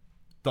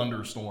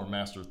 Thunderstorm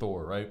Master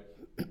Thor, right?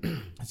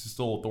 This is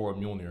still Thor of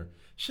Mjolnir.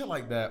 Shit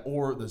like that.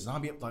 Or the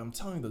zombie, like, I'm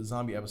telling you, the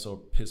zombie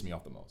episode pissed me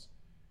off the most.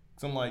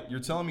 So I'm like, you're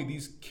telling me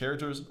these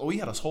characters, we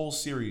had a whole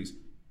series,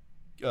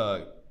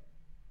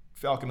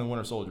 Falcon and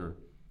Winter Soldier.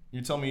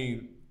 You're telling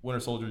me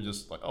Winter Soldier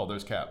just like, oh,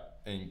 there's Cap,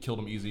 and killed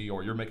him easy,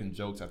 or you're making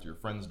jokes after your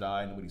friends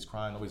die, nobody's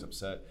crying, nobody's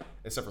upset,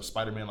 except for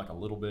Spider-Man, like a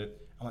little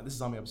bit. I'm like, this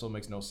zombie episode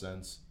makes no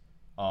sense.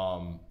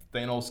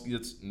 Thanos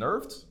gets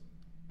nerfed.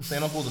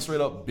 Thanos was a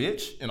straight up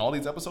bitch in all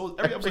these episodes.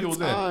 Every episode he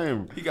was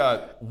in, he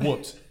got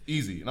whooped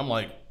easy. And I'm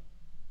like,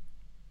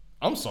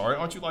 I'm sorry,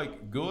 aren't you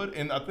like good?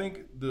 And I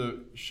think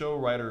the show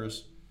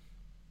writers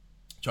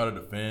try to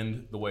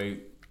defend the way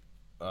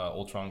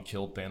Ultron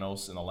killed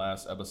Thanos in the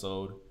last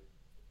episode,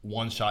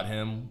 one-shot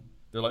him.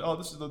 They're like, oh,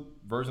 this is the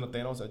version of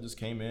Thanos that just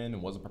came in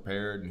and wasn't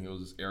prepared, and he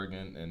was just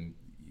arrogant, and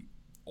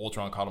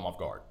Ultron caught him off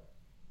guard.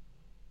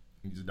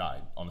 He just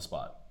died on the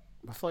spot.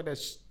 I feel like that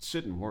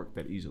shouldn't work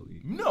that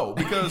easily. No,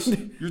 because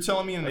you're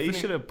telling me he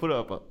should have put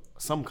up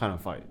some kind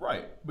of fight.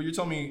 Right, but you're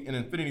telling me in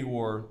Infinity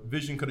War,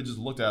 Vision could have just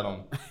looked at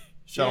him,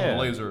 shot him a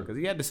laser. Because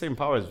he had the same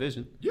power as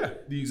Vision. Yeah,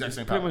 the exact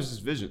same power. Pretty much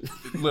just Vision.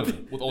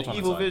 Literally, with Ultron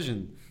evil inside.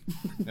 Vision.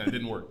 And it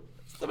didn't work.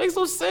 That makes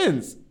no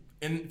sense.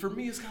 And for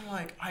me, it's kind of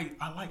like, I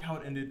like how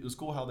it ended. It was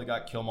cool how they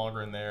got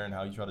Killmonger in there and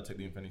how he tried to take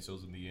the Infinity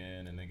Stones in the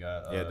end. And they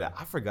got...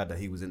 I forgot that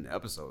he was in the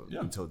episode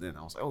until then.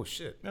 I was like, oh,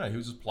 shit. Yeah, he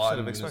was just plotting.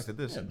 Should have expected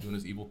this. Yeah, doing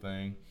his evil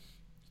thing.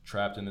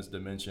 Trapped in this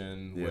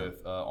dimension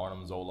with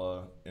Arnim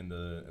Zola in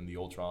the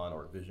Ultron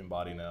or Vision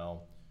body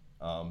now.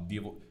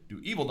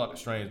 Evil Doctor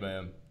Strange,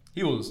 man.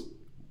 He was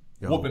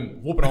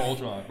whooping on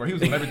Ultron. Bro, he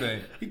was doing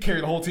everything. He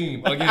carried the whole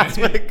team against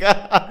me.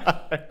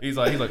 God. He's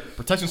like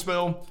protection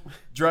spell,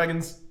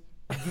 dragons,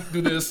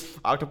 do this,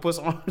 Octopus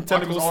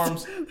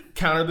arms,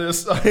 counter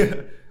this.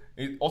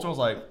 Ultron was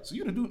like, so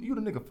you the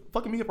nigga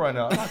fucking me up right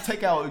now. I'm gonna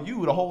take out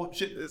you. The whole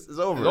shit is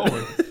over.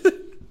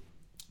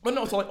 But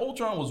no, so like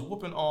Ultron was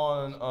whooping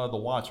on the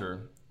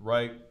Watcher,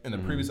 right? In the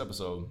previous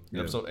episode,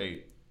 episode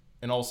 8.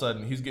 And all of a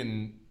sudden he's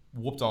getting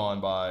whooped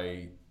on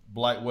by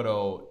Black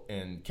Widow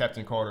and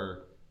Captain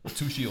Carter with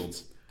 2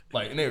 shields.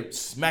 Like, and they're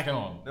smacking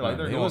on him. They're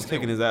like, he was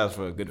kicking his ass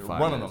for a good 5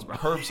 running minutes, him,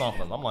 curb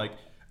stomping him. I'm like,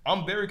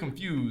 I'm very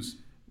confused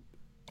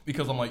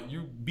because I'm like,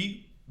 you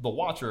beat the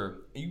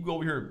Watcher and you go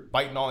over here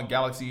biting on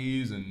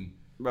galaxies and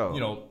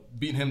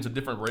beating him to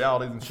different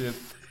realities and shit.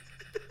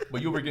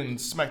 But you were getting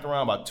smacked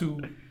around by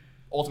 2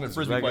 ultimate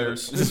frisbee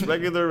players. Just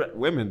regular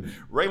women.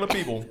 Regular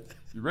people.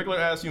 Regular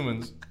ass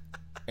humans.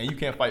 And you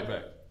can't fight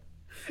back.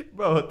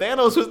 Bro,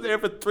 Thanos was there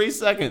for 3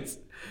 seconds.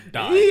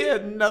 Died. He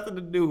had nothing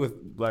to do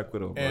with Black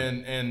Widow. Bro.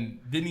 And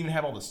didn't even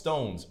have all the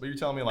stones. But you're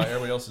telling me like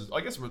everybody else is... I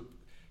guess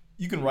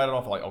you can write it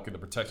off like, okay, the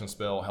protection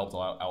spell helped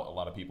out a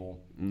lot of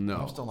people. No.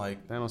 I'm still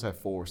like... Thanos had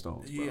 4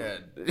 stones, bro. Yeah.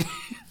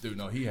 Dude,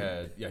 no, he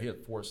had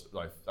 4...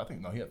 Like, I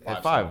think, no, he had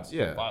 5 5 stones.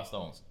 Yeah. 5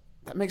 stones.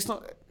 That makes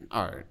no...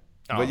 All right.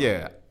 But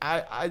yeah,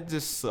 I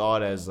just saw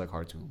it as a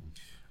cartoon.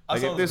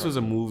 Like if this was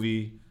a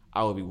movie,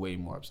 I would be way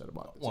more upset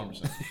about this.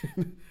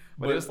 100%.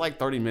 but it's like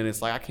 30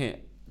 minutes. Like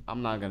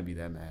I'm not gonna be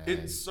that mad.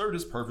 It served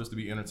its purpose to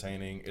be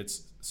entertaining.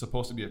 It's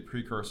supposed to be a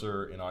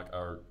precursor in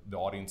the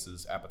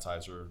audience's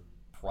appetizer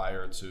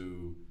prior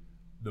to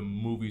the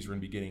movies we're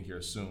gonna be getting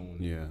here soon.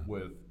 Yeah.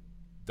 With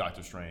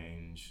Doctor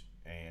Strange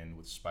and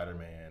with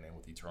Spider-Man and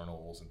with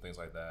Eternals and things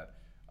like that.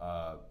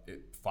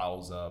 It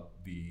follows up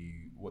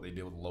what they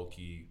did with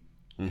Loki.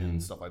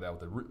 And stuff like that with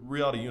the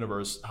reality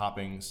universe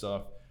hopping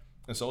stuff.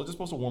 And so it's just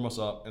supposed to warm us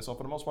up. And so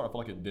for the most part, I feel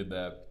like it did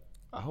that.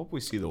 I hope we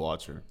see the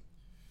Watcher.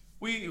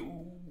 We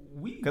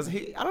because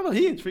I don't know,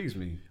 he intrigues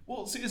me.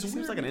 Well, see, it's weird.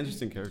 Seems like an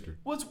interesting character.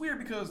 Well, it's weird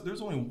because there's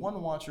only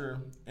one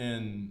Watcher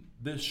in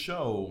this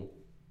show,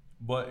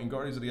 but in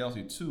Guardians of the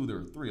Galaxy 2, there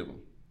are 3 of them.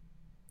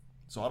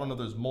 So I don't know if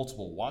there's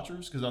multiple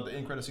Watchers because at the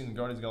end credit scene in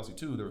Guardians of the Galaxy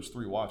 2, there was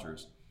 3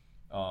 Watchers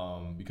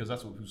because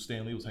that's who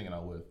Stan Lee was hanging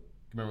out with.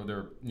 Remember,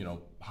 they're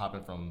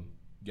hopping from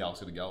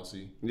galaxy to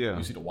galaxy. Yeah.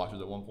 You see the Watchers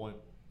at one point.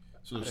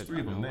 So there's 3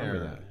 of them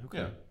there. Okay.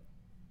 Yeah.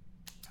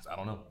 I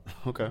don't know.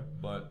 Okay.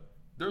 But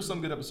there's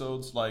some good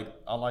episodes. Like,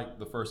 I like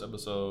the first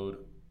episode.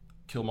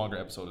 Killmonger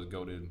episode is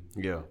goated.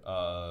 Yeah.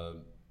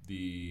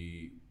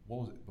 What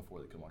was it before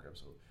the Killmonger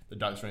episode? The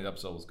Doctor Strange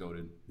episode was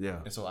goated.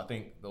 Yeah. And so I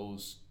think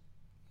those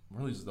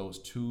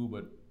 2,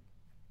 but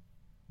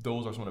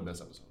those are some of the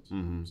best episodes.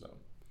 Mm-hmm. So.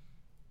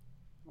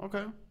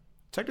 Okay.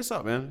 Check this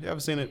out, man. If you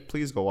haven't seen it,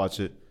 please go watch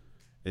it.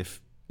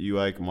 If you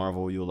like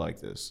Marvel, you'll like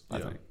this, I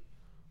think.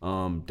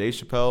 Dave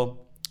Chappelle,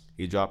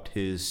 he dropped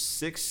his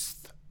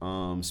 6th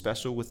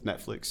special with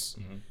Netflix.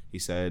 Mm-hmm. He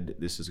said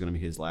this is going to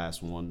be his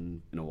last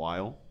one in a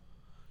while.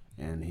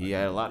 And he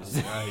had a lot to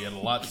say. Yeah, he had a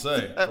lot to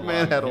say. That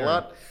man had a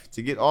lot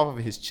to get off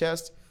of his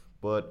chest.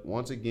 But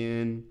once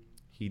again,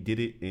 he did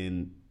it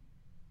in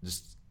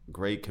just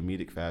great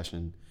comedic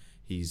fashion.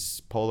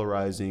 He's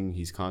polarizing.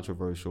 He's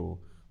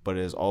controversial. But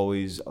there's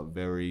always a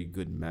very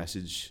good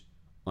message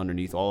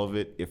underneath all of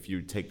it if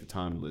you take the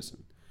time to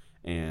listen.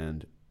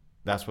 And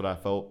that's what I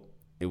felt.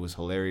 It was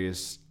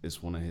hilarious.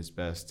 It's one of his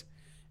best.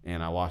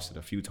 And I watched it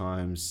a few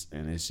times,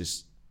 and it's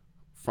just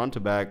front to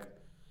back.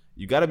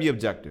 You got to be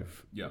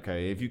objective. Yeah.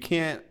 Okay. If you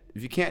can't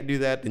do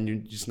that, then you're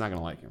just not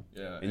gonna like him.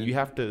 Yeah. And you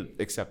have to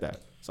accept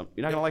that.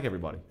 You're not gonna like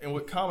everybody. And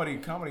with comedy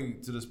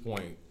to this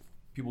point,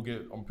 people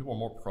are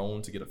more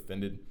prone to get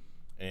offended.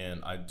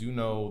 And I do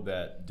know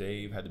that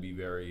Dave had to be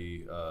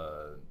very,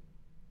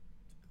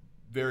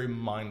 very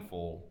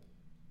mindful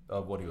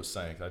of what he was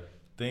saying. I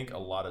think a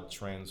lot of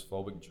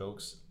transphobic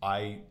jokes,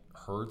 I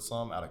heard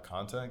some out of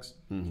context,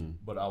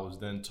 but I was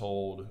then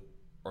told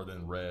or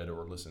then read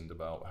or listened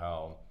about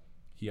how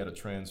he had a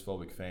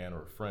transphobic fan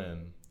or a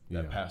friend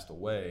that passed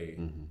away,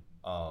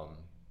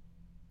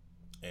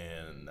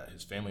 and that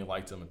his family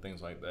liked him and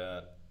things like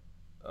that.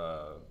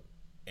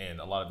 And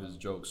a lot of his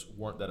jokes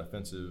weren't that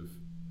offensive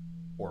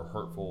or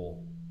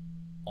hurtful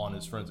on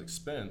his friend's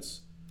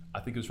expense, I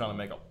think he was trying to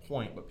make a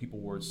point, but people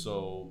were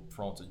so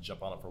prone to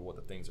jump on it for what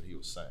the things that he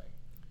was saying.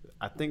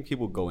 I think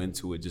people go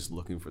into it just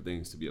looking for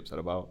things to be upset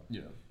about.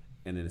 Yeah.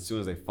 And then as soon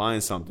as they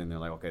find something, they're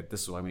like, okay,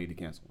 this is why we need to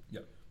cancel him.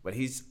 Yeah. But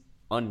he's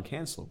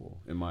uncancelable,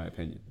 in my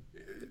opinion.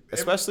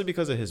 Especially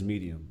because of his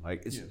medium.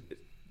 Like,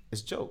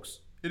 it's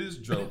jokes. It is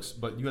jokes,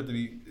 but you have to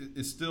be,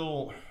 it's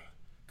still,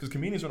 because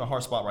comedians are in a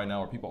hard spot right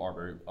now where people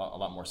are a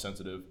lot more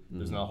sensitive.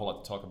 There's not a whole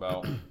lot to talk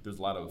about. There's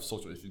a lot of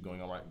social issues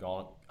going on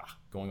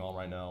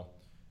right now.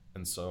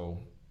 And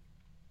so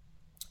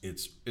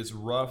it's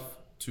rough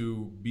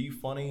to be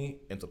funny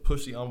and to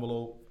push the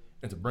envelope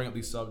and to bring up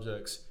these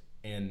subjects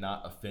and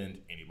not offend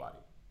anybody.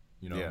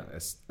 You know? Yeah,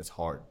 it's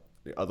hard.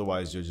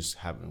 Otherwise, you're just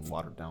having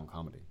watered down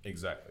comedy.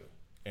 Exactly.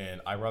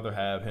 And I'd rather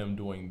have him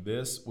doing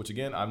this, which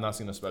again, I've not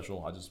seen a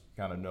special. I just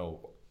kind of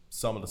know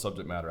some of the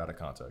subject matter out of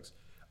context.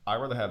 I'd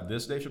rather have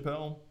this Dave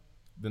Chappelle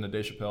than the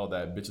Dave Chappelle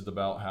that bitches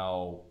about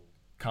how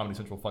Comedy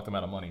Central fucked him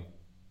out of money.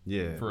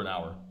 Yeah. For an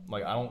hour.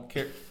 Like, I don't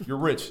care. You're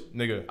rich,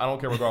 nigga. I don't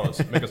care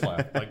regardless. Make us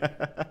laugh. Like,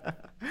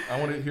 I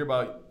want to hear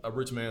about a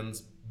rich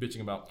man's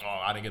bitching about,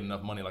 oh, I didn't get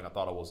enough money like I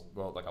thought I was,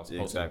 like I was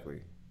supposed exactly.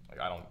 to. Like,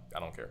 I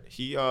don't care.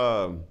 He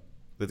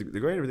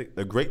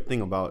the great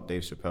thing about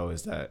Dave Chappelle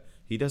is that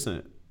he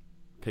doesn't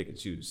pick and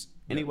choose.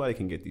 Anybody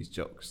can get these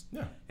jokes.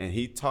 Yeah. And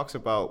he talks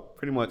about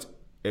pretty much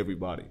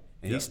everybody.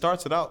 And he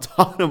starts it out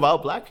talking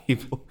about black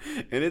people.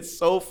 And it's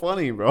so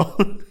funny, bro.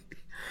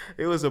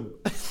 It was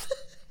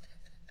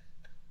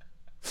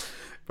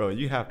Bro,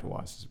 you have to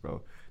watch this,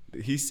 bro.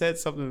 He said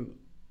something.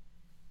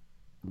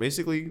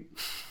 Basically,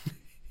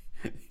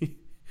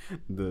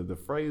 the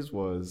phrase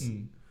was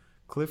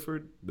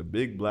Clifford, the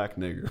big black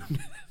nigger.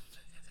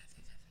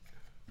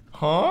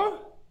 Huh?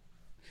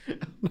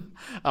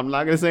 I'm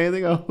not gonna say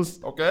anything else.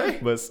 Okay.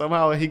 But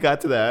somehow he got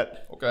to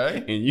that.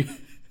 Okay. And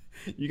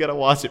you gotta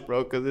watch it,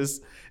 bro,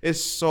 because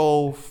it's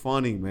so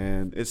funny,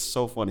 man. It's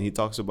so funny. He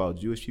talks about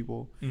Jewish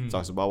people. He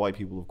talks about white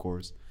people, of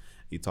course.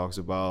 He talks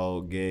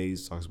about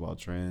gays. Talks about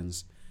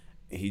trans.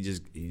 He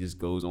just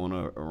goes on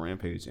a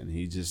rampage, and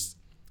he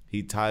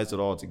ties it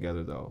all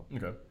together, though.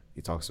 Okay.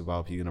 He talks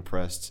about being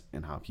oppressed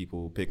and how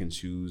people pick and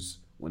choose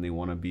when they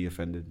want to be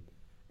offended,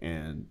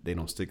 and they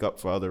don't stick up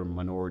for other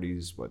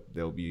minorities, but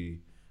they'll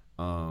be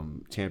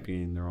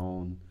championing their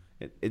own.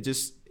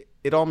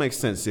 It all makes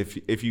sense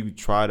if you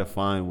try to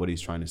find what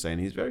he's trying to say,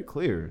 and he's very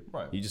clear.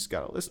 Right. You just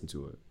gotta listen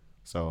to it.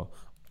 So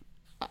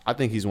I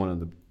think he's one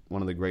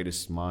of the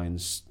greatest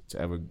minds to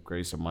ever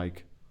grace a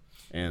mic,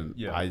 and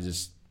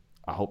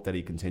I hope that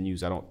he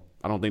continues. I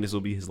don't think this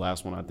will be his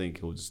last one. I think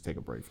he'll just take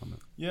a break from it.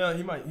 Yeah,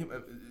 he might.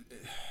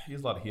 He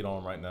has a lot of heat on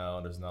him right now.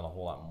 There's not a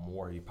whole lot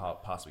more he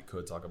possibly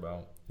could talk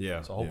about.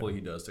 Yeah. So hopefully he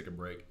does take a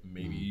break,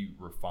 maybe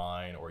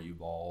refine or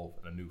evolve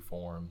in a new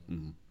form.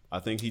 Mm-hmm. I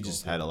think he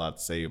just had a lot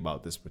to say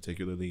about this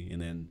particularly,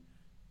 and then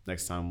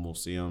next time we'll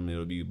see him,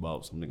 it'll be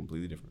about something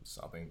completely different.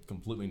 Something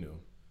completely new.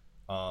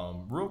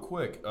 Real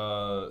quick,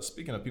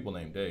 speaking of people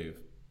named Dave,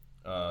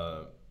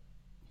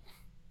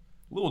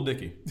 Lil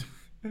Dicky.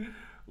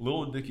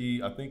 Lil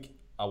Dicky, I think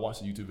I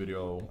watched a YouTube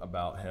video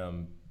about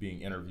him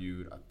being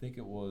interviewed. I think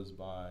it was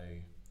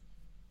by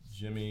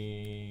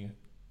Jimmy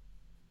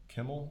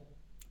Kimmel.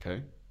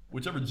 Okay.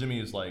 Whichever Jimmy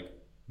is like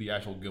the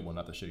actual good one,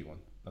 not the shitty one,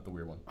 not the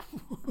weird one.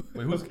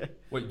 Wait, who's? Okay.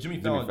 Wait,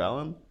 Jimmy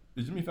Fallon.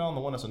 Is Jimmy Fallon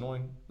the one that's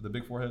annoying with the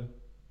big forehead?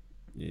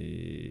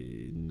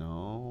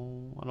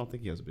 No, I don't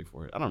think he has a big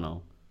forehead. I don't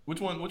know.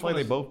 Which one?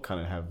 They both kind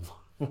of have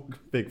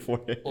big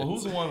foreheads. Well,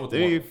 who's the one with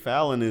Jimmy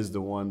Fallon is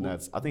the one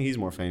that's. I think he's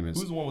more famous.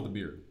 Who's the one with the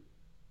beard?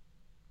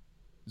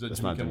 Is that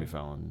That's Jimmy not Kimmel? Jimmy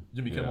Fallon.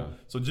 Jimmy Kimmel.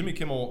 So Jimmy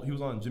Kimmel, he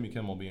was on Jimmy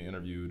Kimmel being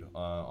interviewed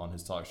on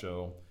his talk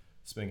show,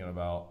 speaking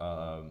about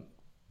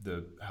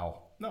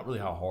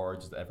how hard,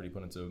 just the effort he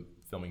put into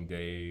filming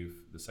Dave,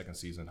 the second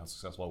season, how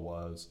successful it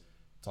was.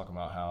 Talking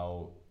about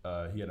how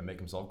he had to make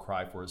himself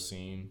cry for a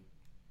scene,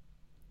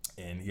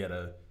 and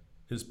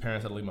his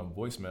parents had to leave him a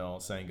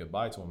voicemail saying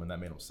goodbye to him, and that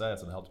made him sad,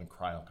 so it helped him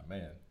cry on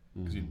command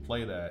because he'd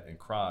play that and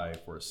cry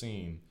for a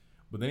scene.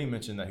 But then he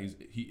mentioned that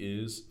he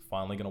is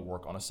finally going to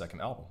work on a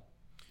second album.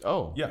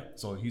 Oh. Yeah.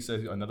 So he said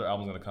another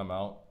album's going to come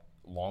out,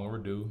 long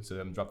overdue. He said they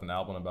haven't dropped an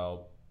album in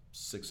about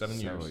 6-7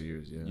 years. Several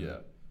years, yeah. Yeah.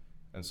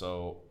 And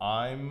so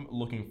I'm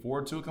looking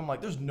forward to it. I'm like,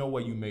 there's no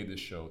way you made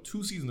this show,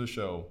 2 seasons of the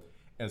show,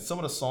 and some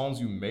of the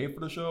songs you made for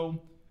the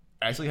show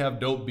actually have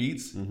dope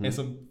beats and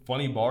some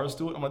funny bars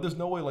to it. I'm like, there's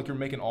no way like you're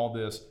making all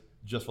this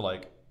just for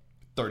like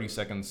 30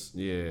 seconds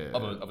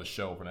of a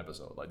show for an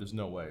episode. Like, there's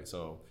no way.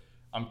 So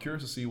I'm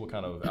curious to see what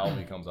kind of album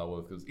he comes out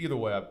with, because either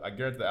way, I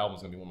guarantee the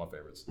album's going to be one of my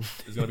favorites.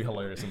 It's going to be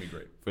hilarious. It's going to be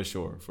great. For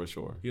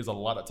sure. He has a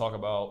lot to talk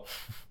about.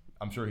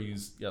 I'm sure we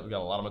got a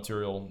lot of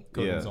material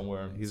cooking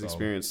somewhere. He's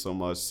experienced so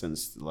much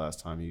since the last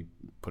time he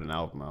put an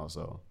album out,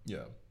 so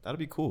yeah. That'd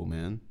be cool,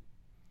 man.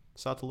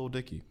 Shout out to Lil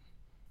Dicky.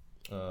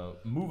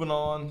 Moving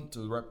on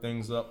to wrap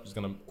things up, just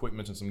going to quick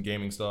mention some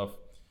gaming stuff.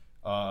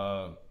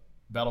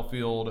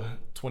 Battlefield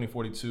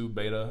 2042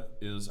 beta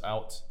is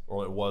out,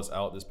 or it was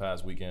out this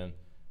past weekend.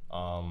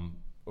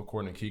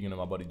 According to Keegan and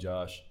my buddy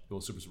Josh, it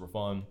was super, super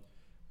fun.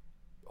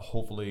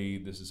 hopefully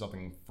this is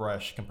something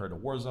fresh compared to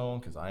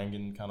Warzone, because I am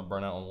getting kind of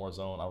burnt out on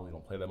Warzone. I really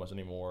don't play that much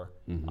anymore.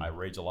 I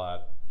rage a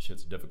lot.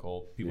 Shit's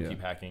difficult. People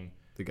keep hacking.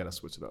 They gotta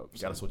switch it up. You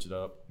gotta switch it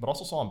up. But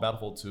also saw on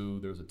Battlefield 2,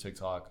 there was a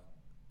TikTok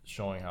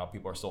showing how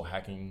people are still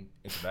hacking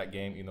into that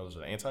game, even though there's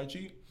an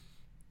anti-cheat.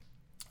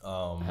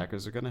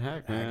 Hackers are gonna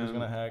hack, man. Hackers are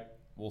gonna hack.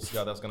 We'll see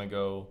how that's gonna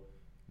go.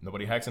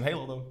 Nobody hacks in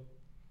Halo though.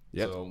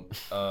 Yep. So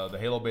the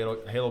Halo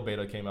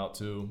beta came out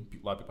too.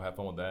 A lot of people have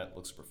fun with that.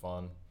 Looks super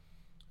fun.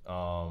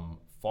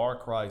 Far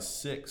Cry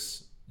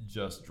 6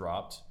 just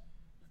dropped.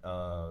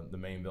 The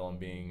main villain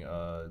being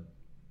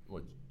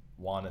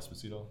Juan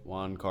Esposito.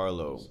 Juan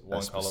Carlo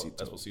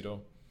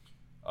Esposito.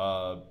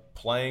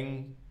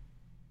 Playing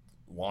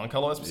Juan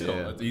Carlo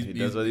Esposito. Yeah, he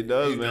does what he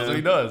does, man.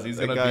 He does what he does.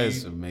 That guy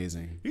is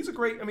amazing. He's a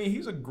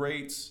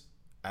great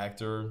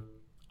actor.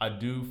 I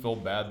do feel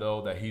bad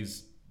though that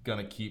he's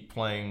gonna keep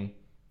playing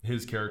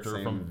his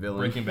character from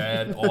Breaking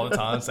Bad all the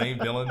time. Same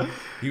villain.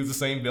 He was the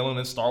same villain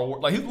in Star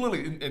Wars. Like, he's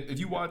literally, if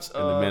you watch The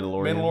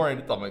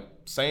Mandalorian, I'm like,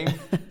 same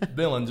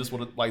villain, just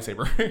with a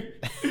lightsaber.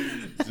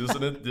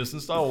 just in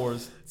Star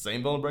Wars.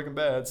 Same villain in Breaking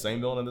Bad, same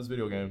villain in this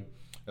video game.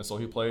 And so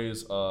he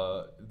plays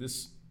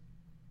this.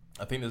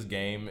 I think this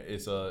game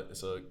is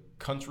it's a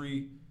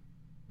country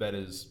that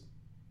is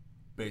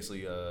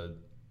basically a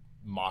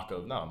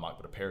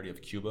but a parody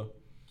of Cuba.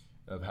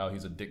 Of how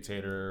he's a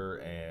dictator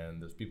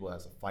and there's people that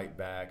has to fight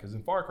back. Because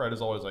in Far Cry,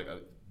 there's always like a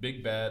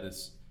big bad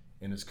that's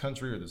in this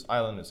country or this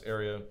island, this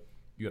area.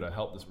 You got to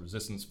help this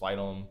resistance fight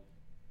them.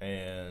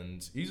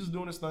 And he's just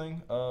doing his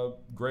thing.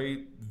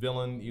 Great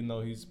villain, even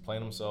though he's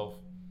playing himself.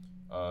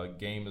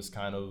 Game is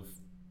kind of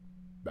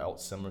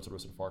about similar to the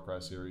rest of the Far Cry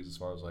series as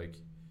far as like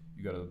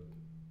you got to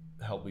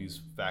help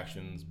these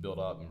factions build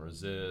up and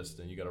resist.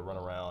 And you got to run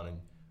around and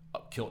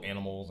kill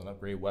animals and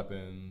upgrade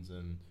weapons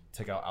and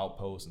take out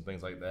outposts and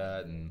things like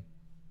that. And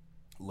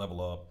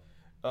level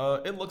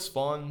up. It looks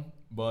fun,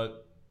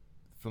 but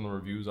from the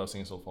reviews I've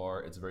seen so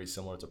far, it's very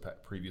similar to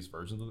previous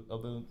versions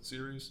of the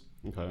series.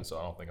 Okay. And so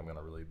I don't think I'm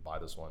gonna really buy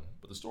this one.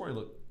 But the story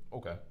looked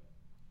okay.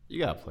 You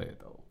gotta play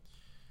it though.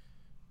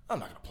 I'm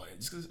not gonna play it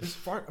just because it's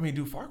Far. I mean,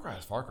 dude, Far Cry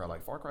is Far Cry.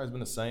 Like Far Cry has been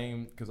the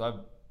same because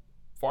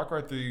Far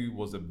Cry 3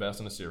 was the best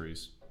in the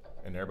series,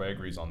 and everybody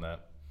agrees on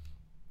that.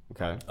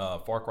 Okay.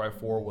 Far Cry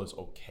 4 was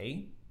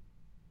okay.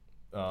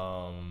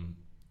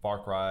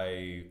 Far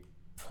Cry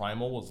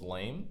Primal was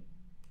lame.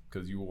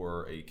 Because you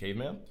were a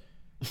caveman.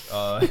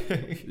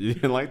 You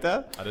didn't like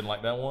that? I didn't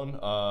like that one.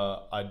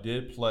 I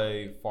did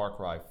play Far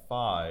Cry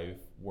 5,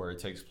 where it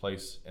takes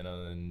place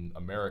in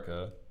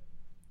America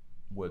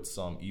with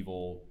some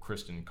evil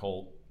Christian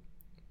cult,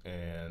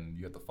 and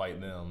you have to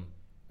fight them.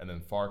 And then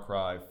Far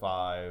Cry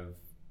 5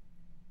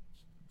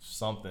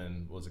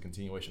 something was a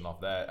continuation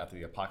off that. After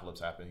the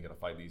apocalypse happened, you got to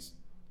fight these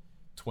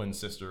twin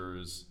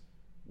sisters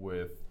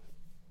with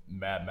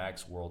Mad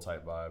Max world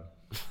type vibe.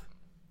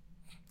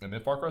 And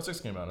then Far Cry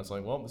 6 came out. And it's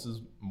like, well, this is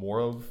more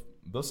of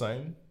the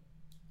same.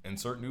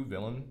 Insert new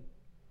villain.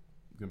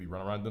 Gonna be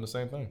running around doing the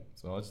same thing.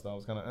 So I just thought it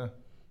was kind of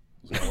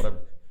whatever.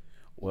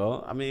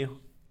 Well, I mean,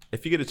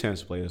 if you get a chance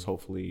to play this,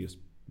 hopefully it's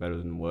better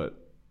than what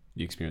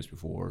you experienced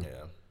before.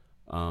 Yeah.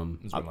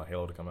 Just waiting on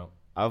Halo to come out.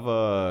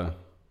 I've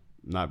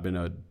not been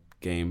a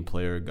game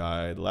player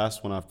guy. The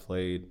last one I've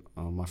played,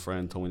 my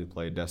friend told me to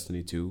play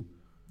Destiny 2.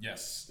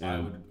 Yes, I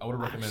would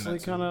recommend that. I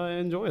kind of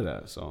enjoy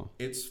that. So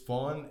it's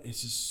fun.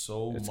 It's just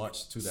so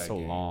much to that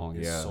game. Long,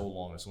 it's so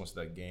long. There's so much to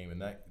that game,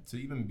 and that to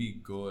even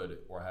be good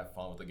or have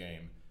fun with the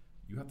game,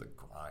 you have to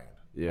grind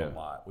a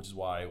lot. Which is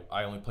why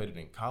I only played it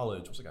in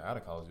college. It was like I had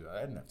a college. I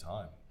didn't have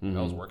time. I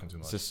was working too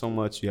much. It's just so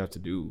much you have to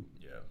do.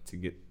 To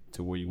get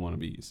to where you want to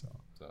be. So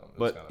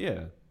but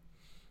yeah.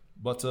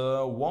 But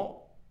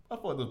Walt, I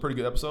thought it was a pretty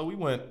good episode. We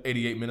went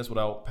 88 minutes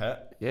without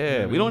Pat.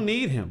 Yeah, we don't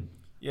need him.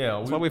 Yeah,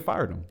 that's why we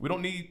fired him. We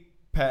don't need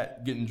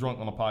Pat getting drunk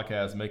on a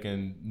podcast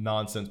making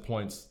nonsense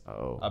points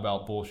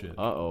about bullshit.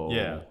 Yeah.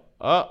 Yeah.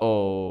 I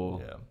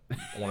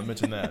want to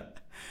mention that.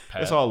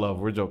 Pat. It's all love.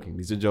 We're joking.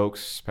 These are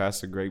jokes.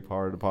 Pat's a great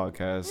part of the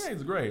podcast. Yeah,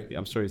 he's great. Yeah,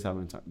 I'm sure he's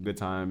having a good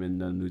time in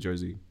New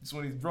Jersey. Just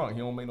when he's drunk, he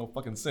don't make no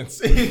fucking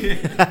sense.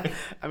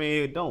 I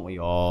mean, don't we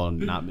all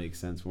not make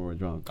sense when we're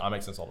drunk? I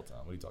make sense all the time.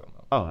 What are you talking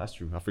about? Oh, that's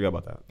true. I forgot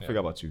about that. I forgot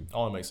about you. I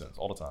only make sense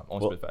all the time. I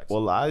only spit facts.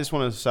 Well, I just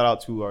want to shout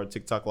out to our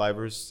TikTok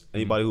livers.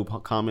 Anybody who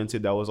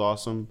commented, that was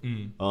awesome.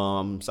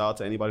 Shout out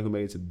to anybody who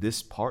made it to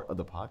this part of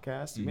the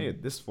podcast. You made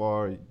it this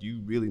far.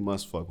 You really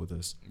must fuck with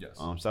us. Yes.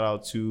 Shout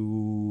out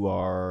to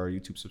our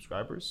YouTube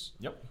subscribers.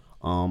 Yep.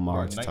 Our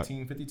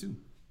 1952.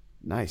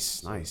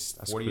 Nice.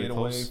 That's 48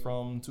 away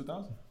from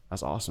 2000.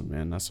 That's awesome,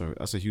 man. That's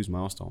a huge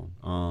milestone.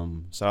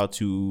 Shout out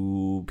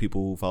to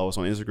people who follow us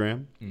on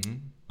Instagram.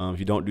 If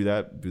you don't do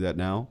that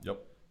now.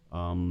 Yep.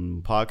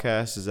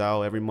 Podcast is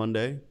out every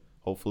Monday.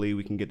 Hopefully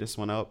we can get this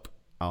one up.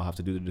 I'll have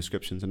to do the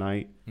description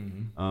tonight.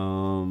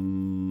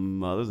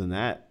 Other than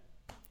that,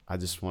 I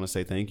just want to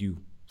say thank you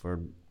for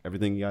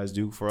everything you guys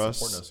do for us.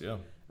 Supporting us, yeah.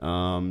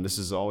 This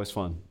is always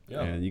fun.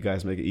 Yeah. And you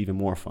guys make it even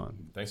more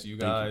fun. Thanks to you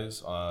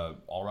guys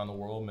all around the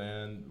world,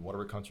 man.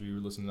 Whatever country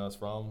you're listening to us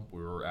from,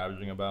 we're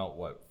averaging about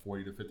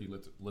 40 to 50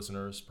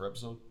 listeners per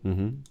episode.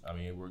 I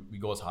mean, we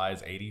go as high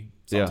as 80.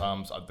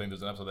 Sometimes I think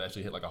there's an episode that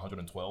actually hit like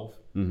 112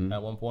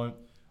 at one point.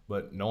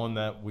 But knowing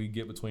that we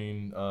get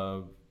between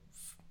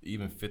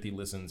even 50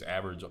 listens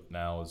average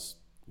now is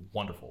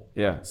wonderful.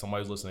 Yeah.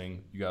 Somebody's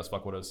listening. You guys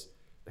fuck with us.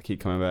 I keep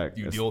coming back.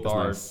 You deal with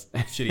our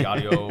shitty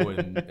audio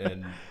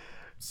and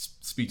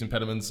speech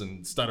impediments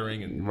and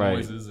stuttering and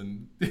noises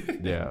and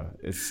yeah,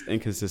 it's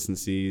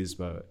inconsistencies,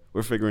 but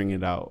we're figuring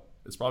it out.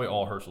 It's probably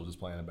all Herschel just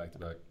playing it back to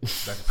back.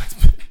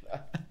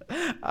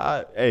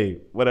 Hey,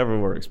 whatever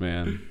works,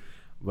 man.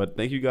 But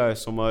thank you guys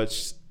so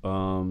much.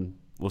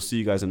 We'll see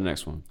you guys in the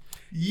next one.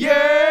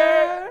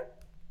 Yeah.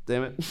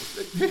 Damn it.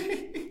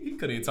 He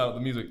couldn't even tell the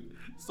music.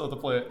 Still have to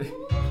play it.